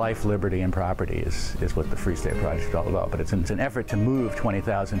protection of life, liberty, and property is what the Free State Project is all about. But it's an effort to move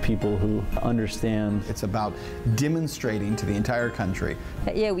 20,000 people who understand. It's about demonstrating to the entire country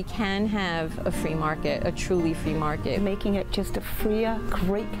that, yeah, we can have a free market, a truly free market. Making it just a freer,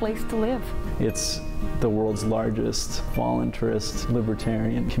 great place to live. It's the world's largest voluntarist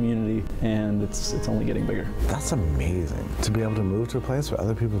libertarian community, and it's only getting bigger. That's amazing, to be able to move to a place where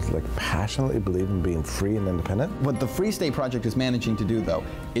other people passionately believe in being free and independent. What the Free State Project is managing to do, though,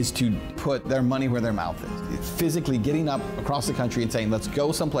 is to put their money where their mouth is. It's physically getting up across the country and saying, let's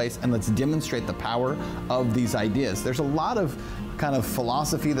go someplace and let's demonstrate the power of these ideas. There's a lot of kind of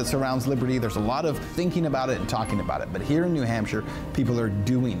philosophy that surrounds liberty. There's a lot of thinking about it and talking about it. But here in New Hampshire, people are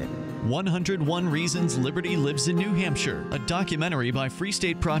doing it. 101 Reasons Liberty Lives in New Hampshire, a documentary by Free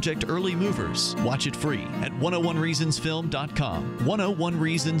State Project Early Movers. Watch it free at 101reasonsfilm.com.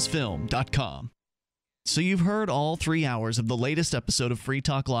 101reasonsfilm.com. So you've heard all 3 hours of the latest episode of Free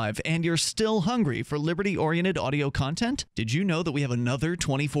Talk Live, and you're still hungry for liberty-oriented audio content? Did you know that we have another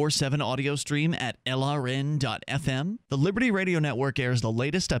 24/7 audio stream at LRN.FM? The Liberty Radio Network airs the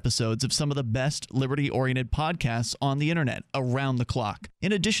latest episodes of some of the best liberty-oriented podcasts on the internet around the clock.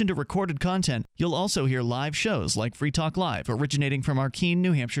 In addition to recorded content, you'll also hear live shows like Free Talk Live, originating from our Keene,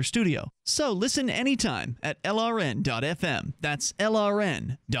 New Hampshire studio. So listen anytime at LRN.FM. That's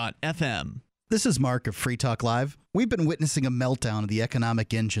LRN.FM. This is Mark of Free Talk Live. We've been witnessing a meltdown of the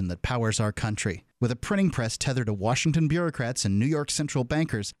economic engine that powers our country. With a printing press tethered to Washington bureaucrats and New York central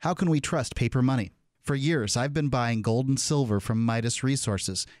bankers, how can we trust paper money? For years, I've been buying gold and silver from Midas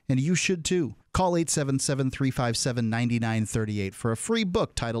Resources, and you should too. Call 877-357-9938 for a free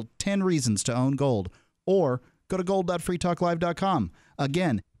book titled 10 Reasons to Own Gold, or go to gold.freetalklive.com.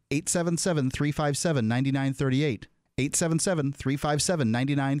 Again, 877-357-9938.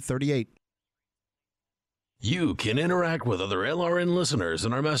 877-357-9938. You can interact with other LRN listeners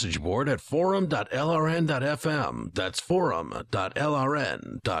in our message board at forum.lrn.fm. That's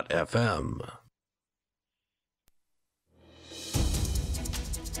forum.lrn.fm.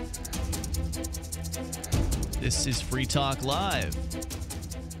 This is Free Talk Live.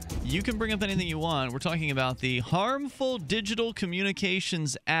 You can bring up anything you want. We're talking about the Harmful Digital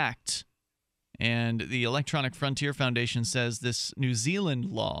Communications Act. And the Electronic Frontier Foundation says this New Zealand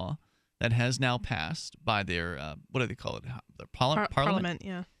law that has now passed by their, what do they call it? Their parliament? Parliament,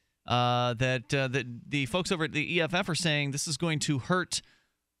 yeah. That the folks over at the EFF are saying this is going to hurt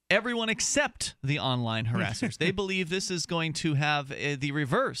everyone except the online harassers. They believe this is going to have the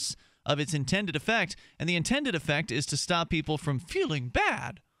reverse of its intended effect, and the intended effect is to stop people from feeling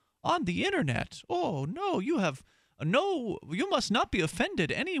bad on the internet. Oh, no, you must not be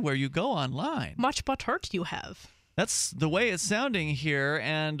offended anywhere you go online. Much but hurt you have. That's the way it's sounding here,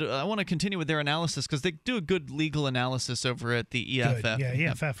 and I want to continue with their analysis because they do a good legal analysis over at the EFF. Good. Yeah,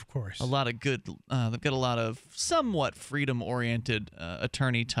 EFF, of course. A lot of good. They've got a lot of somewhat freedom-oriented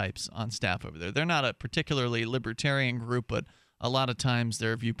attorney types on staff over there. They're not a particularly libertarian group, but a lot of times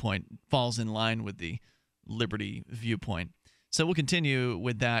their viewpoint falls in line with the liberty viewpoint. So we'll continue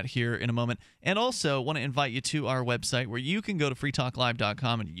with that here in a moment. And also want to invite you to our website where you can go to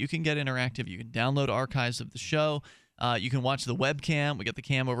freetalklive.com and you can get interactive. You can download archives of the show. You can watch the webcam. We got the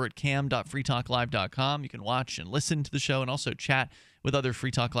cam over at cam.freetalklive.com. You can watch and listen to the show and also chat with other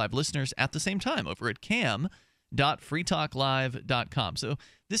Free Talk Live listeners at the same time over at cam.freetalklive.com. So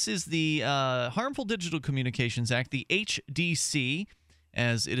this is the Harmful Digital Communications Act, the HDC,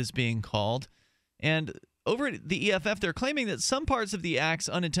 as it is being called. And over at the EFF, they're claiming that some parts of the Act's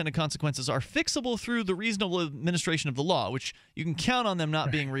unintended consequences are fixable through the reasonable administration of the law, which you can count on them not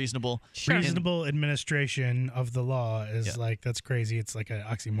being reasonable. Sure. Reasonable administration of the law is that's crazy. It's like an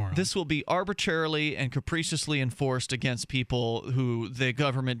oxymoron. This will be arbitrarily and capriciously enforced against people who the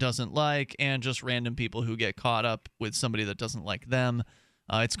government doesn't like and just random people who get caught up with somebody that doesn't like them.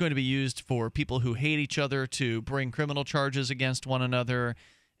 It's going to be used for people who hate each other to bring criminal charges against one another.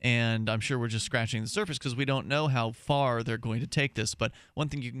 And I'm sure we're just scratching the surface because we don't know how far they're going to take this. But one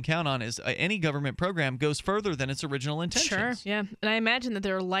thing you can count on is any government program goes further than its original intentions. Sure, yeah. And I imagine that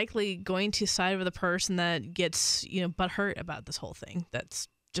they're likely going to side with the person that gets, butthurt about this whole thing. That's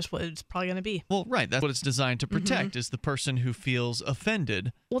just what it's probably going to be. Well, right. That's what it's designed to protect is the person who feels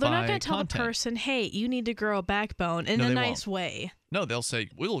offended. Well, they're not going to tell the person, hey, you need to grow a backbone in a nice way. No, they'll say,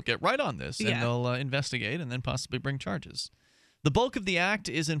 we'll get right on this. And they'll investigate and then possibly bring charges. The bulk of the Act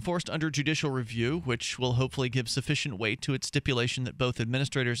is enforced under judicial review, which will hopefully give sufficient weight to its stipulation that both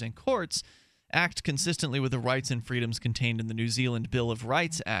administrators and courts act consistently with the rights and freedoms contained in the New Zealand Bill of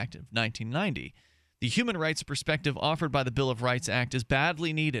Rights Act of 1990. The human rights perspective offered by the Bill of Rights Act is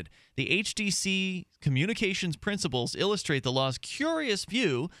badly needed. The HDC communications principles illustrate the law's curious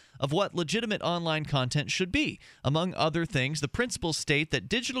view of what legitimate online content should be. Among other things, the principles state that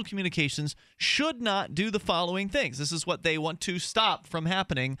digital communications should not do the following things. This is what they want to stop from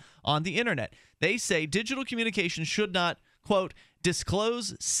happening on the internet. They say digital communications should not, quote,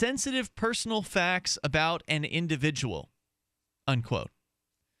 disclose sensitive personal facts about an individual, unquote.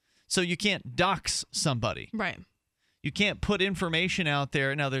 So you can't dox somebody. Right. You can't put information out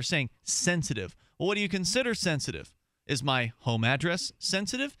there. Now they're saying sensitive. Well, what do you consider sensitive? Is my home address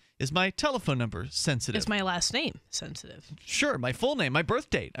sensitive? Is my telephone number sensitive? Is my last name sensitive? Sure, my full name, my birth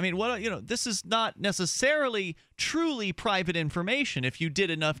date. I mean, this is not necessarily truly private information. If you did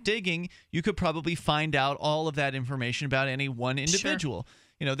enough digging, you could probably find out all of that information about any one individual.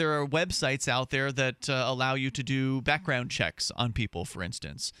 Sure. There are websites out there that allow you to do background checks on people, for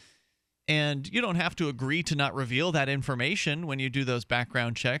instance. And you don't have to agree to not reveal that information when you do those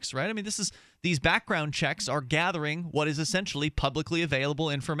background checks, right? I mean, these background checks are gathering what is essentially publicly available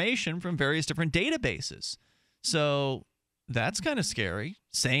information from various different databases. So that's kind of scary.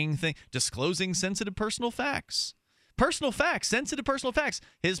 Disclosing sensitive personal facts. Sensitive personal facts.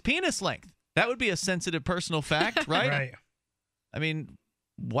 His penis length. That would be a sensitive personal fact, right? Right. I mean,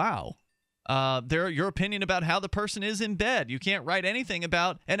 wow. Your opinion about how the person is in bed. You can't write anything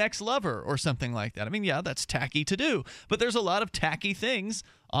about an ex-lover or something like that. I mean, yeah, that's tacky to do, but there's a lot of tacky things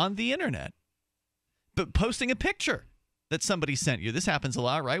on the internet. But posting a picture that somebody sent you. This happens a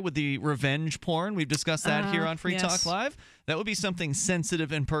lot, right? With the revenge porn. We've discussed that here on Free Talk Live. That would be something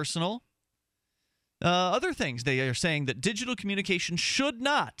sensitive and personal. Other things, they are saying that digital communication should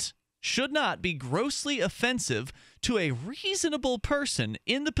not be grossly offensive to a reasonable person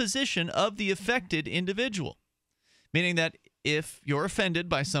in the position of the affected individual. Meaning that if you're offended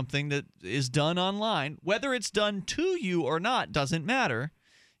by something that is done online, whether it's done to you or not doesn't matter,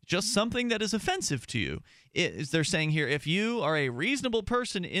 just something that is offensive to you. They're saying here, if you are a reasonable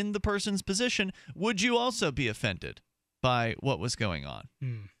person in the person's position, would you also be offended by what was going on?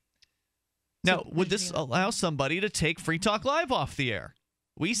 Now, would this allow somebody to take Free Talk Live off the air?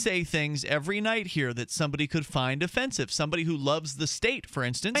 We say things every night here that somebody could find offensive. Somebody who loves the state, for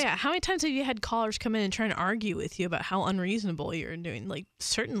instance. Oh, yeah. How many times have you had callers come in and try to argue with you about how unreasonable you're doing? Like,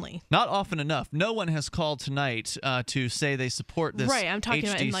 certainly. Not often enough. No one has called tonight to say they support this Right, I'm talking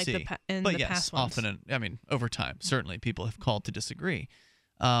HDC. about in like the past ones. Often, over time, certainly people have called to disagree.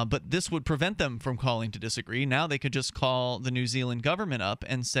 But this would prevent them from calling to disagree. Now they could just call the New Zealand government up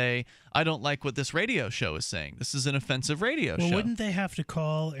and say, I don't like what this radio show is saying. This is an offensive radio show. Well, wouldn't they have to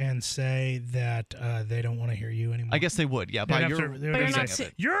call and say that they don't want to hear you anymore? I guess they would, yeah.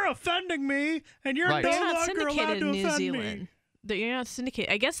 You're offending me, and you're no longer allowed to offend me. You're not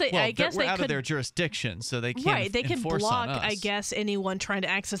syndicated. I guess they. Well, I guess we're they out could, of their jurisdiction, so they can't. Right, they can enforce block. on us. I guess anyone trying to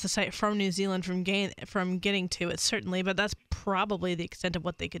access the site from New Zealand from getting to it, certainly. But that's probably the extent of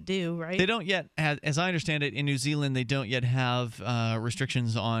what they could do, right? They don't yet, as I understand it, in New Zealand, they don't yet have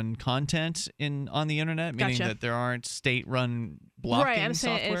restrictions on content on the internet, meaning Gotcha. that there aren't state-run blocking right,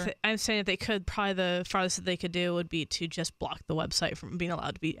 software. I'm saying if they could, probably the farthest that they could do would be to just block the website from being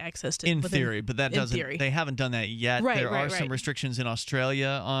allowed to be accessed. In theory, but that doesn't. Theory. They haven't done that yet. Right, there right, are some right. restrictions in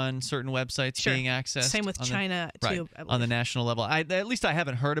Australia on certain websites being accessed. Same with China too. Right, on the national level. At least I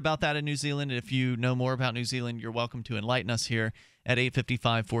haven't heard about that in New Zealand. If you know more about New Zealand, you're welcome to enlighten us here at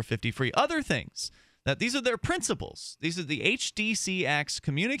 855-450 free. Other things. That these are their principles. These are the HDC Act's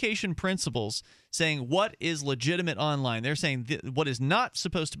communication principles saying what is legitimate online. They're saying what is not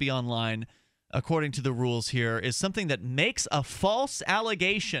supposed to be online, according to the rules here, is something that makes a false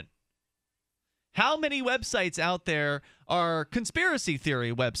allegation. How many websites out there are conspiracy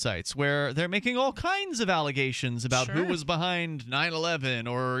theory websites where they're making all kinds of allegations about who was behind 9/11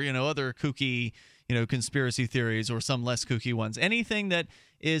 or, other kooky, conspiracy theories or some less kooky ones? Anything that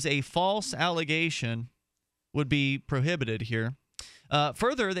is a false allegation would be prohibited here.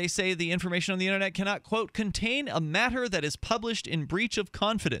 Further, they say the information on the internet cannot, quote, contain a matter that is published in breach of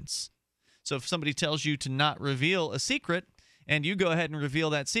confidence. So if somebody tells you to not reveal a secret and you go ahead and reveal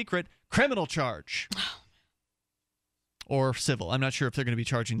that secret, criminal charge. Or civil. I'm not sure if they're going to be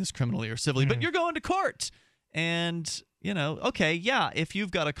charging this criminally or civilly, but you're going to court. And, okay, yeah, if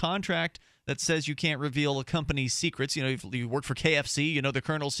you've got a contract that says you can't reveal a company's secrets, if you work for KFC, the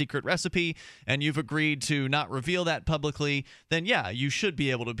Colonel's secret recipe, and you've agreed to not reveal that publicly, then yeah, you should be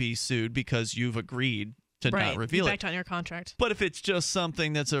able to be sued because you've agreed to not reveal it. Backed on your contract. But if it's just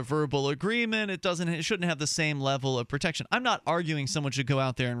something that's a verbal agreement, it shouldn't have the same level of protection. I'm not arguing someone should go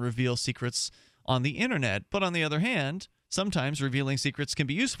out there and reveal secrets on the internet, but on the other hand, sometimes revealing secrets can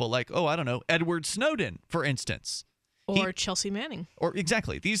be useful, like, Edward Snowden, for instance. Or Chelsea Manning. Or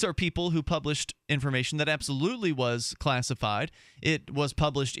exactly. These are people who published information that absolutely was classified. It was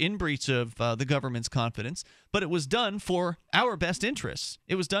published in breach of the government's confidence, but it was done for our best interests.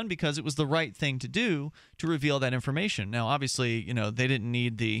 It was done because it was the right thing to do to reveal that information. Now, obviously, they didn't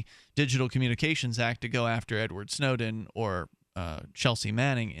need the Digital Communications Act to go after Edward Snowden or Chelsea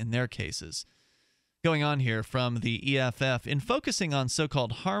Manning in their cases. Going on here from the EFF, in focusing on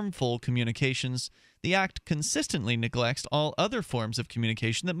so-called harmful communications, the Act consistently neglects all other forms of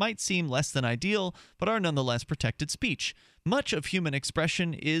communication that might seem less than ideal, but are nonetheless protected speech. Much of human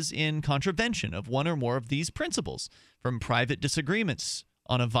expression is in contravention of one or more of these principles, from private disagreements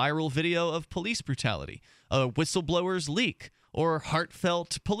on a viral video of police brutality, a whistleblower's leak, or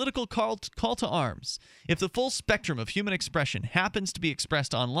heartfelt political call to arms. If the full spectrum of human expression happens to be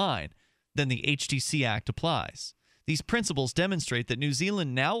expressed online, then the HDC Act applies. These principles demonstrate that New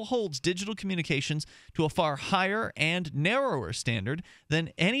Zealand now holds digital communications to a far higher and narrower standard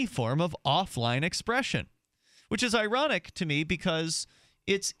than any form of offline expression, which is ironic to me because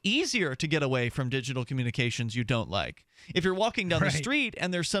it's easier to get away from digital communications you don't like. If you're walking down the street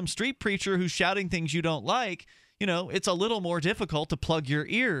and there's some street preacher who's shouting things you don't like, it's a little more difficult to plug your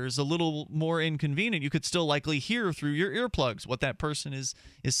ears, a little more inconvenient. You could still likely hear through your earplugs what that person is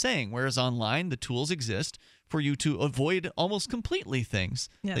saying, whereas online, the tools exist for you to avoid almost completely things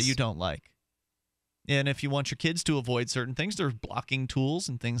that you don't like. And if you want your kids to avoid certain things, there's blocking tools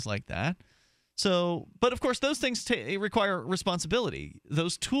and things like that. So, but of course, those things require responsibility.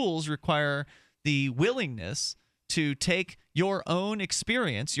 Those tools require the willingness to take your own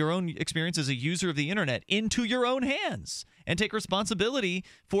experience as a user of the internet into your own hands and take responsibility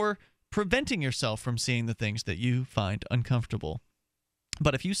for preventing yourself from seeing the things that you find uncomfortable.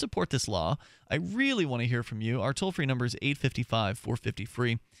 But if you support this law, I really want to hear from you. Our toll-free number is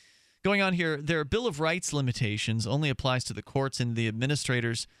 855-450-FREE. Going on here, their Bill of Rights limitations only applies to the courts and the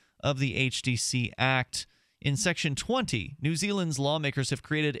administrators of the HDC Act. In Section 20, New Zealand's lawmakers have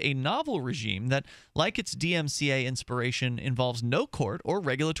created a novel regime that, like its DMCA inspiration, involves no court or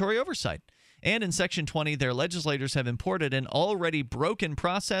regulatory oversight. And in Section 20, their legislators have imported an already broken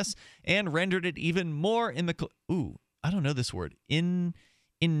process and rendered it even more inimical. Ooh, I don't know this word. Inimical?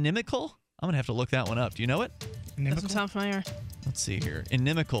 I'm going to have to look that one up. Do you know it? Doesn't sound familiar. Let's see here.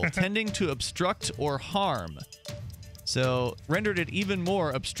 Inimical, tending to obstruct or harm. So, rendered it even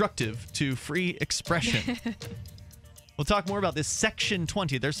more obstructive to free expression. We'll talk more about this Section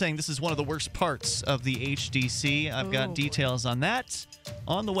 20. They're saying this is one of the worst parts of the HDC. I've got details on that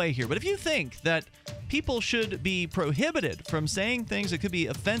on the way here. But if you think that people should be prohibited from saying things that could be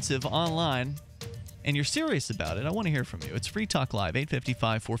offensive online, and you're serious about it, I want to hear from you. It's Free Talk Live,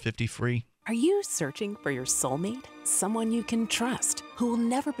 855-450-FREE. Are you searching for your soulmate? Someone you can trust, who will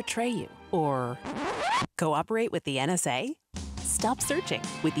never betray you? Or cooperate with the NSA? Stop searching.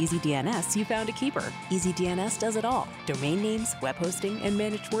 With EasyDNS, you found a keeper. EasyDNS does it all. Domain names, web hosting, and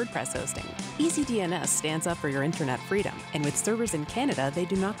managed WordPress hosting. EasyDNS stands up for your internet freedom. And with servers in Canada, they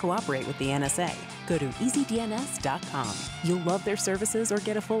do not cooperate with the NSA. Go to EasyDNS.com. You'll love their services or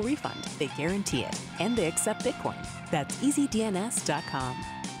get a full refund. They guarantee it. And they accept Bitcoin. That's EasyDNS.com.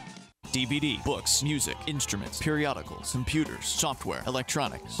 DVD, books, music, instruments, periodicals, computers, software,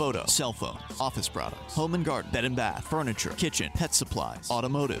 electronics, photo, cell phones, office products, home and garden, bed and bath, furniture, kitchen, pet supplies,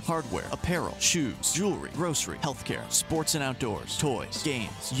 automotive, hardware, apparel, shoes, jewelry, grocery, healthcare, sports and outdoors, toys,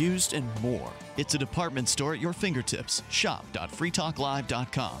 games, used, and more. It's a department store at your fingertips.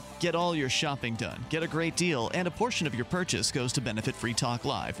 Shop.freetalklive.com. Get all your shopping done, get a great deal, and a portion of your purchase goes to benefit Free Talk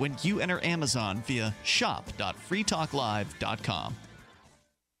Live when you enter Amazon via shop.freetalklive.com.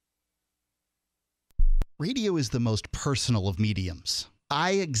 Radio is the most personal of mediums.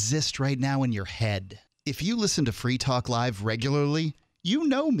 I exist right now in your head. If you listen to Free Talk Live regularly, you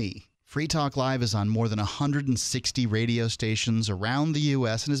know me. Free Talk Live is on more than 160 radio stations around the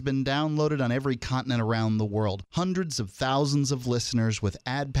U.S. and has been downloaded on every continent around the world. Hundreds of thousands of listeners with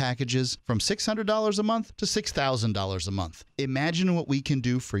ad packages from $600 a month to $6,000 a month. Imagine what we can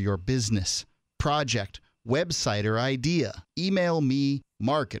do for your business, project, website, or idea. Email me,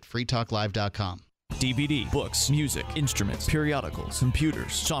 mark@freetalklive.com. DVD, books, music, instruments, periodicals,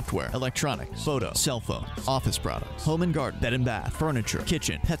 computers, software, electronics, photo, cell phones, office products, home and garden, bed and bath, furniture,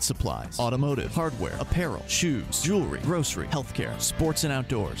 kitchen, pet supplies, automotive, hardware, apparel, shoes, jewelry, grocery, healthcare, sports and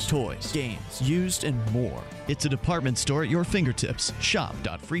outdoors, toys, games, used, and more. It's a department store at your fingertips.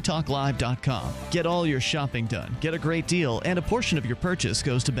 Shop.freetalklive.com. Get all your shopping done, get a great deal, and a portion of your purchase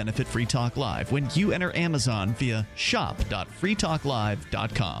goes to benefit Free Talk Live when you enter Amazon via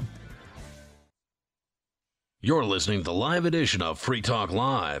shop.freetalklive.com. You're listening to the live edition of Free Talk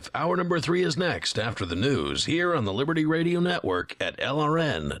Live. Hour number 3 is next after the news here on the Liberty Radio Network at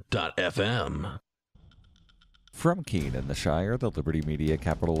LRN.FM. From Keene in the Shire, the Liberty Media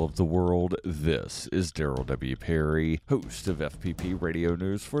capital of the world, this is Daryl W. Perry, host of FPP Radio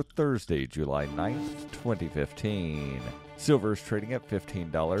News for Thursday, July 9th, 2015. Silver is trading at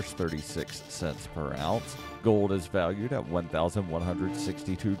 $15.36 per ounce. Gold is valued at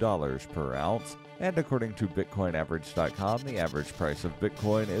 $1,162 per ounce. And according to BitcoinAverage.com, the average price of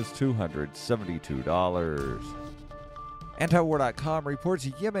Bitcoin is $272. Antiwar.com reports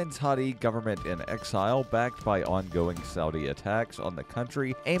Yemen's Houthi government in exile, backed by ongoing Saudi attacks on the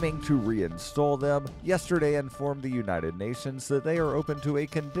country, aiming to reinstall them, yesterday informed the United Nations that they are open to a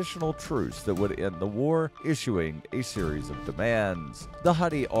conditional truce that would end the war, issuing a series of demands. The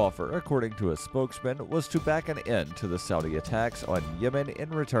Houthi offer, according to a spokesman, was to back an end to the Saudi attacks on Yemen in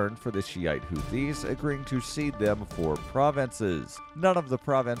return for the Shiite Houthis agreeing to cede them 4 provinces. None of the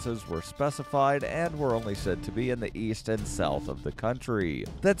provinces were specified and were only said to be in the east and south of the country.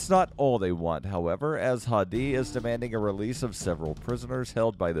 That's not all they want, however, as Hadi is demanding a release of several prisoners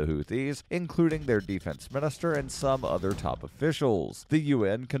held by the Houthis, including their defense minister and some other top officials. The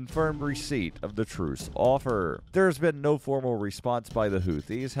UN confirmed receipt of the truce offer. There has been no formal response by the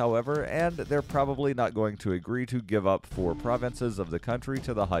Houthis, however, and they're probably not going to agree to give up 4 provinces of the country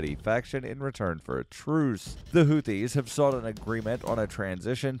to the Hadi faction in return for a truce. The Houthis have sought an agreement on a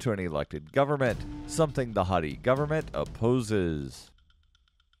transition to an elected government, something the Hadi government opposes.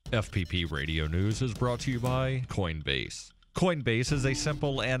 FPP Radio News is brought to you by Coinbase. Coinbase is a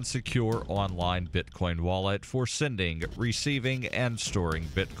simple and secure online Bitcoin wallet for sending, receiving, and storing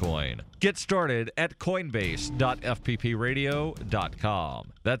Bitcoin. Get started at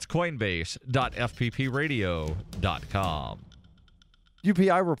coinbase.fppradio.com. That's coinbase.fppradio.com.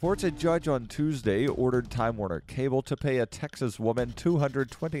 UPI reports a judge on Tuesday ordered Time Warner Cable to pay a Texas woman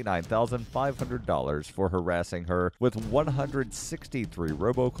 $229,500 for harassing her with 163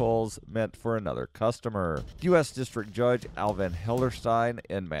 robocalls meant for another customer. U.S. District Judge Alvin Hellerstein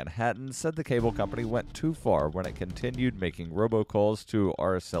in Manhattan said the cable company went too far when it continued making robocalls to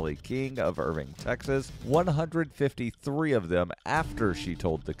Araceli King of Irving, Texas, 153 of them after she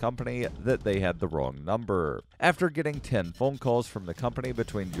told the company that they had the wrong number. After getting 10 phone calls from the company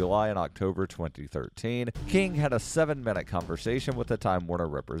between July and October 2013, King had a 7-minute conversation with the Time Warner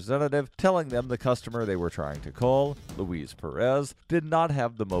representative, telling them the customer they were trying to call, Louise Perez, did not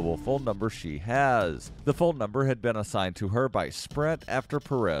have the mobile phone number she has. The phone number had been assigned to her by Sprint after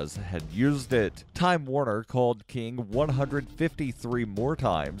Perez had used it. Time Warner called King 153 more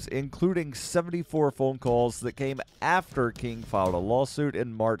times, including 74 phone calls that came after King filed a lawsuit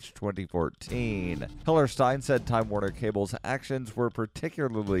in March 2014. Hellerstein said Time Warner Cable's actions were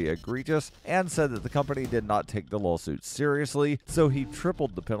particularly egregious and said that the company did not take the lawsuit seriously, so he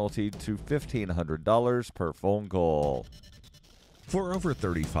tripled the penalty to $1,500 per phone call. For over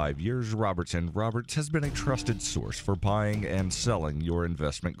 35 years, Roberts & Roberts has been a trusted source for buying and selling your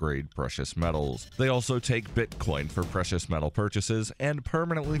investment-grade precious metals. They also take Bitcoin for precious metal purchases and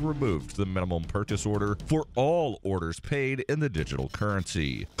permanently removed the minimum purchase order for all orders paid in the digital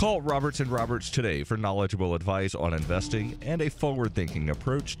currency. Call Roberts & Roberts today for knowledgeable advice on investing and a forward-thinking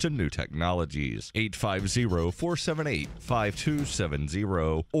approach to new technologies.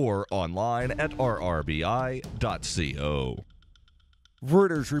 850-478-5270 or online at rrbi.co.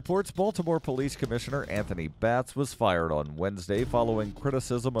 Reuters reports Baltimore Police Commissioner Anthony Batts was fired on Wednesday following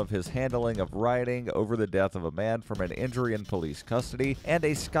criticism of his handling of rioting over the death of a man from an injury in police custody and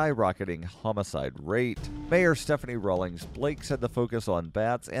a skyrocketing homicide rate. Mayor Stephanie Rawlings Blake said the focus on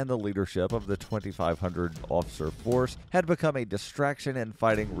Batts and the leadership of the 2,500 officer force had become a distraction in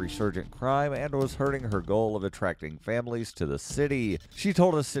fighting resurgent crime and was hurting her goal of attracting families to the city. She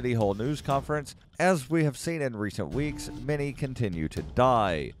told a City Hall news conference, "As we have seen in recent weeks, many continue to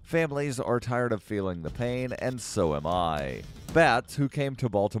die. Families are tired of feeling the pain, and so am I." Batts, who came to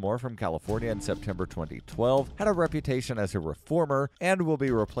Baltimore from California in September 2012, had a reputation as a reformer and will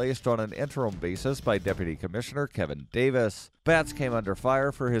be replaced on an interim basis by Deputy Commissioner Kevin Davis. Batts came under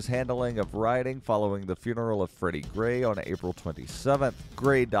fire for his handling of rioting following the funeral of Freddie Gray on April 27th.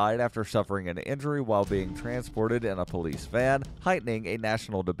 Gray died after suffering an injury while being transported in a police van, heightening a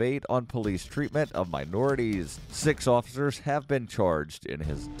national debate on police treatment of minorities. 6 officers have been charged in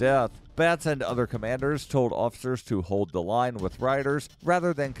his death. Batts and other commanders told officers to hold the line with rioters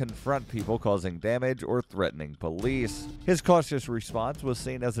rather than confront people causing damage or threatening police. His cautious response was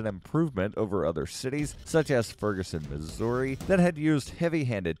seen as an improvement over other cities, such as Ferguson, Missouri, that had used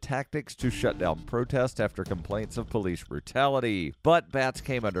heavy-handed tactics to shut down protests after complaints of police brutality. But Batts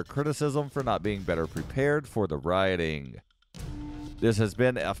came under criticism for not being better prepared for the rioting. This has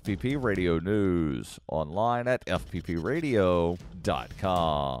been FPP Radio News, online at fppradio.com.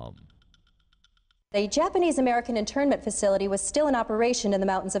 A Japanese-American internment facility was still in operation in the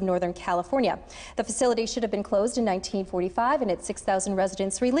mountains of Northern California. The facility should have been closed in 1945 and its 6,000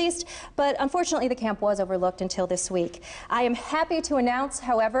 residents released, but unfortunately the camp was overlooked until this week. I am happy to announce,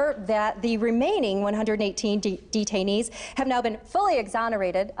 however, that the remaining 118 detainees have now been fully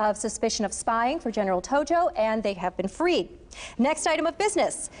exonerated of suspicion of spying for General Tojo, and they have been freed. Next item of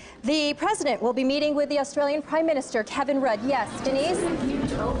business. The President will be meeting with the Australian Prime Minister, Kevin Rudd. Yes, Denise? This is a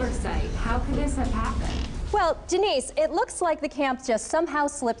huge oversight. How could this have happened? Well, Denise, it looks like the camp just somehow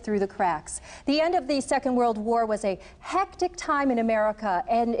slipped through the cracks. The end of the Second World War was a hectic time in America,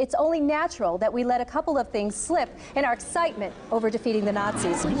 and it's only natural that we let a couple of things slip in our excitement over defeating the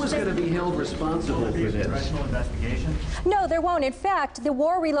Nazis. Who was going to be held responsible for this? Congressional investigation? No, there won't. In fact, the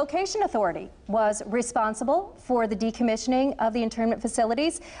War Relocation Authority was responsible for the decommissioning of the internment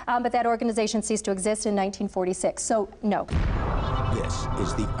facilities, but that organization ceased to exist in 1946, so no. This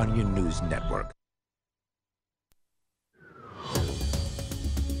is the Onion News Network.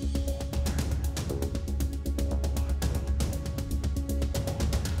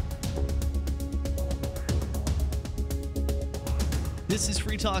 This is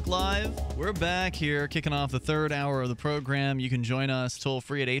Free Talk Live. We're back here, kicking off the third hour of the program. You can join us toll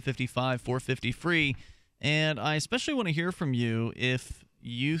free at 855-450-FREE. And I especially want to hear from you if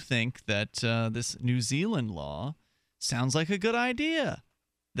you think that this New Zealand law sounds like a good idea.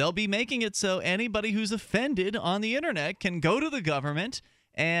 They'll be making it so anybody who's offended on the internet can go to the government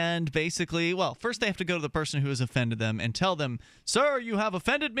and basically, well, first they have to go to the person who has offended them and tell them, "Sir, you have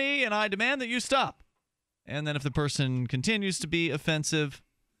offended me and I demand that you stop." And then if the person continues to be offensive,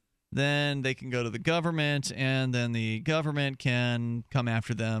 then they can go to the government, and then the government can come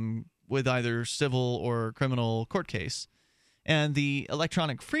after them with either civil or criminal court case. And the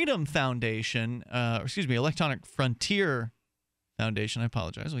Electronic Freedom Foundation, Electronic Frontier Foundation, I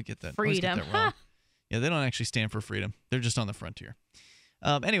apologize, we get that. Freedom. Get that wrong. Yeah, they don't actually stand for freedom. They're just on the frontier.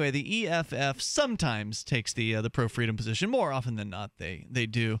 Anyway, the EFF sometimes takes the pro-freedom position. More often than not, they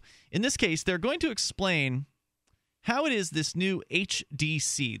do. In this case, they're going to explain how it is this new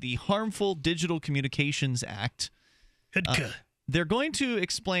HDC, the Harmful Digital Communications Act, they're going to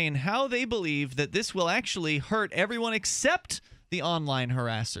explain how they believe that this will actually hurt everyone except the online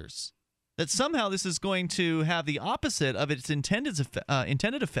harassers. that somehow this is going to have the opposite of its intended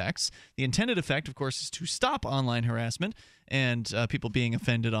effects. The intended effect, of course, is to stop online harassment and people being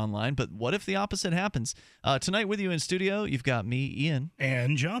offended online. But what if the opposite happens? Tonight with you in studio, you've got me, Ian.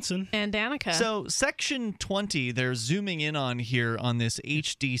 And Johnson. And Danica. So Section 20, they're zooming in on here on this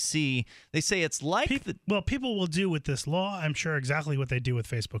HDC. They say it's like... people will do with this law, I'm sure, exactly what they do with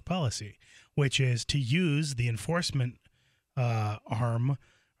Facebook policy, which is to use the enforcement arm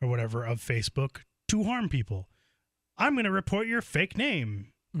or whatever of Facebook to harm people. I'm going to report your fake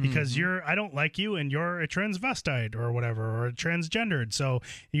name because I don't like you and you're a transvestite or whatever, or transgendered. So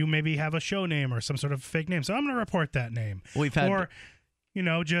you maybe have a show name or some sort of fake name. So I'm going to report that name.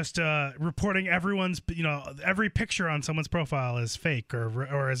 Just reporting everyone's, every picture on someone's profile is fake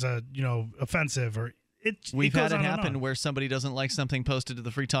or as a, offensive or We've had it happen where somebody doesn't like something posted to the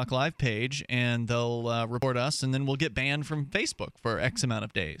Free Talk Live page, and they'll report us, and then we'll get banned from Facebook for X amount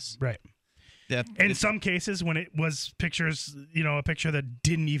of days. Right. In some cases, when it was pictures, a picture that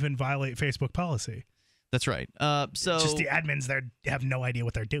didn't even violate Facebook policy. That's right. So it's just the admins there have no idea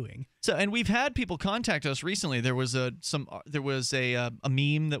what they're doing. So, and we've had people contact us recently. There was a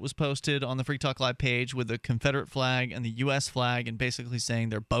meme that was posted on the Free Talk Live page with the Confederate flag and the U.S. flag, and basically saying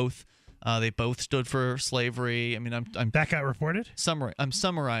they're both. They both stood for slavery. I mean, that got reported? I'm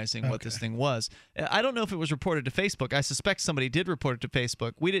summarizing what this thing was. I don't know if it was reported to Facebook. I suspect somebody did report it to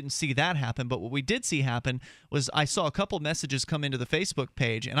Facebook. We didn't see that happen, but what we did see happen was I saw a couple messages come into the Facebook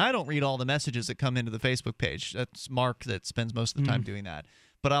page, and I don't read all the messages that come into the Facebook page. That's Mark that spends most of the time doing that.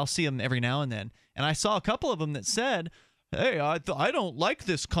 But I'll see them every now and then. And I saw a couple of them that said, hey, I don't like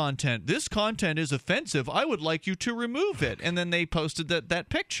this content. This content is offensive. I would like you to remove it. And then they posted that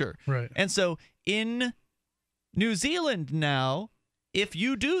picture. Right. And so in New Zealand now, if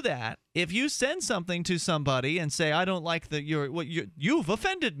you do that, if you send something to somebody and say, I don't like you've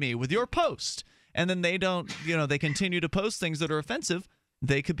offended me with your post, and then they don't, they continue to post things that are offensive,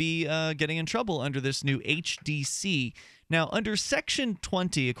 they could be getting in trouble under this new HDC. Now, under Section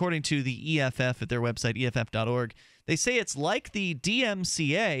 20, according to the EFF at their website, EFF.org, they say it's like the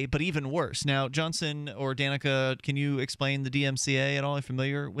DMCA, but even worse. Now, Johnson or Danica, can you explain the DMCA at all? Are you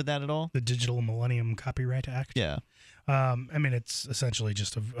familiar with that at all? The Digital Millennium Copyright Act? Yeah. It's essentially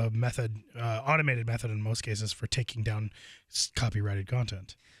just a method, automated method in most cases for taking down copyrighted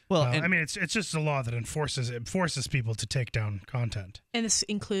content. Well, it's just a law that forces people to take down content. And this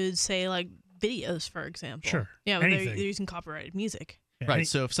includes, say, like videos, for example. Sure. Yeah, they're using copyrighted music. Yeah, right.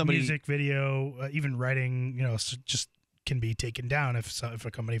 So if somebody music, video, even writing, just can be taken down if a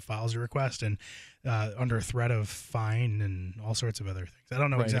company files a request and under threat of fine and all sorts of other things. I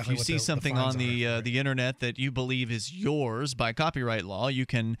don't know exactly. If you see something on the internet that you believe is yours by copyright law, you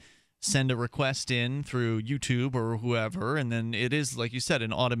can send a request in through YouTube or whoever, and then it is, like you said,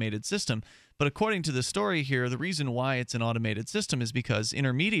 an automated system. But according to the story here, the reason why it's an automated system is because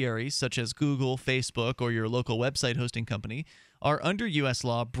intermediaries such as Google, Facebook, or your local website hosting company are under U.S.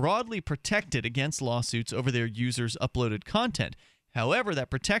 law broadly protected against lawsuits over their users' uploaded content. However, that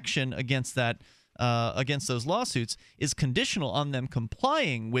protection against those lawsuits is conditional on them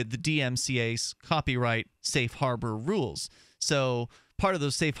complying with the DMCA's copyright safe harbor rules. So part of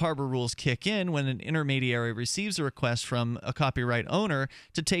those safe harbor rules kick in when an intermediary receives a request from a copyright owner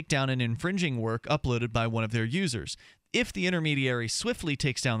to take down an infringing work uploaded by one of their users. If the intermediary swiftly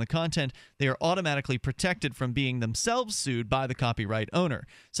takes down the content, they are automatically protected from being themselves sued by the copyright owner.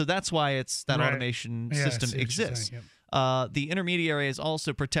 So that's why automation system exists. The intermediary is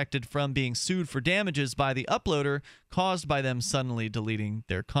also protected from being sued for damages by the uploader caused by them suddenly deleting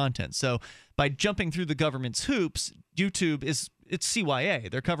their content. So by jumping through the government's hoops, YouTube it's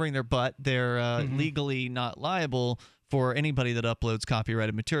CYA. They're covering their butt. They're legally not liable for anybody that uploads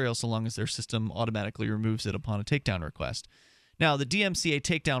copyrighted material so long as their system automatically removes it upon a takedown request. Now, the DMCA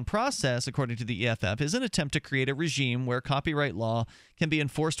takedown process, according to the EFF, is an attempt to create a regime where copyright law can be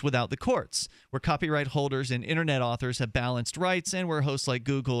enforced without the courts, where copyright holders and internet authors have balanced rights, and where hosts like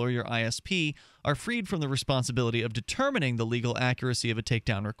Google or your ISP are freed from the responsibility of determining the legal accuracy of a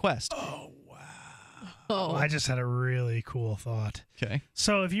takedown request. Oh, I just had a really cool thought. Okay.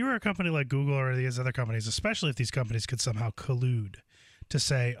 So if you were a company like Google or these other companies, especially if these companies could somehow collude to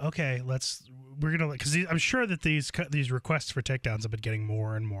say, okay, we're gonna, because I'm sure that these requests for takedowns have been getting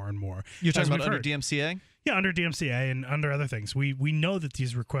more and more and more. You're talking about under DMCA? Yeah, under DMCA and under other things. We know that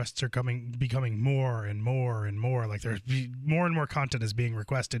these requests are becoming more and more and more. Like there's more and more content is being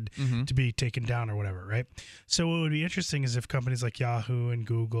requested to be taken down or whatever, right? So what would be interesting is if companies like Yahoo and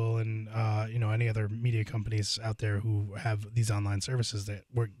Google and any other media companies out there who have these online services that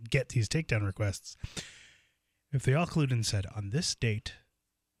get these takedown requests, if they all collude and said, on this date,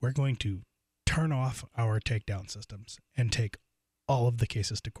 we're going to turn off our takedown systems and take all of the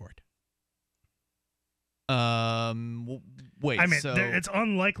cases to court. Wait. I mean, it's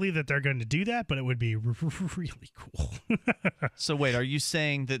unlikely that they're going to do that, but it would be really cool. So wait, are you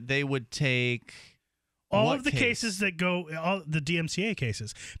saying that they would take all of the cases that go, all the DMCA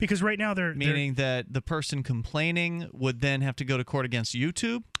cases? Because right now meaning that the person complaining would then have to go to court against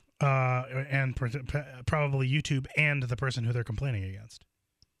YouTube, and probably YouTube and the person who they're complaining against.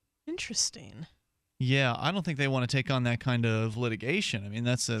 Interesting. Yeah, I don't think they want to take on that kind of litigation. I mean,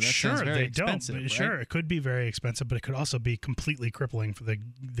 that sounds very expensive. Right? Sure, it could be very expensive, but it could also be completely crippling for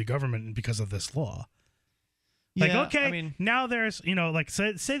the government because of this law. Like, yeah, okay, I mean, now there's, like,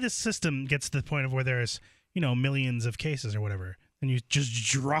 say this system gets to the point of where there's, millions of cases or whatever, and you just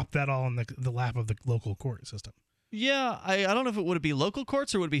drop that all in the lap of the local court system. Yeah, I don't know if it would be local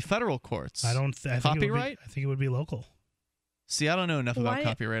courts or would it be federal courts. Copyright? I think it would be local. See, I don't know enough about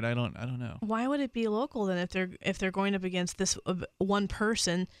copyright. I don't know. Why would it be local then if they're going up against this one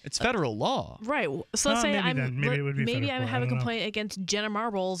person? It's federal law, right? So let's say maybe I have a complaint against Jenna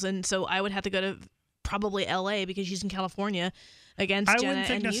Marbles, and so I would have to go to probably L.A. because she's in California against Jenna. I wouldn't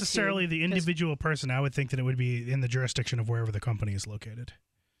think necessarily the individual person. I would think that it would be in the jurisdiction of wherever the company is located.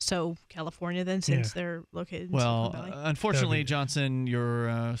 So California then, since they're located in well, Silicon Valley? Unfortunately, Johnson,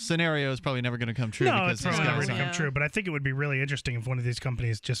 your scenario is probably never going to come true. No, it's probably never going to come true. But I think it would be really interesting if one of these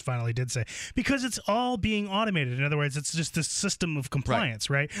companies just finally did say, because it's all being automated. In other words, it's just this system of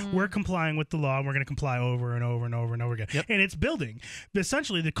compliance, right? We're complying with the law, and we're going to comply over and over and over and over again. Yep. And it's building. But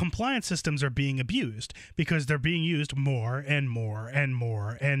essentially, the compliance systems are being abused because they're being used more and more and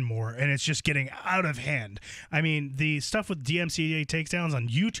more and more, and it's just getting out of hand. I mean, the stuff with DMCA takedowns on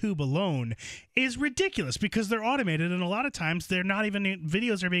YouTube alone is ridiculous because they're automated, and a lot of times they're not even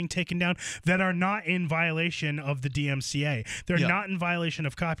videos are being taken down that are not in violation of the DMCA. They're not in violation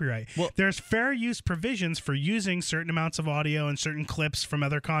of copyright. Well, there's fair use provisions for using certain amounts of audio and certain clips from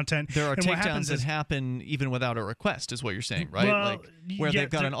other content. There are takedowns that happen even without a request, is what you're saying, right? Well, like where they've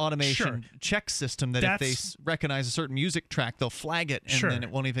got an automation check system that if they recognize a certain music track, they'll flag it, and then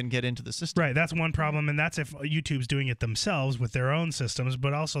it won't even get into the system. Right, that's one problem, and that's if YouTube's doing it themselves with their own systems,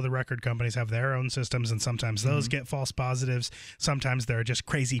 but also the record companies have their own systems, and sometimes those get false positives. Sometimes there are just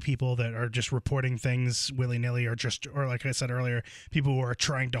crazy people that are just reporting things willy-nilly, or like I said earlier, people who are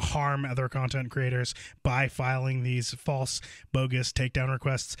trying to harm other content creators by filing these false, bogus takedown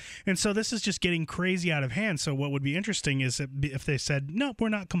requests. And so this is just getting crazy out of hand. So what would be interesting is if they said, nope, we're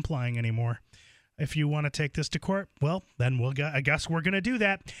not complying anymore. If you want to take this to court, well, then I guess we're going to do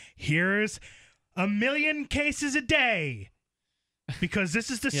that. Here's 1 million cases a day. Because this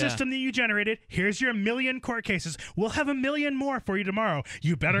is the system that you generated. Here's your 1 million court cases. We'll have 1 million more for you tomorrow.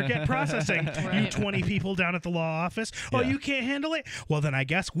 You better get processing, you 20 people down at the law office. Oh, you can't handle it? Well, then I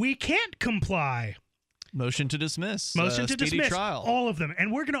guess we can't comply. Motion to dismiss. Motion to dismiss. Trial. All of them.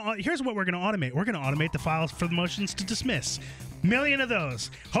 And here's what we're going to automate. We're going to automate the files for the motions to dismiss. 1 million of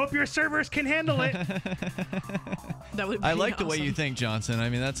those. Hope your servers can handle it. That would be I like the way you think, Johnson. I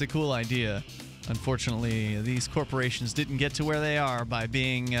mean, that's a cool idea. Unfortunately, these corporations didn't get to where they are by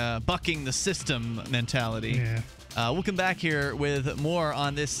being bucking the system mentality. Yeah. We'll come back here with more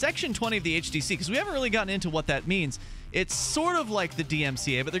on this Section 20 of the HDC, because we haven't really gotten into what that means. It's sort of like the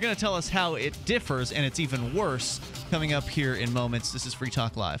DMCA, but they're going to tell us how it differs, and it's even worse, coming up here in moments. This is Free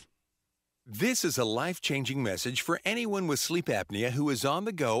Talk Live. This is a life-changing message for anyone with sleep apnea who is on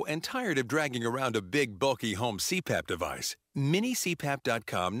the go and tired of dragging around a big, bulky home CPAP device.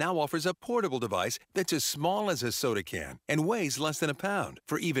 MiniCPAP.com now offers a portable device that's as small as a soda can and weighs less than a pound.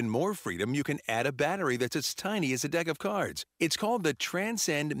 For even more freedom, you can add a battery that's as tiny as a deck of cards. It's called the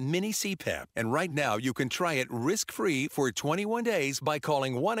Transcend Mini CPAP, and right now you can try it risk-free for 21 days by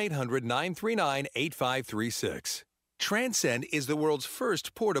calling 1-800-939-8536. Transcend is the world's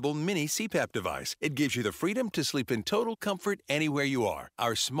first portable mini CPAP device. It gives you the freedom to sleep in total comfort anywhere you are.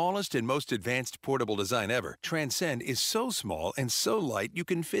 Our smallest and most advanced portable design ever, Transcend is so small and so light you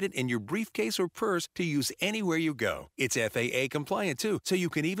can fit it in your briefcase or purse to use anywhere you go. It's FAA compliant too, so you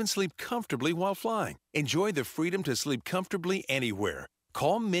can even sleep comfortably while flying. Enjoy the freedom to sleep comfortably anywhere.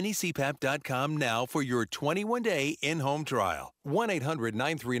 Call minicpap.com now for your 21-day in-home trial.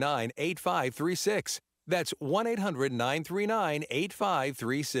 1-800-939-8536. That's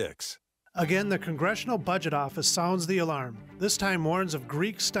 1-800-939-8536. Again, the Congressional Budget Office sounds the alarm. This time warns of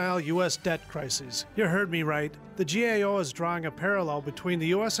Greek-style U.S. debt crises. You heard me right. The GAO is drawing a parallel between the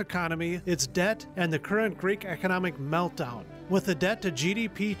U.S. economy, its debt, and the current Greek economic meltdown. With the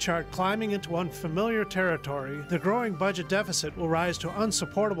debt-to-GDP chart climbing into unfamiliar territory, the growing budget deficit will rise to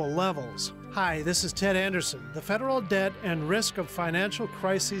unsupportable levels. Hi, this is Ted Anderson. The Federal Debt and Risk of Financial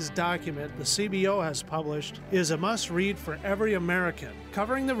Crises document the CBO has published is a must-read for every American,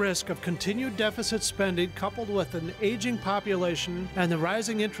 covering the risk of continued deficit spending coupled with an aging population and the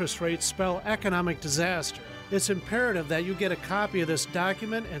rising interest rates spell economic disaster. It's imperative that you get a copy of this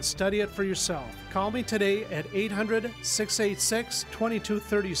document and study it for yourself. Call me today at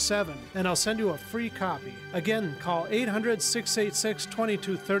 800-686-2237 and I'll send you a free copy. Again, call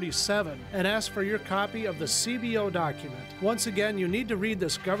 800-686-2237 and ask for your copy of the CBO document. Once again, you need to read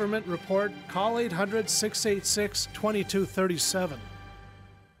this government report. Call 800-686-2237.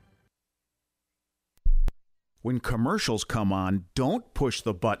 When commercials come on, don't push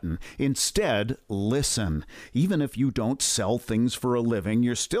the button. Instead, listen. Even if you don't sell things for a living,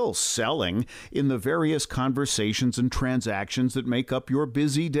 you're still selling in the various conversations and transactions that make up your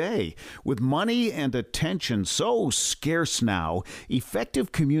busy day. With money and attention so scarce now,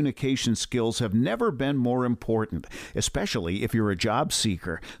 effective communication skills have never been more important, especially if you're a job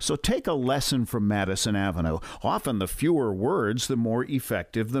seeker. So take a lesson from Madison Avenue. Often the fewer words, the more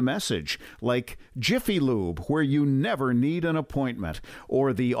effective the message. Like Jiffy Lube, where you never need an appointment,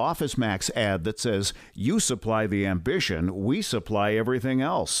 or the Office Max ad that says, you supply the ambition, we supply everything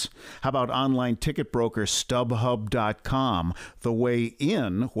else. How about online ticket broker StubHub.com, the way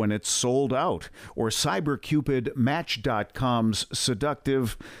in when it's sold out, or CyberCupid Match.com's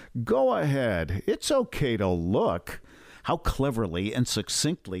seductive, go ahead, it's okay to look. How cleverly and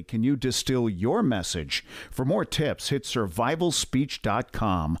succinctly can you distill your message? For more tips, hit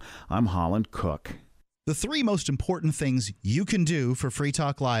survivalspeech.com. I'm Holland Cook. The three most important things you can do for Free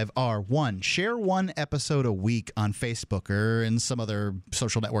Talk Live are: 1, share one episode a week on Facebook or in some other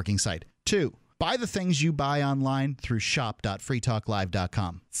social networking site. 2, buy the things you buy online through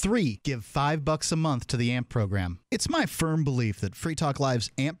shop.freetalklive.com. 3, give $5 a month to the AMP program. It's my firm belief that Free Talk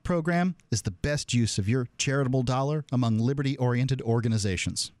Live's AMP program is the best use of your charitable dollar among liberty-oriented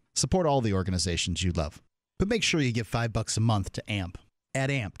organizations. Support all the organizations you love, but make sure you give $5 a month to AMP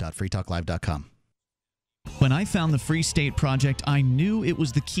at amp.freetalklive.com. When I found the Free State Project, I knew it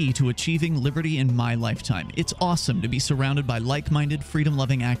was the key to achieving liberty in my lifetime. It's awesome to be surrounded by like-minded,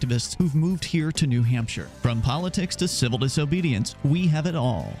 freedom-loving activists who've moved here to New Hampshire. From politics to civil disobedience, we have it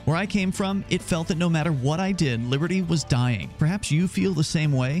all. Where I came from, it felt that no matter what I did, liberty was dying. Perhaps you feel the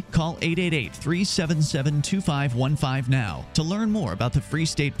same way? Call 888-377-2515 now to learn more about the Free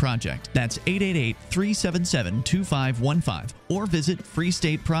State Project. That's 888-377-2515 or visit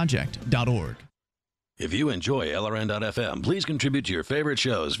freestateproject.org. If you enjoy LRN.FM, please contribute to your favorite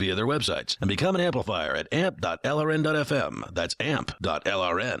shows via their websites and become an amplifier at amp.lrn.fm. That's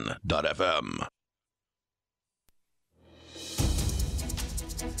amp.lrn.fm.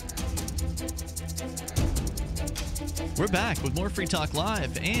 We're back with more Free Talk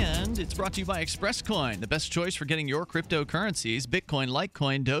Live, and it's brought to you by ExpressCoin, the best choice for getting your cryptocurrencies. Bitcoin,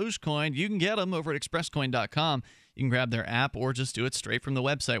 Litecoin, Dogecoin, you can get them over at expresscoin.com. You can grab their app or just do it straight from the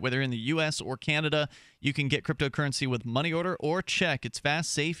website. Whether in the U.S. or Canada, you can get cryptocurrency with money order or check. It's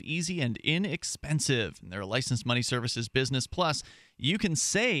fast, safe, easy, and inexpensive. And they're a licensed money services business. Plus, you can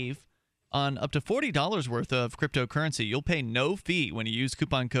save on up to $40 worth of cryptocurrency. You'll pay no fee when you use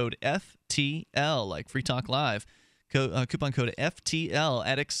coupon code FTL, like Free Talk Live. Coupon code FTL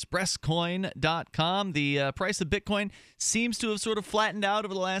at expresscoin.com. The price of Bitcoin seems to have sort of flattened out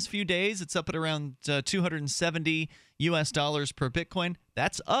over the last few days. It's up at around $270 per Bitcoin.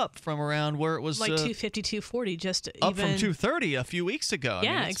 That's up from around where it was like 250, 240, just up from 230 a few weeks ago.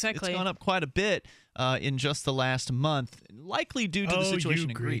 Yeah, exactly. It's gone up quite a bit in just the last month, likely due to the situation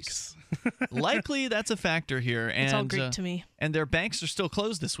in Greece. Likely that's a factor here. And, it's all Greek to me. And their banks are still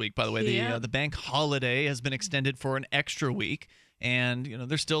closed this week, by the way. The bank holiday has been extended for an extra week. And,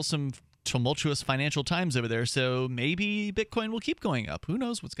 there's still some tumultuous financial times over there, so maybe Bitcoin will keep going up. Who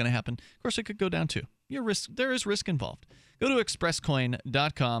knows what's going to happen? Of course, it could go down too. There is risk involved. Go to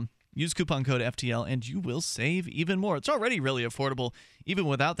expresscoin.com, use coupon code FTL, and you will save even more. It's already really affordable, even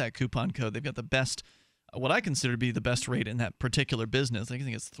without that coupon code. They've got the best, what I consider to be the best rate in that particular business. I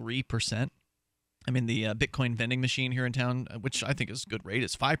think it's 3%. I mean, the Bitcoin vending machine here in town, which I think is a good rate,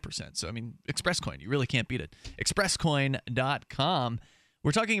 is 5%. So, I mean, ExpressCoin, you really can't beat it. expresscoin.com.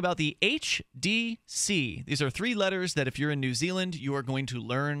 We're talking about the HDC. These are 3 letters that if you're in New Zealand, you are going to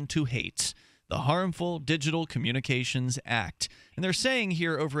learn to hate. The Harmful Digital Communications Act. And they're saying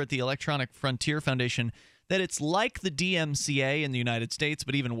here over at the Electronic Frontier Foundation that it's like the DMCA in the United States,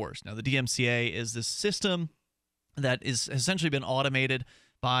 but even worse. Now, the DMCA is this system that is essentially been automated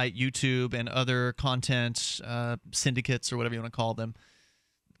by YouTube and other content syndicates or whatever you want to call them.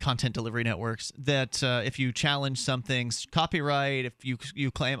 content delivery networks that if you challenge something's copyright, if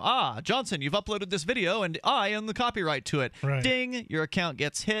you claim, Johnson, you've uploaded this video and I own the copyright to it. Right. Ding, your account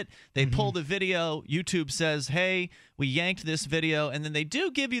gets hit. They pull the video. YouTube says, hey, we yanked this video. And then they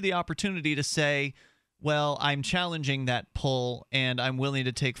do give you the opportunity to say, well, I'm challenging that pull and I'm willing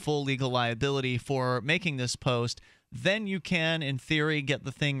to take full legal liability for making this post. Then you can, in theory, get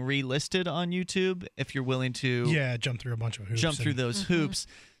the thing relisted on YouTube if you're willing to jump through a bunch of hoops. Jump through those hoops.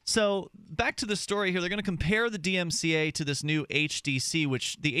 So back to the story here. They're going to compare the DMCA to this new HDC,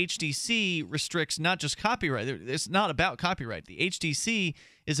 which the HDC restricts not just copyright. It's not about copyright. The HDC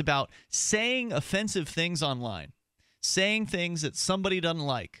is about saying offensive things online, saying things that somebody doesn't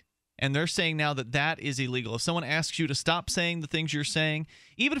like. And they're saying now that that is illegal. If someone asks you to stop saying the things you're saying,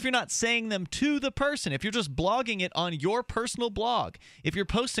 even if you're not saying them to the person, if you're just blogging it on your personal blog, if you're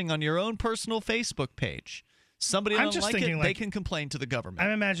posting on your own personal Facebook page, somebody doesn't like it, they can complain to the government.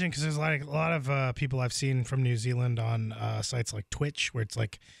 I'm imagining, because there's like a lot of people I've seen from New Zealand on sites like Twitch, where it's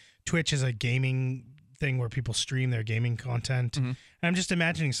like Twitch is a gaming thing where people stream their gaming content. And I'm just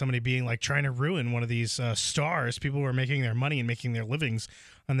imagining somebody being like trying to ruin one of these stars, people who are making their money and making their livings,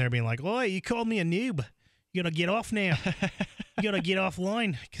 and they're being like, "Oh, you called me a noob. You gotta get off now. You gotta get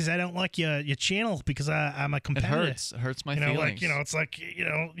offline because I don't like your channel because I'm a competitor." It hurts my feelings. It's like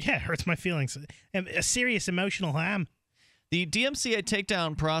it hurts my feelings. A serious emotional harm. The DMCA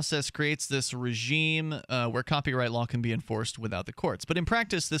takedown process creates this regime where copyright law can be enforced without the courts. But in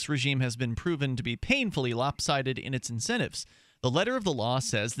practice, this regime has been proven to be painfully lopsided in its incentives. The letter of the law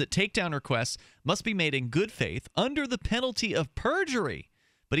says that takedown requests must be made in good faith under the penalty of perjury.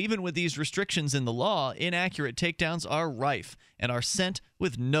 But even with these restrictions in the law, inaccurate takedowns are rife and are sent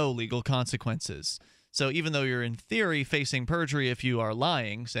with no legal consequences. So even though you're in theory facing perjury if you are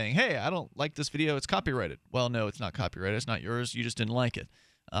lying, saying, hey, I don't like this video, it's copyrighted. Well, no, it's not copyrighted. It's not yours. You just didn't like it.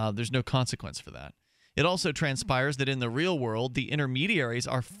 There's no consequence for that. It also transpires that in the real world, the intermediaries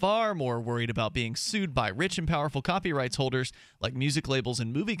are far more worried about being sued by rich and powerful copyrights holders like music labels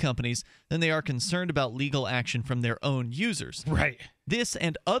and movie companies than they are concerned about legal action from their own users. Right. This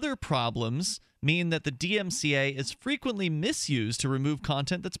and other problems mean that the DMCA is frequently misused to remove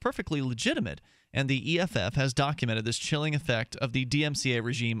content that's perfectly legitimate, and the EFF has documented this chilling effect of the DMCA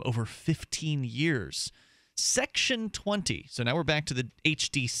regime over 15 years. Section 20. So now we're back to the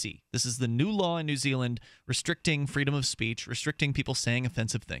HDC. This is the new law in New Zealand restricting freedom of speech, restricting people saying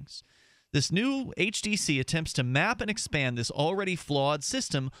offensive things. This new HDC attempts to map and expand this already flawed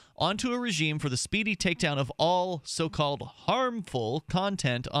system onto a regime for the speedy takedown of all so-called harmful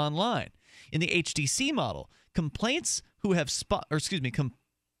content online. In the HDC model, complainants who have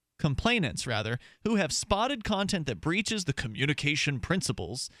complainants who have spotted content that breaches the communication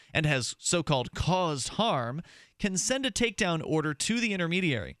principles and has so-called caused harm can send a takedown order to the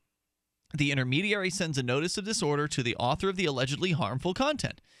intermediary. The intermediary sends a notice of this order to the author of the allegedly harmful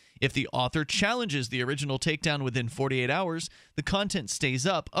content. If the author challenges the original takedown within 48 hours, the content stays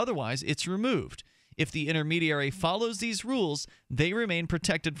up, otherwise it's removed. If the intermediary follows these rules, they remain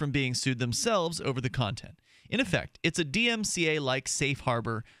protected from being sued themselves over the content. In effect, it's a DMCA-like safe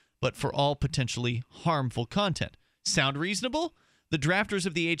harbor, but for all potentially harmful content. Sound reasonable? The drafters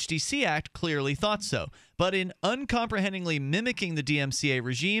of the HDC Act clearly thought so, but in uncomprehendingly mimicking the DMCA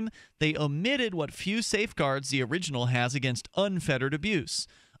regime, they omitted what few safeguards the original has against unfettered abuse.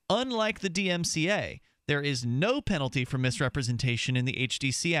 Unlike the DMCA, there is no penalty for misrepresentation in the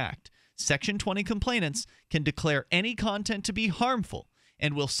HDC Act. Section 20 complainants can declare any content to be harmful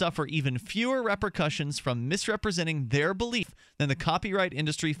and will suffer even fewer repercussions from misrepresenting their belief than the copyright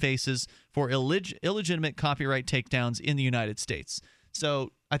industry faces for illegitimate copyright takedowns in the United States.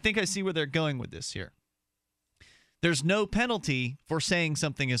 So I think I see where they're going with this here. There's no penalty for saying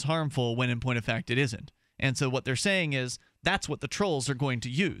something is harmful when in point of fact it isn't. And so what they're saying is that's what the trolls are going to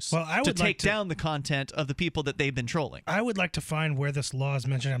use to take down the content of the people that they've been trolling. I would like to find where this law is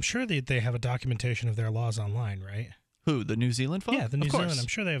mentioned. I'm sure they have a documentation of their laws online, right? Who, the New Zealand folk? Yeah, the New Zealand. I'm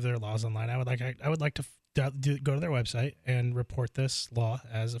sure they have their laws online. I would like to go to their website and report this law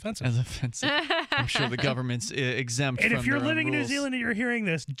as offensive. As offensive. I'm sure the government's exempt from their own rules. And if you're living in New Zealand and you're hearing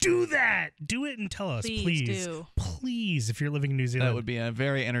this, do that. Do it and tell us, please. Do. Please, if you're living in New Zealand. That would be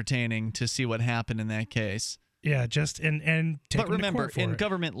very entertaining to see what happened in that case. Yeah, just and take But remember, in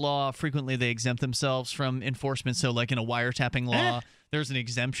government law, frequently they exempt themselves from enforcement. So like in a wiretapping law, there's an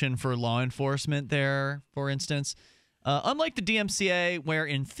exemption for law enforcement there, for instance. Unlike the DMCA, where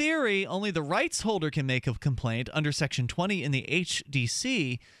in theory only the rights holder can make a complaint, under Section 20 in the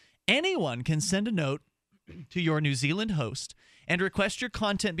HDC, anyone can send a note to your New Zealand host and request your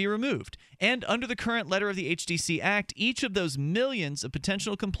content be removed. And under the current letter of the HDC Act, each of those millions of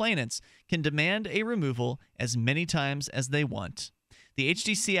potential complainants can demand a removal as many times as they want. The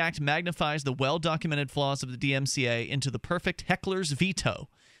HDC Act magnifies the well-documented flaws of the DMCA into the perfect heckler's veto.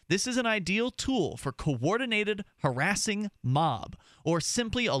 This is an ideal tool for coordinated harassing mob, or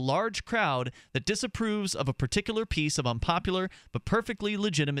simply a large crowd that disapproves of a particular piece of unpopular but perfectly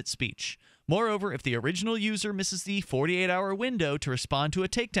legitimate speech. Moreover, if the original user misses the 48-hour window to respond to a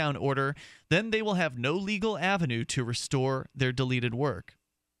takedown order, then they will have no legal avenue to restore their deleted work.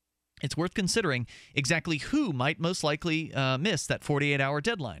 It's worth considering exactly who might most likely miss that 48-hour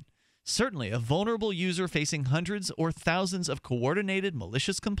deadline. Certainly, a vulnerable user facing hundreds or thousands of coordinated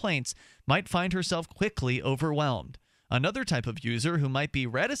malicious complaints might find herself quickly overwhelmed. Another type of user who might be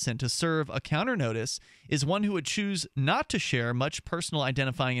reticent to serve a counter notice is one who would choose not to share much personal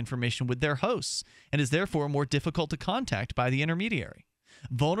identifying information with their hosts and is therefore more difficult to contact by the intermediary.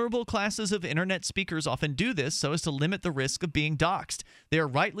 Vulnerable classes of internet speakers often do this so as to limit the risk of being doxxed. They are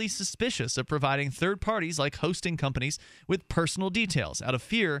rightly suspicious of providing third parties like hosting companies with personal details out of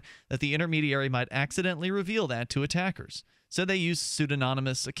fear that the intermediary might accidentally reveal that to attackers. So they use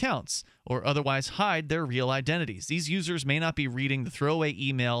pseudonymous accounts or otherwise hide their real identities. These users may not be reading the throwaway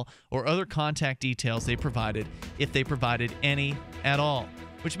email or other contact details they provided, if they provided any at all.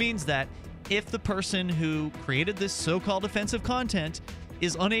 Which means that if the person who created this so-called offensive content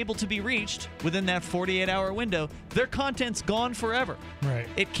is unable to be reached within that 48-hour window, their content's gone forever. Right.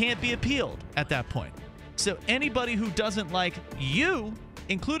 It can't be appealed at that point. So anybody who doesn't like you,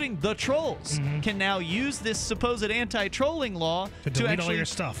 including the trolls, can now use this supposed anti-trolling law to delete actually all your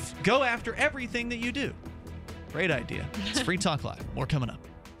stuff. Go after everything that you do. Great idea. It's Free Talk Live. More coming up.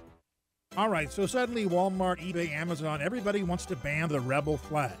 All right, so suddenly Walmart, eBay, Amazon, everybody wants to ban the rebel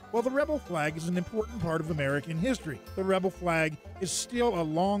flag. Well, the rebel flag is an important part of American history. The rebel flag is still a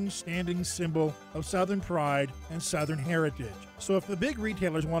long-standing symbol of Southern pride and Southern heritage. So if the big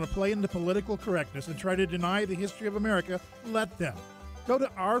retailers want to play into political correctness and try to deny the history of America, let them. Go to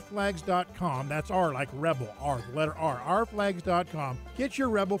ourflags.com, that's R like rebel, R, the letter R, ourflags.com. Get your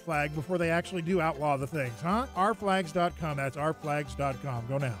rebel flag before they actually do outlaw the things, huh? Ourflags.com, that's ourflags.com.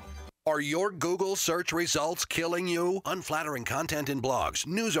 Go now. Are your Google search results killing you? Unflattering content in blogs,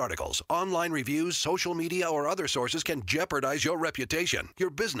 news articles, online reviews, social media, or other sources can jeopardize your reputation, your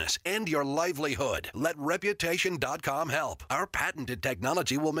business, and your livelihood. Let Reputation.com help. Our patented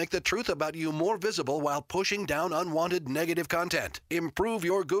technology will make the truth about you more visible while pushing down unwanted negative content. Improve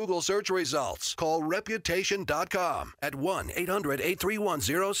your Google search results. Call Reputation.com at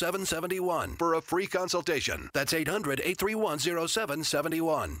 1-800-831-0771 for a free consultation. That's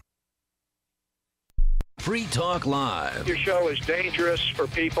 800-831-0771. Free Talk Live. Your show is dangerous for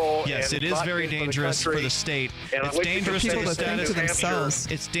people. Yes, it is very dangerous for the state. It's dangerous for the status themselves.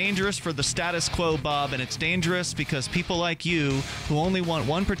 It's dangerous for the status quo, Bob, and it's dangerous because people like you who only want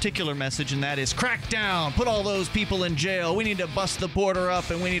one particular message, and that is crack down, put all those people in jail. We need to bust the border up,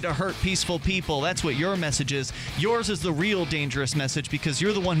 and we need to hurt peaceful people. That's what your message is. Yours is the real dangerous message because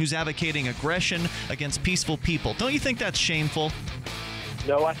you're the one who's advocating aggression against peaceful people. Don't you think that's shameful?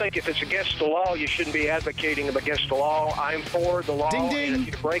 No, I think if it's against the law, you shouldn't be advocating them against the law. I'm for the law. Ding, ding. And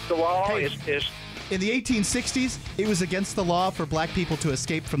if you break the law, Hey. In the 1860s, it was against the law for black people to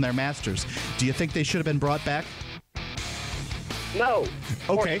escape from their masters. Do you think they should have been brought back? No.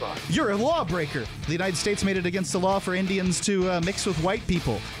 Okay, you're a lawbreaker. The United States made it against the law for Indians to mix with white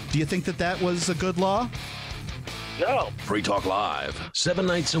people. Do you think that that was a good law? No. Free Talk Live, 7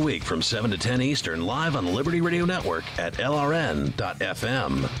 nights a week from 7 to 10 Eastern, live on the Liberty Radio Network at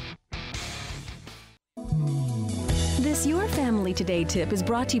LRN.FM. This Your Family Today tip is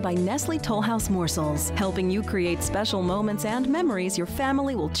brought to you by Nestle Toll House Morsels, helping you create special moments and memories your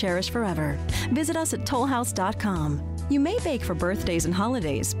family will cherish forever. Visit us at tollhouse.com. You may bake for birthdays and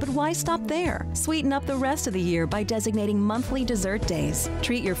holidays, but why stop there? Sweeten up the rest of the year by designating monthly dessert days.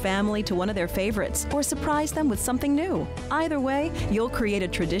 Treat your family to one of their favorites or surprise them with something new. Either way, you'll create a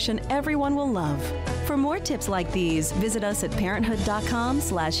tradition everyone will love. For more tips like these, visit us at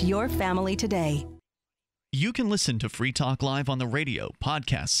parenthood.com/yourfamilytoday. You can listen to Free Talk Live on the radio,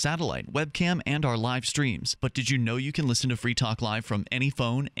 podcast, satellite, webcam, and our live streams. But did you know you can listen to Free Talk Live from any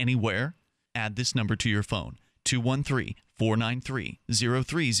phone, anywhere? Add this number to your phone.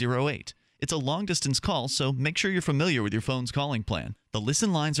 213-493-0308. It's a long-distance call, so make sure you're familiar with your phone's calling plan. The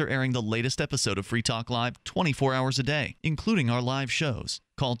listen lines are airing the latest episode of Free Talk Live 24 hours a day, including our live shows.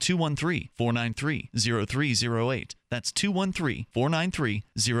 Call 213-493-0308. That's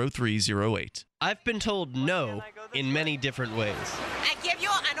 213-493-0308. I've been told no in many different ways. I give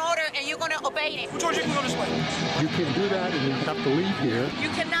you an order and you're going to obey it. Who told you can go this way? You can do that, and you have to leave here. You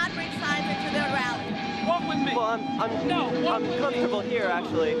cannot bring signs into the rally. Walk with me. Well, I'm comfortable here,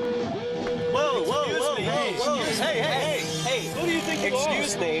 actually. Whoa. Hey. Who do you think you are?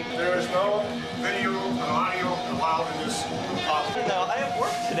 Excuse me. There is no video and audio allowed in this office. No, I have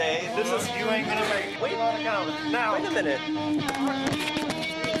work today. You ain't gonna make it. Wait a minute.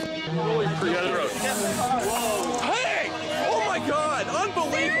 Hey! Oh my God!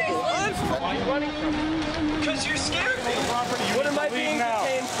 Unbelievable! Why are you running from me? Because you scared me. What am I being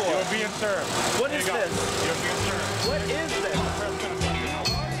detained for? You're being served. What is this? You're being served. What is this?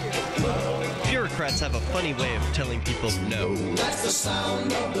 Bureaucrats have a funny way of telling people no. That's the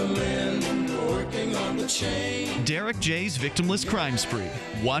sound of the men working on the chain. Derek J's Victimless Crime Spree.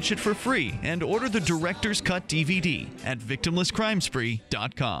 Watch it for free and order the Director's Cut DVD at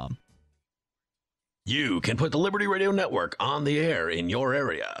victimlesscrimespree.com. You can put the Liberty Radio Network on the air in your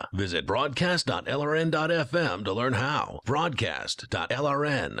area. Visit broadcast.lrn.fm to learn how.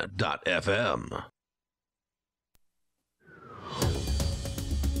 Broadcast.lrn.fm.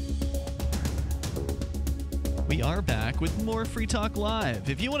 We are back with more Free Talk Live.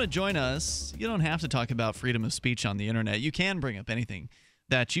 If you want to join us, you don't have to talk about freedom of speech on the internet. You can bring up anything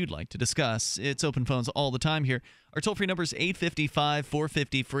that you'd like to discuss. It's open phones all the time here. Our toll-free number is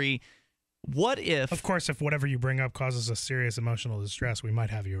 855-450-FREE. What if... Of course, if whatever you bring up causes us serious emotional distress, we might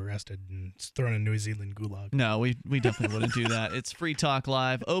have you arrested and thrown in New Zealand gulag. No, we definitely wouldn't do that. It's Free Talk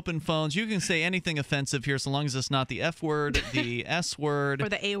Live, open phones. You can say anything offensive here so long as it's not the F word, the S word, or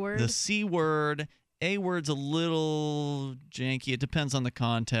the A word, the C word. A word's a little janky. It depends on the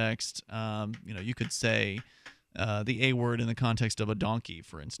context. You could say the A word in the context of a donkey,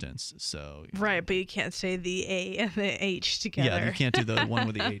 for instance. So right, but you can't say the A and the H together. Yeah, you can't do the one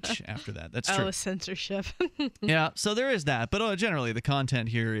with the H after that. That's true. Oh, censorship. Yeah, so there is that. But generally, the content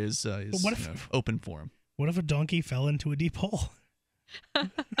here is open forum. What if a donkey fell into a deep hole?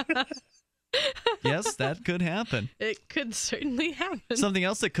 Yes, that could happen. It could certainly happen. Something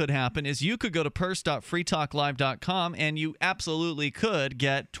else that could happen is you could go to purse.freetalklive.com and you absolutely could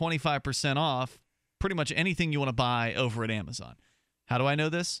get 25% off pretty much anything you want to buy over at Amazon. How do I know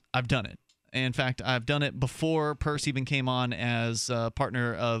this? I've done it. In fact, I've done it before Purse even came on as a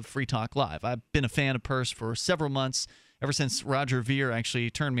partner of Free Talk Live. I've been a fan of Purse for several months, ever since Roger Ver actually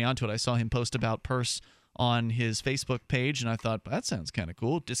turned me onto it. I saw him post about Purse on his Facebook page, and I thought, that sounds kind of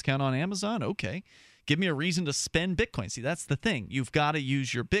cool. Discount on Amazon? Okay. Give me a reason to spend Bitcoin. See, that's the thing. You've got to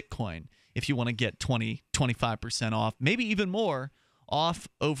use your Bitcoin if you want to get 25% off, maybe even more off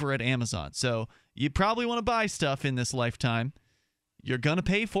over at Amazon. So you probably want to buy stuff in this lifetime. You're going to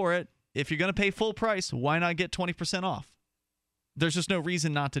pay for it. If you're going to pay full price, why not get 20% off? There's just no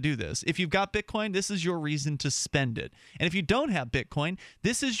reason not to do this. If you've got Bitcoin, this is your reason to spend it. And if you don't have Bitcoin,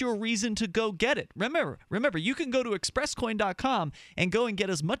 this is your reason to go get it. Remember, you can go to expresscoin.com and go and get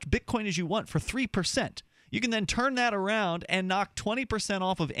as much Bitcoin as you want for 3%. You can then turn that around and knock 20%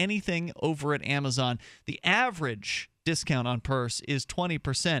 off of anything over at Amazon. The average discount on Purse is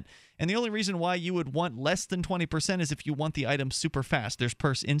 20%. And the only reason why you would want less than 20% is if you want the item super fast. There's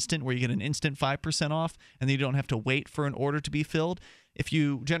Purse Instant, where you get an instant 5% off, and then you don't have to wait for an order to be filled. If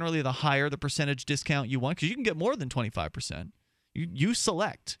you generally, the higher the percentage discount you want, because you can get more than 25%. You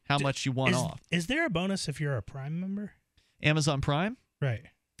select how much you want off. Is there a bonus if you're a Prime member? Amazon Prime? Right.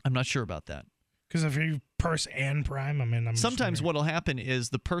 I'm not sure about that. Because if you Purse and Prime, sometimes what'll happen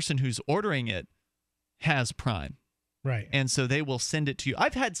is the person who's ordering it has Prime. Right. And so they will send it to you.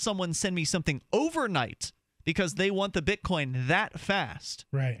 I've had someone send me something overnight because they want the Bitcoin that fast.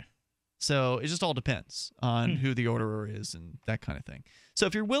 Right. So it just all depends on who the orderer is and that kind of thing. So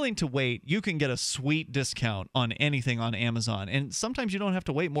if you're willing to wait, you can get a sweet discount on anything on Amazon. And sometimes you don't have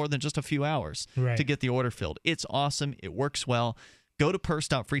to wait more than just a few hours to get the order filled. It's awesome. It works well. Go to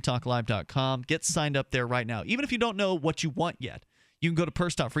purse.freetalklive.com. Get signed up there right now. Even if you don't know what you want yet, you can go to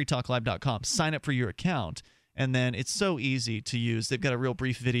purse.freetalklive.com, sign up for your account, and then it's so easy to use. They've got a real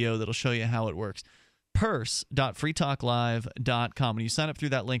brief video that'll show you how it works. Purse.freetalklive.com. When you sign up through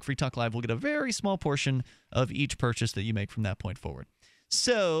that link, Free Talk Live will get a very small portion of each purchase that you make from that point forward.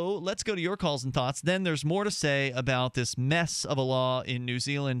 So let's go to your calls and thoughts. Then there's more to say about this mess of a law in New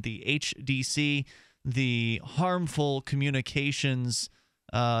Zealand, the HDC, the Harmful Digital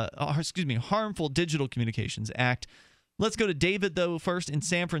Communications Act. Let's go to David, though, first in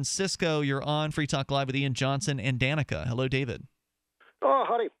San Francisco. You're on Free Talk Live with Ian Johnson and Danica. Hello, David. Oh,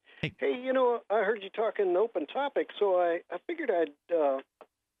 howdy. Hey, I heard you talking open topic, so I figured I'd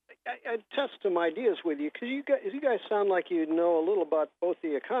test some ideas with you, because you guys sound like you know a little about both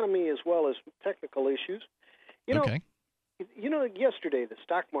the economy as well as technical issues. Okay. yesterday the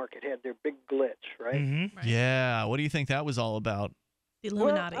stock market had their big glitch, right? Mm-hmm. Right. Yeah. What do you think that was all about? The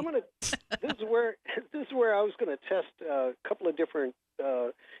Illuminati. Well, this is where I was going to test a couple of different.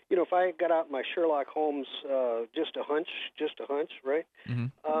 If I got out my Sherlock Holmes, just a hunch, right? Mm-hmm.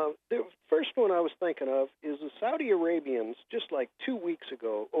 The first one I was thinking of is the Saudi Arabians, just like 2 weeks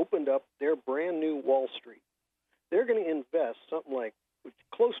ago, opened up their brand new Wall Street. They're going to invest something like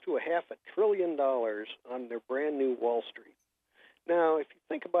close to $500 billion on their brand new Wall Street. Now, if you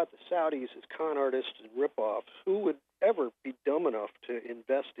think about the Saudis as con artists and rip-offs, who would ever be dumb enough to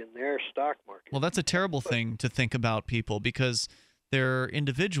invest in their stock market? Well, that's a terrible thing to think about, people, because they're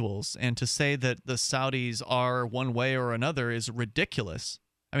individuals, and to say that the Saudis are one way or another is ridiculous.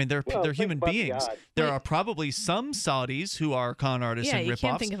 I mean, they're human beings. There are probably some Saudis who are con artists and rip-offs. Yeah,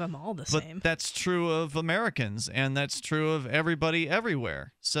 you can't think of them all the same. But that's true of Americans, and that's true of everybody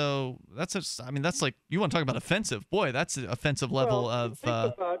everywhere. So that's like, you want to talk about offensive? Boy, that's an offensive level of.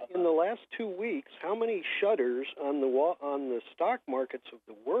 Think about in the last 2 weeks how many shudders on the stock markets of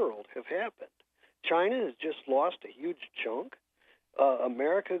the world have happened. China has just lost a huge chunk.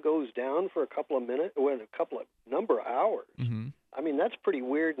 America goes down for a couple of minutes, number of hours. Mm-hmm. I mean, that's pretty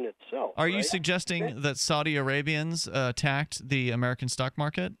weird in itself. Are you suggesting that Saudi Arabians attacked the American stock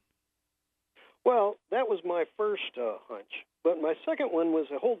market? Well, that was my first hunch. But my second one was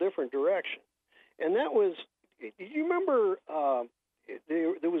a whole different direction. And that was, do you remember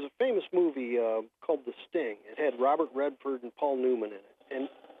there was a famous movie called The Sting. It had Robert Redford and Paul Newman in it.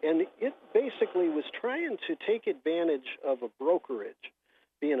 And it basically was trying to take advantage of a brokerage,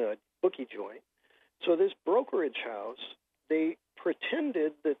 being a bookie joint. So this brokerage house, they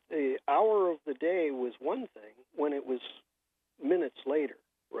pretended that the hour of the day was one thing when it was minutes later,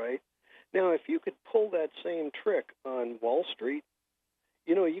 right? Now, if you could pull that same trick on Wall Street,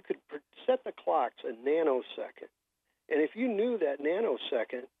 you could set the clocks a nanosecond. And if you knew that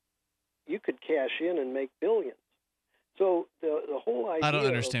nanosecond, you could cash in and make billions. So the whole idea. I don't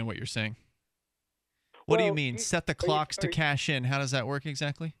understand what you're saying. What do you mean? Set the clocks to cash in. How does that work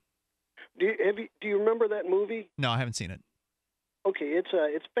exactly? Do you remember that movie? No, I haven't seen it. Okay,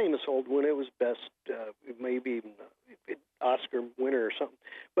 it's famous old one. It was best, maybe even Oscar winner or something.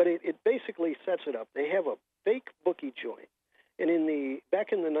 But it basically sets it up. They have a fake bookie joint, and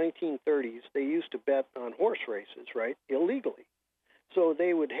back in the 1930s, they used to bet on horse races, right, illegally. So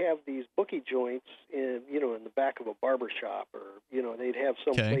they would have these bookie joints in the back of a barber shop, or they'd have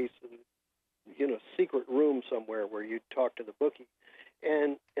some place in secret room somewhere where you'd talk to the bookie,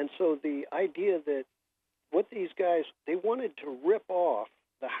 and so the idea that what these guys, they wanted to rip off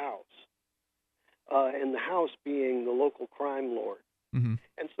the house, and the house being the local crime lord, mm-hmm.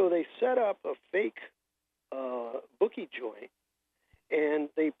 and so they set up a fake bookie joint, and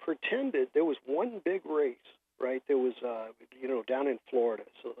they pretended there was one big race. Right, there was, down in Florida,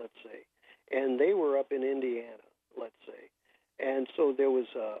 so let's say, and they were up in Indiana, let's say, and so there was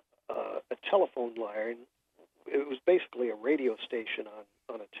a telephone line. It was basically a radio station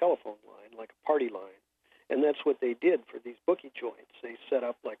on a telephone line, like a party line, and that's what they did for these bookie joints. They set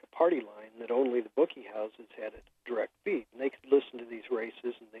up like a party line that only the bookie houses had a direct feed, and they could listen to these races,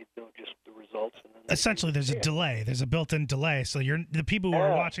 and they'd know just the results. And then essentially, there's a delay. There's a built-in delay. So the people who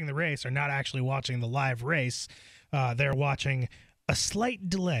are watching the race are not actually watching the live race. They're watching a slight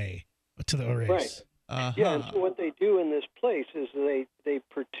delay to the race. Right. Uh-huh. Yeah, and so what they do in this place is they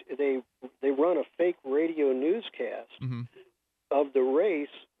run a fake radio newscast mm-hmm. of the race,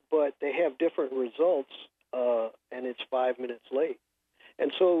 but they have different results, and it's 5 minutes late.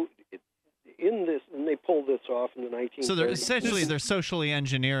 And so and they pulled this off in the 1930s. So they're socially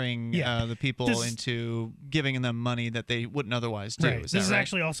engineering the people into giving them money that they wouldn't otherwise do. Right. This is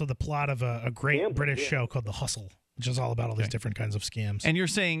actually also the plot of a great British show called The Hustle, which is all about all these different kinds of scams. And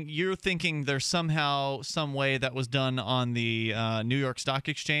you're thinking there's somehow some way that was done on the New York Stock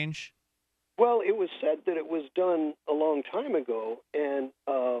Exchange? Well, it was said that it was done a long time ago,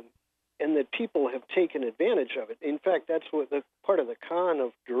 and that people have taken advantage of it. In fact, that's what the part of the con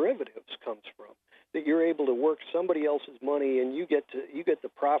of derivatives comes from, that you're able to work somebody else's money, and you get the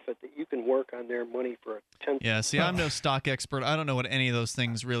profit that you can work on their money for a 10%. Yeah, see, I'm no stock expert. I don't know what any of those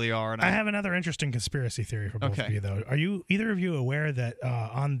things really are. And I have another interesting conspiracy theory for both of you, though. Are either of you aware that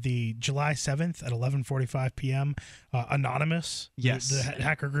on the July 7th at 11:45 p.m., Anonymous, the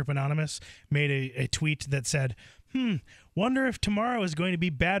hacker group Anonymous, made a tweet that said, wonder if tomorrow is going to be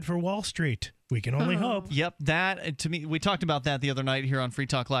bad for Wall Street. We can only hope. Yep, that, to me, we talked about that the other night here on Free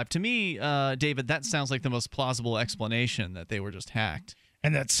Talk Live. To me, David, that sounds like the most plausible explanation, that they were just hacked.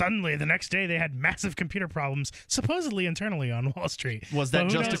 And that suddenly, the next day, they had massive computer problems, supposedly internally on Wall Street. Was that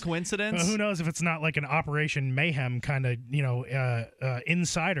just a coincidence? Who knows if it's not like an Operation Mayhem kind of,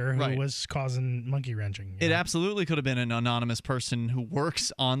 insider who was causing monkey wrenching. It absolutely could have been an anonymous person who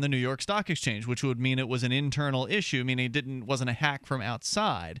works on the New York Stock Exchange, which would mean it was an internal issue, meaning it wasn't a hack from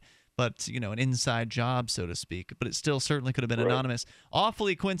outside. But, an inside job, so to speak. But it still certainly could have been anonymous.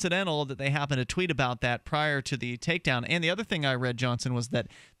 Awfully coincidental that they happened to tweet about that prior to the takedown. And the other thing I read, Johnson, was that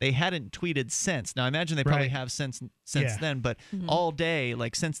they hadn't tweeted since. Now, I imagine they probably have since then. But all day,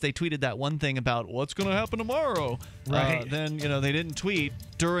 since they tweeted that one thing about what's going to happen tomorrow, then, they didn't tweet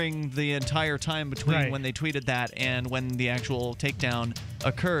during the entire time between when they tweeted that and when the actual takedown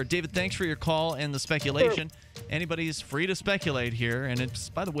occurred. David, thanks for your call and the speculation. Sure. Anybody's free to speculate here, and it's,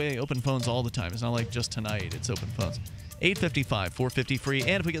 by the way, open phones all the time. It's not like just tonight. It's open phones. 855-450-FREE.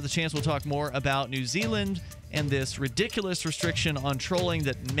 And if we get the chance, we'll talk more about New Zealand and this ridiculous restriction on trolling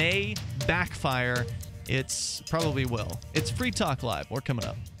that may backfire. It's probably will. It's Free Talk Live. More coming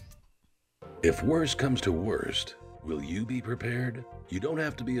up. If worst comes to worst, will you be prepared? You don't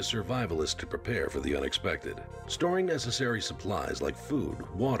have to be a survivalist to prepare for the unexpected. Storing necessary supplies like food,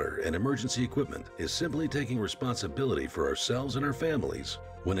 water, and emergency equipment is simply taking responsibility for ourselves and our families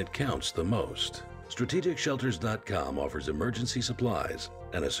when it counts the most. StrategicShelters.com offers emergency supplies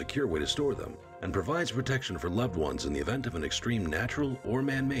and a secure way to store them, and provides protection for loved ones in the event of an extreme natural or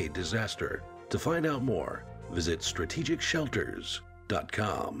man-made disaster. To find out more, visit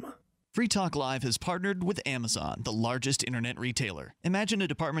StrategicShelters.com. Free Talk Live has partnered with Amazon, the largest internet retailer. Imagine a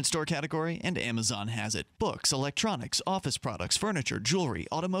department store category, and Amazon has it. Books, electronics, office products, furniture, jewelry,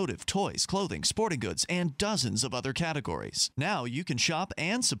 automotive, toys, clothing, sporting goods, and dozens of other categories. Now you can shop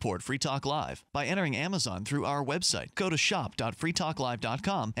and support Free Talk Live by entering Amazon through our website. Go to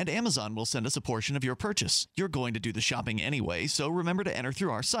shop.freetalklive.com, and Amazon will send us a portion of your purchase. You're going to do the shopping anyway, so remember to enter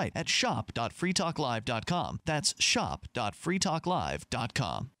through our site at shop.freetalklive.com. That's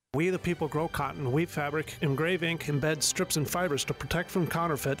shop.freetalklive.com. We the people grow cotton, weave fabric, engrave ink, embed strips and fibers to protect from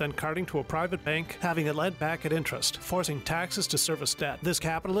counterfeit, then carting to a private bank, having it led back at interest, forcing taxes to service debt. This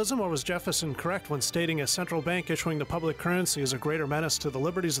capitalism, or was Jefferson correct when stating a central bank issuing the public currency is a greater menace to the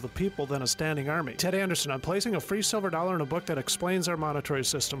liberties of the people than a standing army? Ted Anderson, I'm placing a free silver dollar in a book that explains our monetary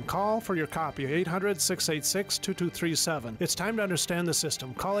system. Call for your copy, 800-686-2237. It's time to understand the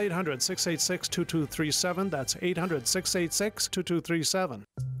system. Call 800-686-2237. That's 800-686-2237.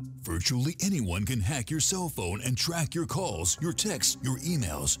 Virtually anyone can hack your cell phone and track your calls, your texts, your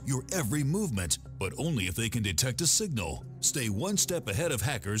emails, your every movement, but only if they can detect a signal. Stay one step ahead of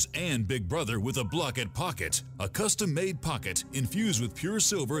hackers and Big Brother with a Block-It Pocket, a custom-made pocket infused with pure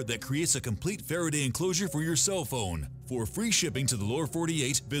silver that creates a complete Faraday enclosure for your cell phone. For free shipping to the lower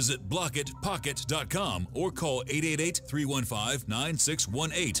 48, visit blockitpocket.com or call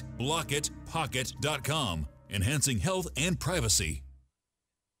 888-315-9618. blockitpocket.com, enhancing health and privacy.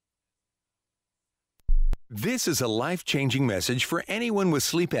 This is a life-changing message for anyone with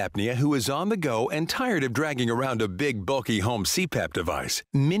sleep apnea who is on the go and tired of dragging around a big, bulky home CPAP device.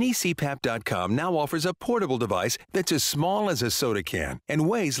 MiniCPAP.com now offers a portable device that's as small as a soda can and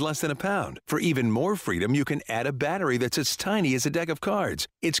weighs less than a pound. For even more freedom, you can add a battery that's as tiny as a deck of cards.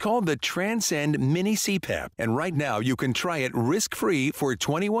 It's called the Transcend Mini CPAP, and right now you can try it risk-free for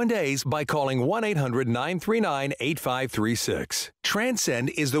 21 days by calling 1-800-939-8536. Transcend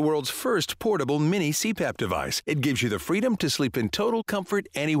is the world's first portable mini CPAP device. It gives you the freedom to sleep in total comfort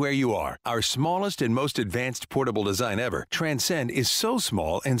anywhere you are. Our smallest and most advanced portable design ever, Transcend is so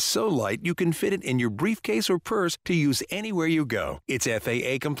small and so light you can fit it in your briefcase or purse to use anywhere you go. It's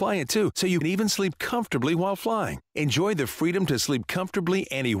FAA compliant too, so you can even sleep comfortably while flying. Enjoy the freedom to sleep comfortably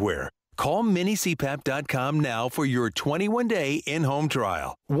anywhere. Call minicpap.com now for your 21-day in-home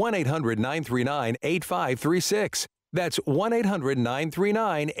trial. 1-800-939-8536. That's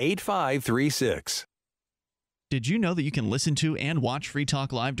 1-800-939-8536. Did you know that you can listen to and watch Free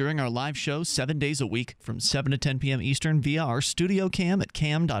Talk Live during our live show 7 days a week from 7 to 10 p.m. Eastern via our studio cam at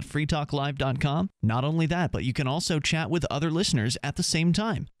cam.freetalklive.com? Not only that, but you can also chat with other listeners at the same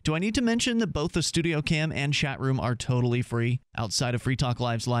time. Do I need to mention that both the studio cam and chat room are totally free? Outside of Free Talk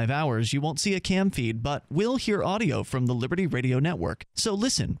Live's live hours, you won't see a cam feed, but will hear audio from the Liberty Radio Network. So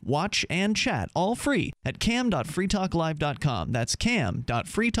listen, watch, and chat all free at cam.freetalklive.com. That's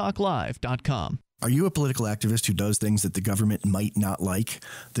cam.freetalklive.com. Are you a political activist who does things that the government might not like?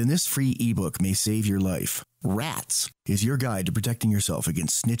 Then this free ebook may save your life. Rats is your guide to protecting yourself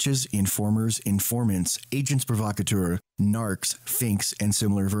against snitches, informers, informants, agents provocateur, narcs, finks, and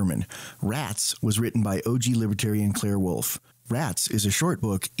similar vermin. Rats was written by OG libertarian Claire Wolfe. Rats is a short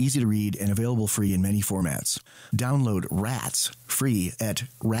book, easy to read, and available free in many formats. Download Rats free at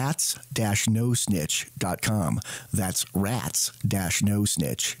rats-nosnitch.com. That's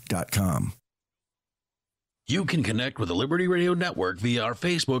rats-nosnitch.com. You can connect with the Liberty Radio Network via our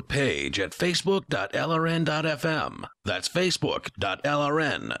Facebook page at facebook.lrn.fm. That's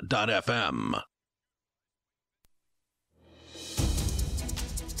facebook.lrn.fm.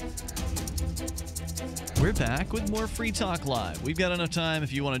 We're back with more Free Talk Live. We've got enough time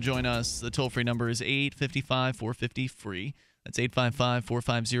if you want to join us. The toll-free number is 855-450-FREE. That's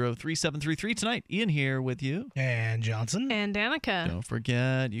 855-450-3733. Tonight, Ian here with you. And Johnson. And Danica. Don't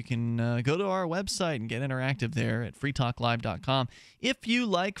forget, you can go to our website and get interactive there at freetalklive.com. If you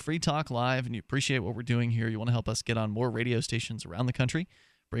like Free Talk Live and you appreciate what we're doing here, you want to help us get on more radio stations around the country,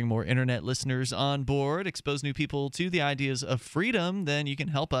 bring more internet listeners on board, expose new people to the ideas of freedom, then you can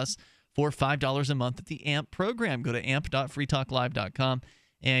help us for $5 a month at the AMP program. Go to amp.freetalklive.com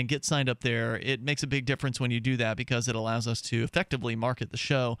and get signed up there. It makes a big difference when you do that because it allows us to effectively market the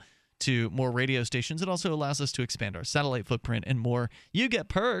show to more radio stations. It also allows us to expand our satellite footprint and more. You get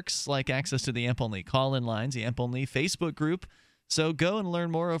perks like access to the AMP-only call-in lines, the AMP-only Facebook group. So go and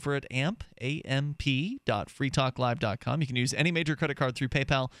learn more over at amp.freetalklive.com. You can use any major credit card through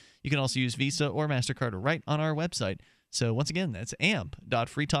PayPal. You can also use Visa or MasterCard right on our website. So once again, that's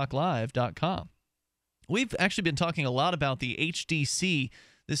amp.freetalklive.com. We've actually been talking a lot about the HDC.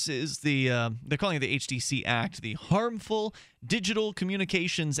 This is they're calling it the HDC Act, the Harmful Digital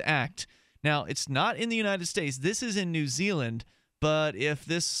Communications Act. Now, it's not in the United States. This is in New Zealand. But if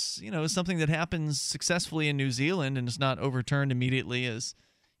this, is something that happens successfully in New Zealand and is not overturned immediately as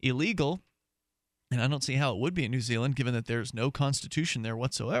illegal, and I don't see how it would be in New Zealand given that there's no constitution there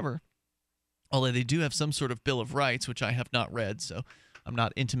whatsoever, although they do have some sort of Bill of Rights, which I have not read, so I'm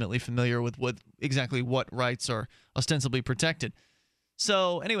not intimately familiar with exactly what rights are ostensibly protected.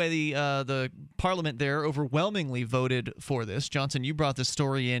 So anyway, the parliament there overwhelmingly voted for this. Johnson, you brought this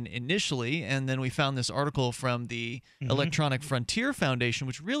story in initially, and then we found this article from the Electronic Frontier Foundation,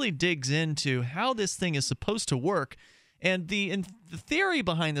 which really digs into how this thing is supposed to work. And the theory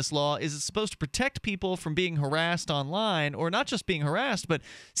behind this law is it's supposed to protect people from being harassed online, or not just being harassed, but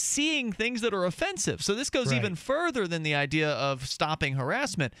seeing things that are offensive. So this goes even further than the idea of stopping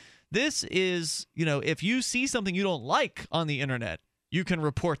harassment. This is, if you see something you don't like on the internet, you can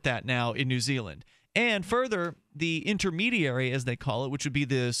report that now in New Zealand. And further, the intermediary, as they call it, which would be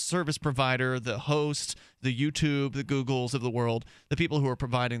the service provider, the host, the YouTube, the Googles of the world, the people who are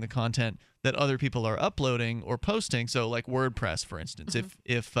providing the content that other people are uploading or posting. So like WordPress, for instance. If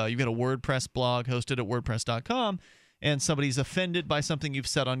you've got a WordPress blog hosted at WordPress.com and somebody's offended by something you've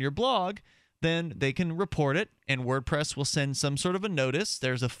said on your blog, then they can report it, and WordPress will send some sort of a notice.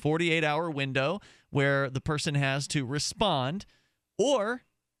 There's a 48-hour window where the person has to respond, or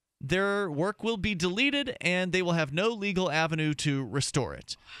their work will be deleted and they will have no legal avenue to restore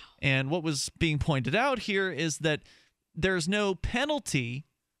it. And what was being pointed out here is that there's no penalty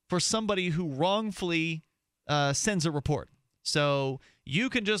for somebody who wrongfully sends a report. So you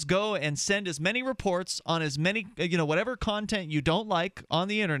can just go and send as many reports on as many, whatever content you don't like on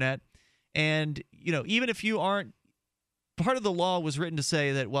the internet. And, even if you aren't, part of the law was written to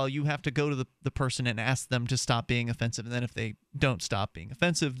say that, well, you have to go to the person and ask them to stop being offensive. And then if they don't stop being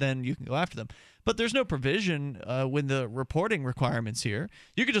offensive, then you can go after them. But there's no provision with the reporting requirements here.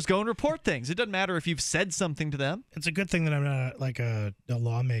 You can just go and report things. It doesn't matter if you've said something to them. It's a good thing that I'm not like a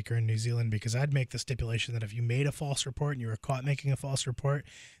lawmaker in New Zealand, because I'd make the stipulation that if you made a false report and you were caught making a false report,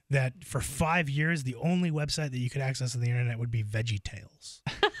 that for 5 years, the only website that you could access on the internet would be VeggieTales.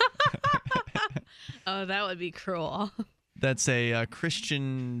 Oh, that would be cruel. That's a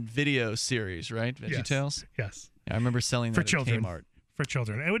Christian video series, right? VeggieTales? Yes. Yeah, I remember selling that for at children. Kmart. For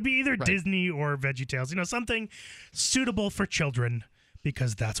children. It would be either Disney or VeggieTales. Something suitable for children,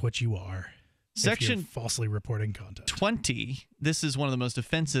 because that's what you are. Section falsely reporting content. 20. This is one of the most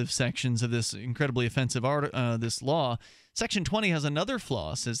offensive sections of this incredibly offensive this law. Section 20 has another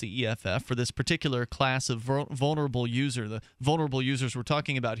flaw, says the EFF, for this particular class of vulnerable user. The vulnerable users we're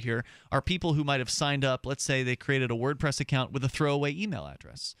talking about here are people who might have signed up. Let's say they created a WordPress account with a throwaway email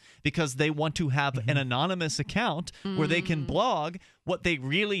address because they want to have an anonymous account where they can blog what they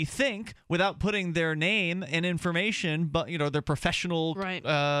really think without putting their name and information, but their professional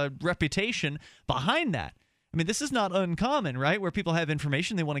reputation behind that. I mean, this is not uncommon, right? Where people have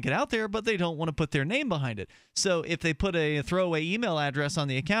information they want to get out there, but they don't want to put their name behind it. So if they put a throwaway email address on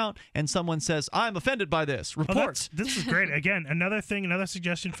the account and someone says, I'm offended by this, report. This is great. Again, another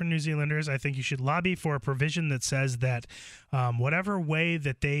suggestion for New Zealanders, I think you should lobby for a provision that says that whatever way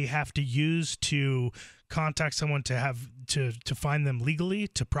that they have to use to contact someone to find them legally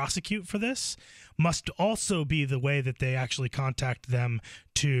to prosecute for this must also be the way that they actually contact them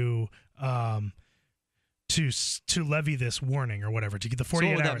to levy this warning or whatever, to get the 48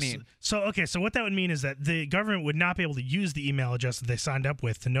 hours. So what would that mean? So what that would mean is that the government would not be able to use the email address that they signed up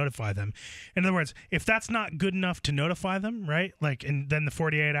with to notify them. In other words, if that's not good enough to notify them, right? Like, and then the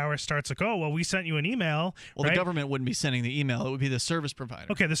 48 hours starts like, oh, well, we sent you an email. Well, right? The government wouldn't be sending the email. It would be the service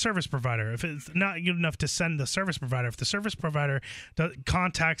provider. Okay, the service provider. If it's not good enough to send the service provider, if the service provider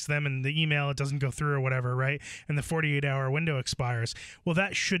contacts them and the email, it doesn't go through or whatever, right? And the 48-hour window expires, well,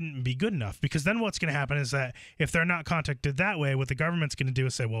 that shouldn't be good enough, because then what's going to happen is that if they're not contacted that way, what the government's going to do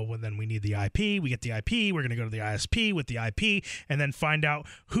is say, well, then we need the IP. We get the IP. We're going to go to the ISP with the IP and then find out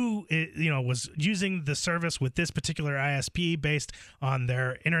who was using the service with this particular ISP based on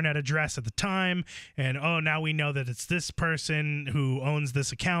their internet address at the time. And, now we know that it's this person who owns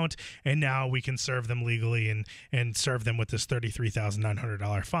this account, and now we can serve them legally and serve them with this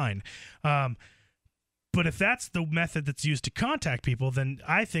 $33,900 fine. But if that's the method that's used to contact people, then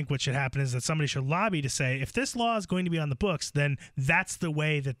I think what should happen is that somebody should lobby to say, if this law is going to be on the books, then that's the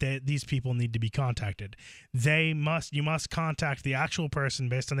way that these people need to be contacted. You must contact the actual person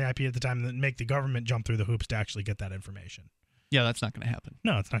based on the IP at the time, and make the government jump through the hoops to actually get that information. Yeah, that's not going to happen.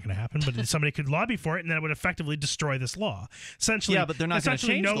 No, it's not going to happen. But somebody could lobby for it, and then it would effectively destroy this law. Essentially, yeah, but they're not going to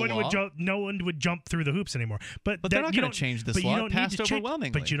change the law. No one would jump through the hoops anymore. But they're not going to change this law. It passed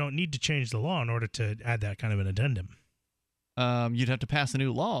overwhelmingly. But you don't need to change the law in order to add that kind of an addendum. You'd have to pass a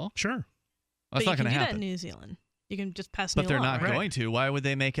new law. Sure. That's not going to happen. You can do that in New Zealand. You can just pass a new law. But they're not going to. Why would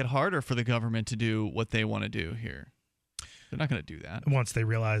they make it harder for the government to do what they want to do here? They're not going to do that. Once they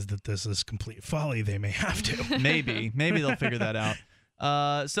realize that this is complete folly, they may have to. Maybe they'll figure that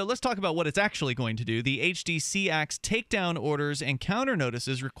out. So let's talk about what it's actually going to do. The HDC Act's takedown orders and counter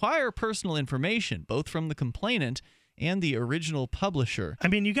notices require personal information, both from the complainant and the original publisher. I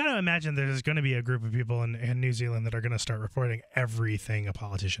mean, you got to imagine there's going to be a group of people in New Zealand that are going to start reporting everything a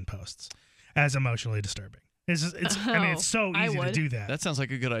politician posts as emotionally disturbing. It's so easy to do that. That sounds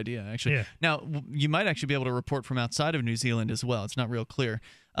like a good idea, actually. Yeah. Now, you might actually be able to report from outside of New Zealand as well. It's not real clear.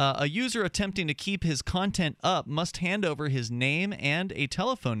 A user attempting to keep his content up must hand over his name and a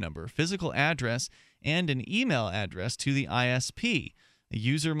telephone number, physical address, and an email address to the ISP. A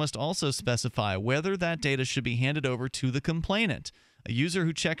user must also specify whether that data should be handed over to the complainant. A user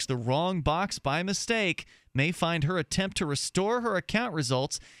who checks the wrong box by mistake may find her attempt to restore her account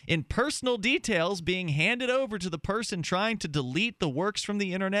results in personal details being handed over to the person trying to delete the works from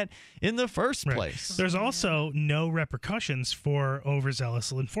the internet in the first place. There's also no repercussions for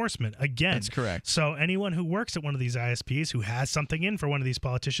overzealous enforcement. Again, that's correct. So anyone who works at one of these ISPs who has something in for one of these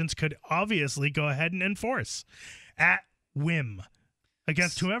politicians could obviously go ahead and enforce at whim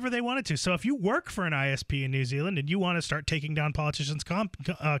against whoever they wanted to. So if you work for an ISP in New Zealand and you want to start taking down politicians'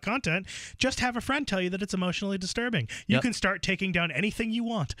 content, just have a friend tell you that it's emotionally disturbing. You can start taking down anything you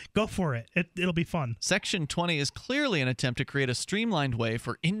want. Go for it. It'll be fun. Section 20 is clearly an attempt to create a streamlined way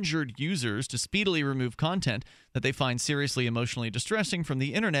for injured users to speedily remove content that they find seriously emotionally distressing from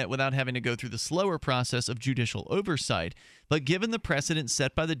the internet without having to go through the slower process of judicial oversight. But given the precedent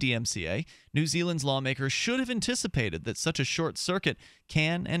set by the DMCA, New Zealand's lawmakers should have anticipated that such a short circuit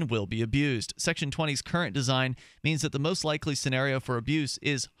can and will be abused. Section 20's current design means that the most likely scenario for abuse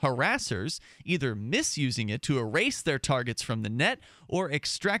is harassers either misusing it to erase their targets from the net or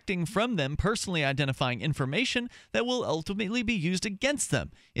extracting from them personally identifying information that will ultimately be used against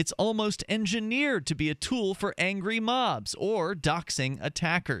them. It's almost engineered to be a tool for angry mobs or doxing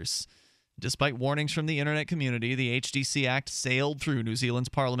attackers. Despite warnings from the internet community, the HDC Act sailed through New Zealand's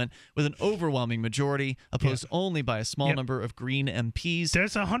parliament with an overwhelming majority, opposed only by a small number of Green MPs.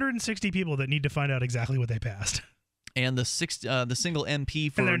 There's 160 people that need to find out exactly what they passed. And the single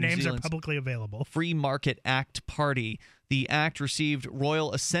MP for and their New names Zealand's are publicly available. Free Market Act Party. The act received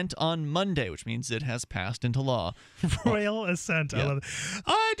royal assent on Monday, which means it has passed into law. Royal assent. I love it.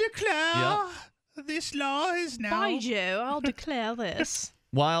 I declare this law is now... By Joe, I'll declare this.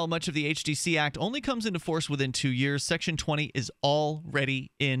 While much of the HDC Act only comes into force within 2 years, Section 20 is already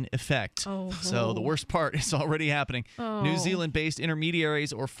in effect. So the worst part is already happening. New Zealand-based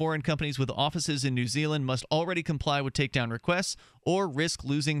intermediaries or foreign companies with offices in New Zealand must already comply with takedown requests or risk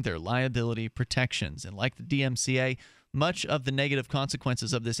losing their liability protections. And like the DMCA, much of the negative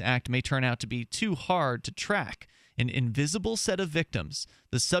consequences of this act may turn out to be too hard to track. An invisible set of victims,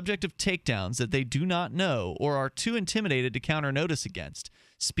 the subject of takedowns that they do not know or are too intimidated to counter notice against,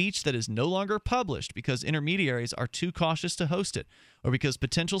 speech that is no longer published because intermediaries are too cautious to host it, or because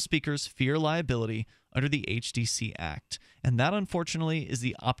potential speakers fear liability under the HDC Act. And that, unfortunately, is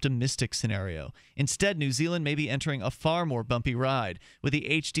the optimistic scenario. Instead, New Zealand may be entering a far more bumpy ride, with the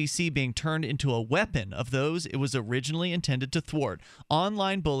HDC being turned into a weapon of those it was originally intended to thwart,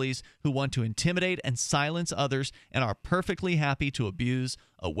 online bullies who want to intimidate and silence others and are perfectly happy to abuse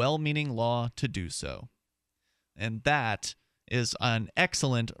a well-meaning law to do so. And that is an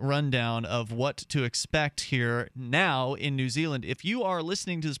excellent rundown of what to expect here now in New Zealand. If you are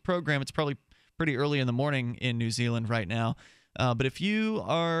listening to this program, it's probably pretty early in the morning in New Zealand right now. But if you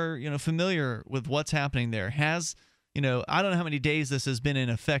are, familiar with what's happening there, I don't know how many days this has been in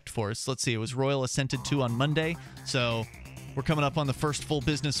effect for us. Let's see, it was royal assented to on Monday, so we're coming up on the first full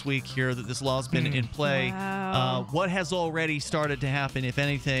business week here that this law's been in play. Wow. What has already started to happen, if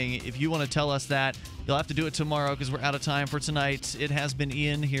anything? If you want to tell us that, you'll have to do it tomorrow because we're out of time for tonight. It has been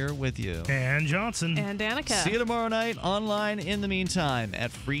Ian here with you. And Johnson. And Danica. See you tomorrow night online in the meantime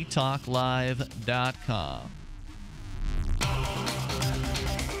at freetalklive.com.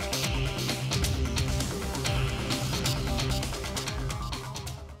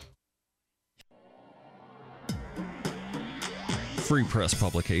 Free Press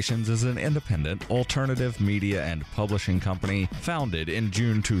Publications is an independent, alternative media and publishing company founded in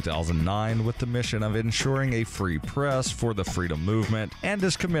June 2009 with the mission of ensuring a free press for the freedom movement and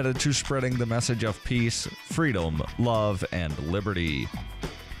is committed to spreading the message of peace, freedom, love, and liberty.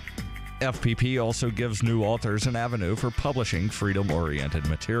 FPP also gives new authors an avenue for publishing freedom-oriented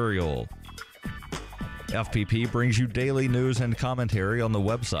material. FPP brings you daily news and commentary on the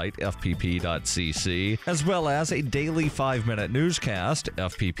website fpp.cc, as well as a daily 5-minute newscast,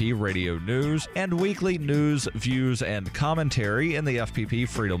 FPP Radio News, and weekly news, views, and commentary in the FPP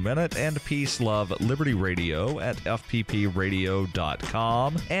Freedom Minute and Peace, Love, Liberty Radio at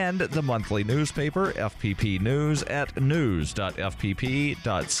fppradio.com, and the monthly newspaper FPP News at news.fpp.cc.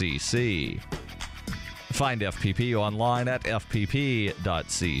 Find FPP online at fpp.cc.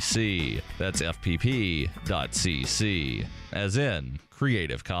 That's fpp.cc, as in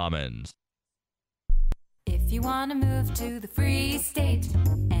Creative Commons. If you want to move to the Free State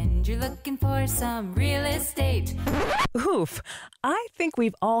and you're looking for some real estate. Oof, I think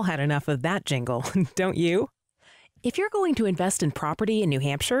we've all had enough of that jingle, don't you? If you're going to invest in property in New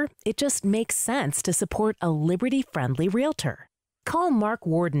Hampshire, it just makes sense to support a liberty-friendly realtor. Call Mark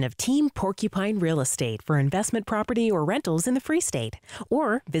Warden of Team Porcupine Real Estate for investment property or rentals in the Free State.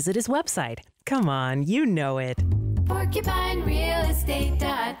 Or visit his website. Come on, you know it.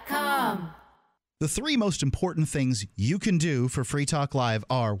 PorcupineRealEstate.com. The 3 most important things you can do for Free Talk Live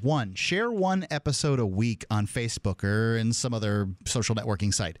are 1. Share 1 episode a week on Facebook or in some other social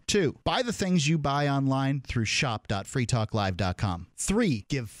networking site. 2. Buy the things you buy online through shop.freetalklive.com. 3.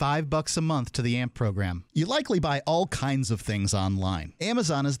 Give $5 a month to the AMP program. You likely buy all kinds of things online.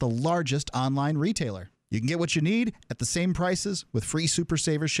 Amazon is the largest online retailer. You can get what you need at the same prices with free Super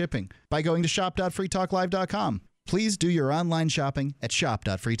Saver shipping by going to shop.freetalklive.com. Please do your online shopping at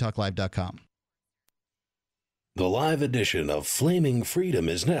shop.freetalklive.com. The live edition of Flaming Freedom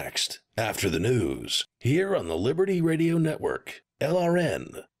is next, after the news, here on the Liberty Radio Network,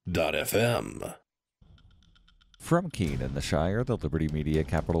 LRN.FM. From Keene in the Shire, the Liberty Media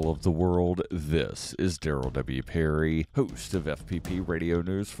capital of the world, this is Daryl W. Perry, host of FPP Radio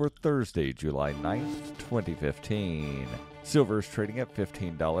News for Thursday, July 9th, 2015. Silver is trading at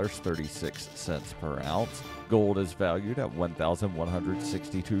 $15.36 per ounce. Gold is valued at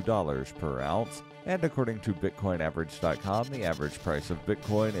 $1,162 per ounce. And according to BitcoinAverage.com, the average price of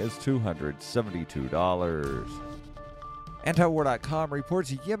Bitcoin is $272. Antiwar.com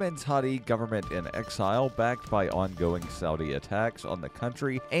reports Yemen's Houthi government in exile, backed by ongoing Saudi attacks on the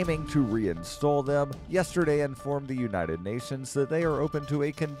country, aiming to reinstall them, yesterday informed the United Nations that they are open to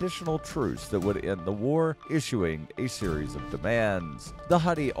a conditional truce that would end the war, issuing a series of demands. The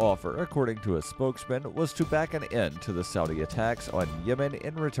Houthi offer, according to a spokesman, was to back an end to the Saudi attacks on Yemen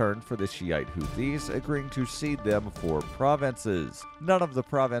in return for the Shiite Houthis agreeing to cede them 4 provinces. None of the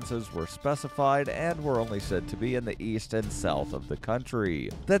provinces were specified and were only said to be in the east and and south of the country.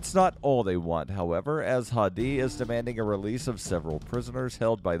 That's not all they want, however, as Hadi is demanding a release of several prisoners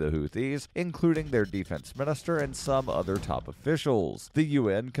held by the Houthis, including their defense minister and some other top officials. The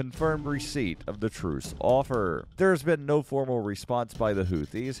UN confirmed receipt of the truce offer. There has been no formal response by the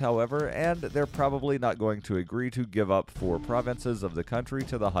Houthis, however, and they're probably not going to agree to give up 4 provinces of the country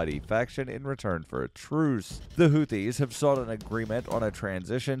to the Hadi faction in return for a truce. The Houthis have sought an agreement on a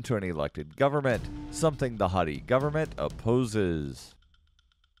transition to an elected government, something the Hadi government opposes.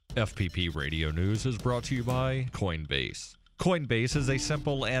 FPP Radio News is brought to you by Coinbase. Coinbase is a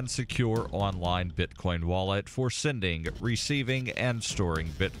simple and secure online Bitcoin wallet for sending, receiving, and storing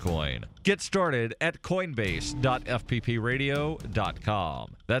Bitcoin. Get started at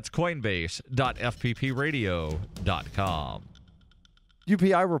coinbase.fppradio.com. That's coinbase.fppradio.com.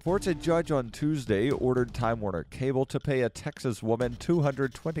 UPI reports a judge on Tuesday ordered Time Warner Cable to pay a Texas woman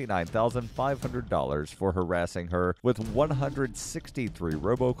 $229,500 for harassing her with 163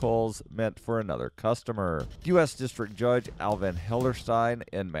 robocalls meant for another customer. U.S. District Judge Alvin Hellerstein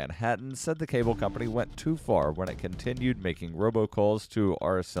in Manhattan said the cable company went too far when it continued making robocalls to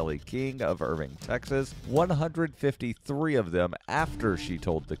Araceli King of Irving, Texas, 153 of them after she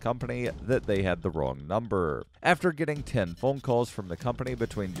told the company that they had the wrong number. After getting 10 phone calls from the company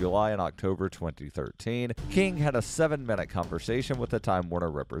between July and October 2013, King had a 7-minute conversation with a Time Warner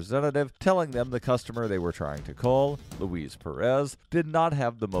representative telling them the customer they were trying to call, Louise Perez, did not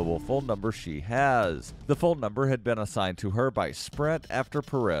have the mobile phone number she has. The phone number had been assigned to her by Sprint after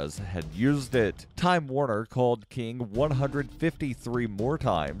Perez had used it. Time Warner called King 153 more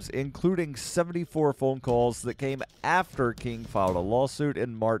times, including 74 phone calls that came after King filed a lawsuit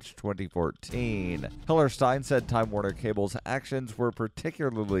in March 2014. Hellerstein said Time Warner Cable's actions were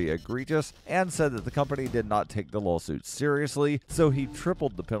particularly egregious and said that the company did not take the lawsuit seriously, so he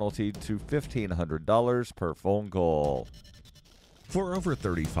tripled the penalty to $1,500 per phone call. For over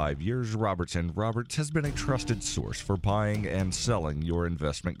 35 years, Roberts & Roberts has been a trusted source for buying and selling your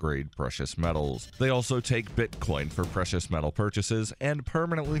investment-grade precious metals. They also take Bitcoin for precious metal purchases and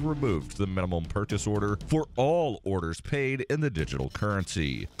permanently removed the minimum purchase order for all orders paid in the digital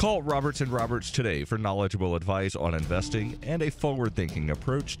currency. Call Roberts & Roberts today for knowledgeable advice on investing and a forward-thinking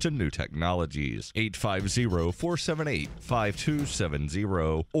approach to new technologies.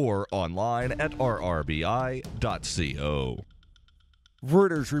 850-478-5270 or online at rrbi.co.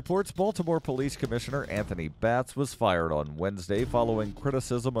 Reuters reports Baltimore Police Commissioner Anthony Batts was fired on Wednesday following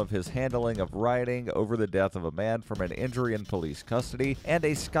criticism of his handling of rioting over the death of a man from an injury in police custody and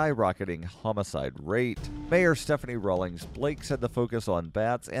a skyrocketing homicide rate. Mayor Stephanie Rawlings Blake said the focus on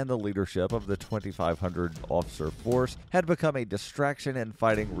Batts and the leadership of the 2,500 officer force had become a distraction in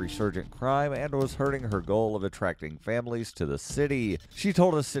fighting resurgent crime and was hurting her goal of attracting families to the city. She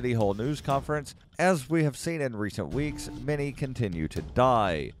told a City Hall news conference, "As we have seen in recent weeks, many continue to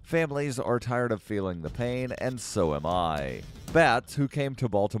die. Families are tired of feeling the pain, and so am I." Batts, who came to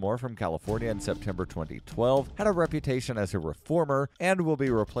Baltimore from California in September 2012, had a reputation as a reformer and will be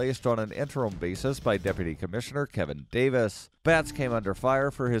replaced on an interim basis by Deputy Commissioner Kevin Davis. Batts came under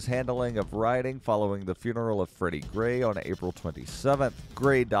fire for his handling of rioting following the funeral of Freddie Gray on April 27th.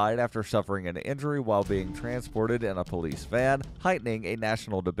 Gray died after suffering an injury while being transported in a police van, heightening a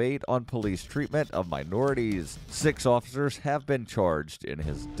national debate on police treatment of minorities. 6 officers have been charged in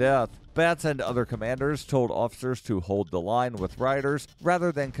his death. Batts and other commanders told officers to hold the line with rioters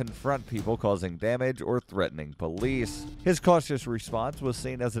rather than confront people causing damage or threatening police. His cautious response was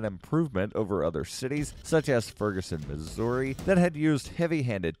seen as an improvement over other cities, such as Ferguson, Missouri, that had used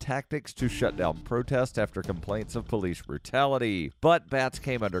heavy-handed tactics to shut down protests after complaints of police brutality. But Batts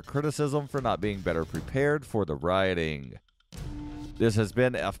came under criticism for not being better prepared for the rioting. This has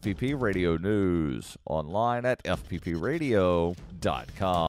been FPP Radio News, online at fppradio.com.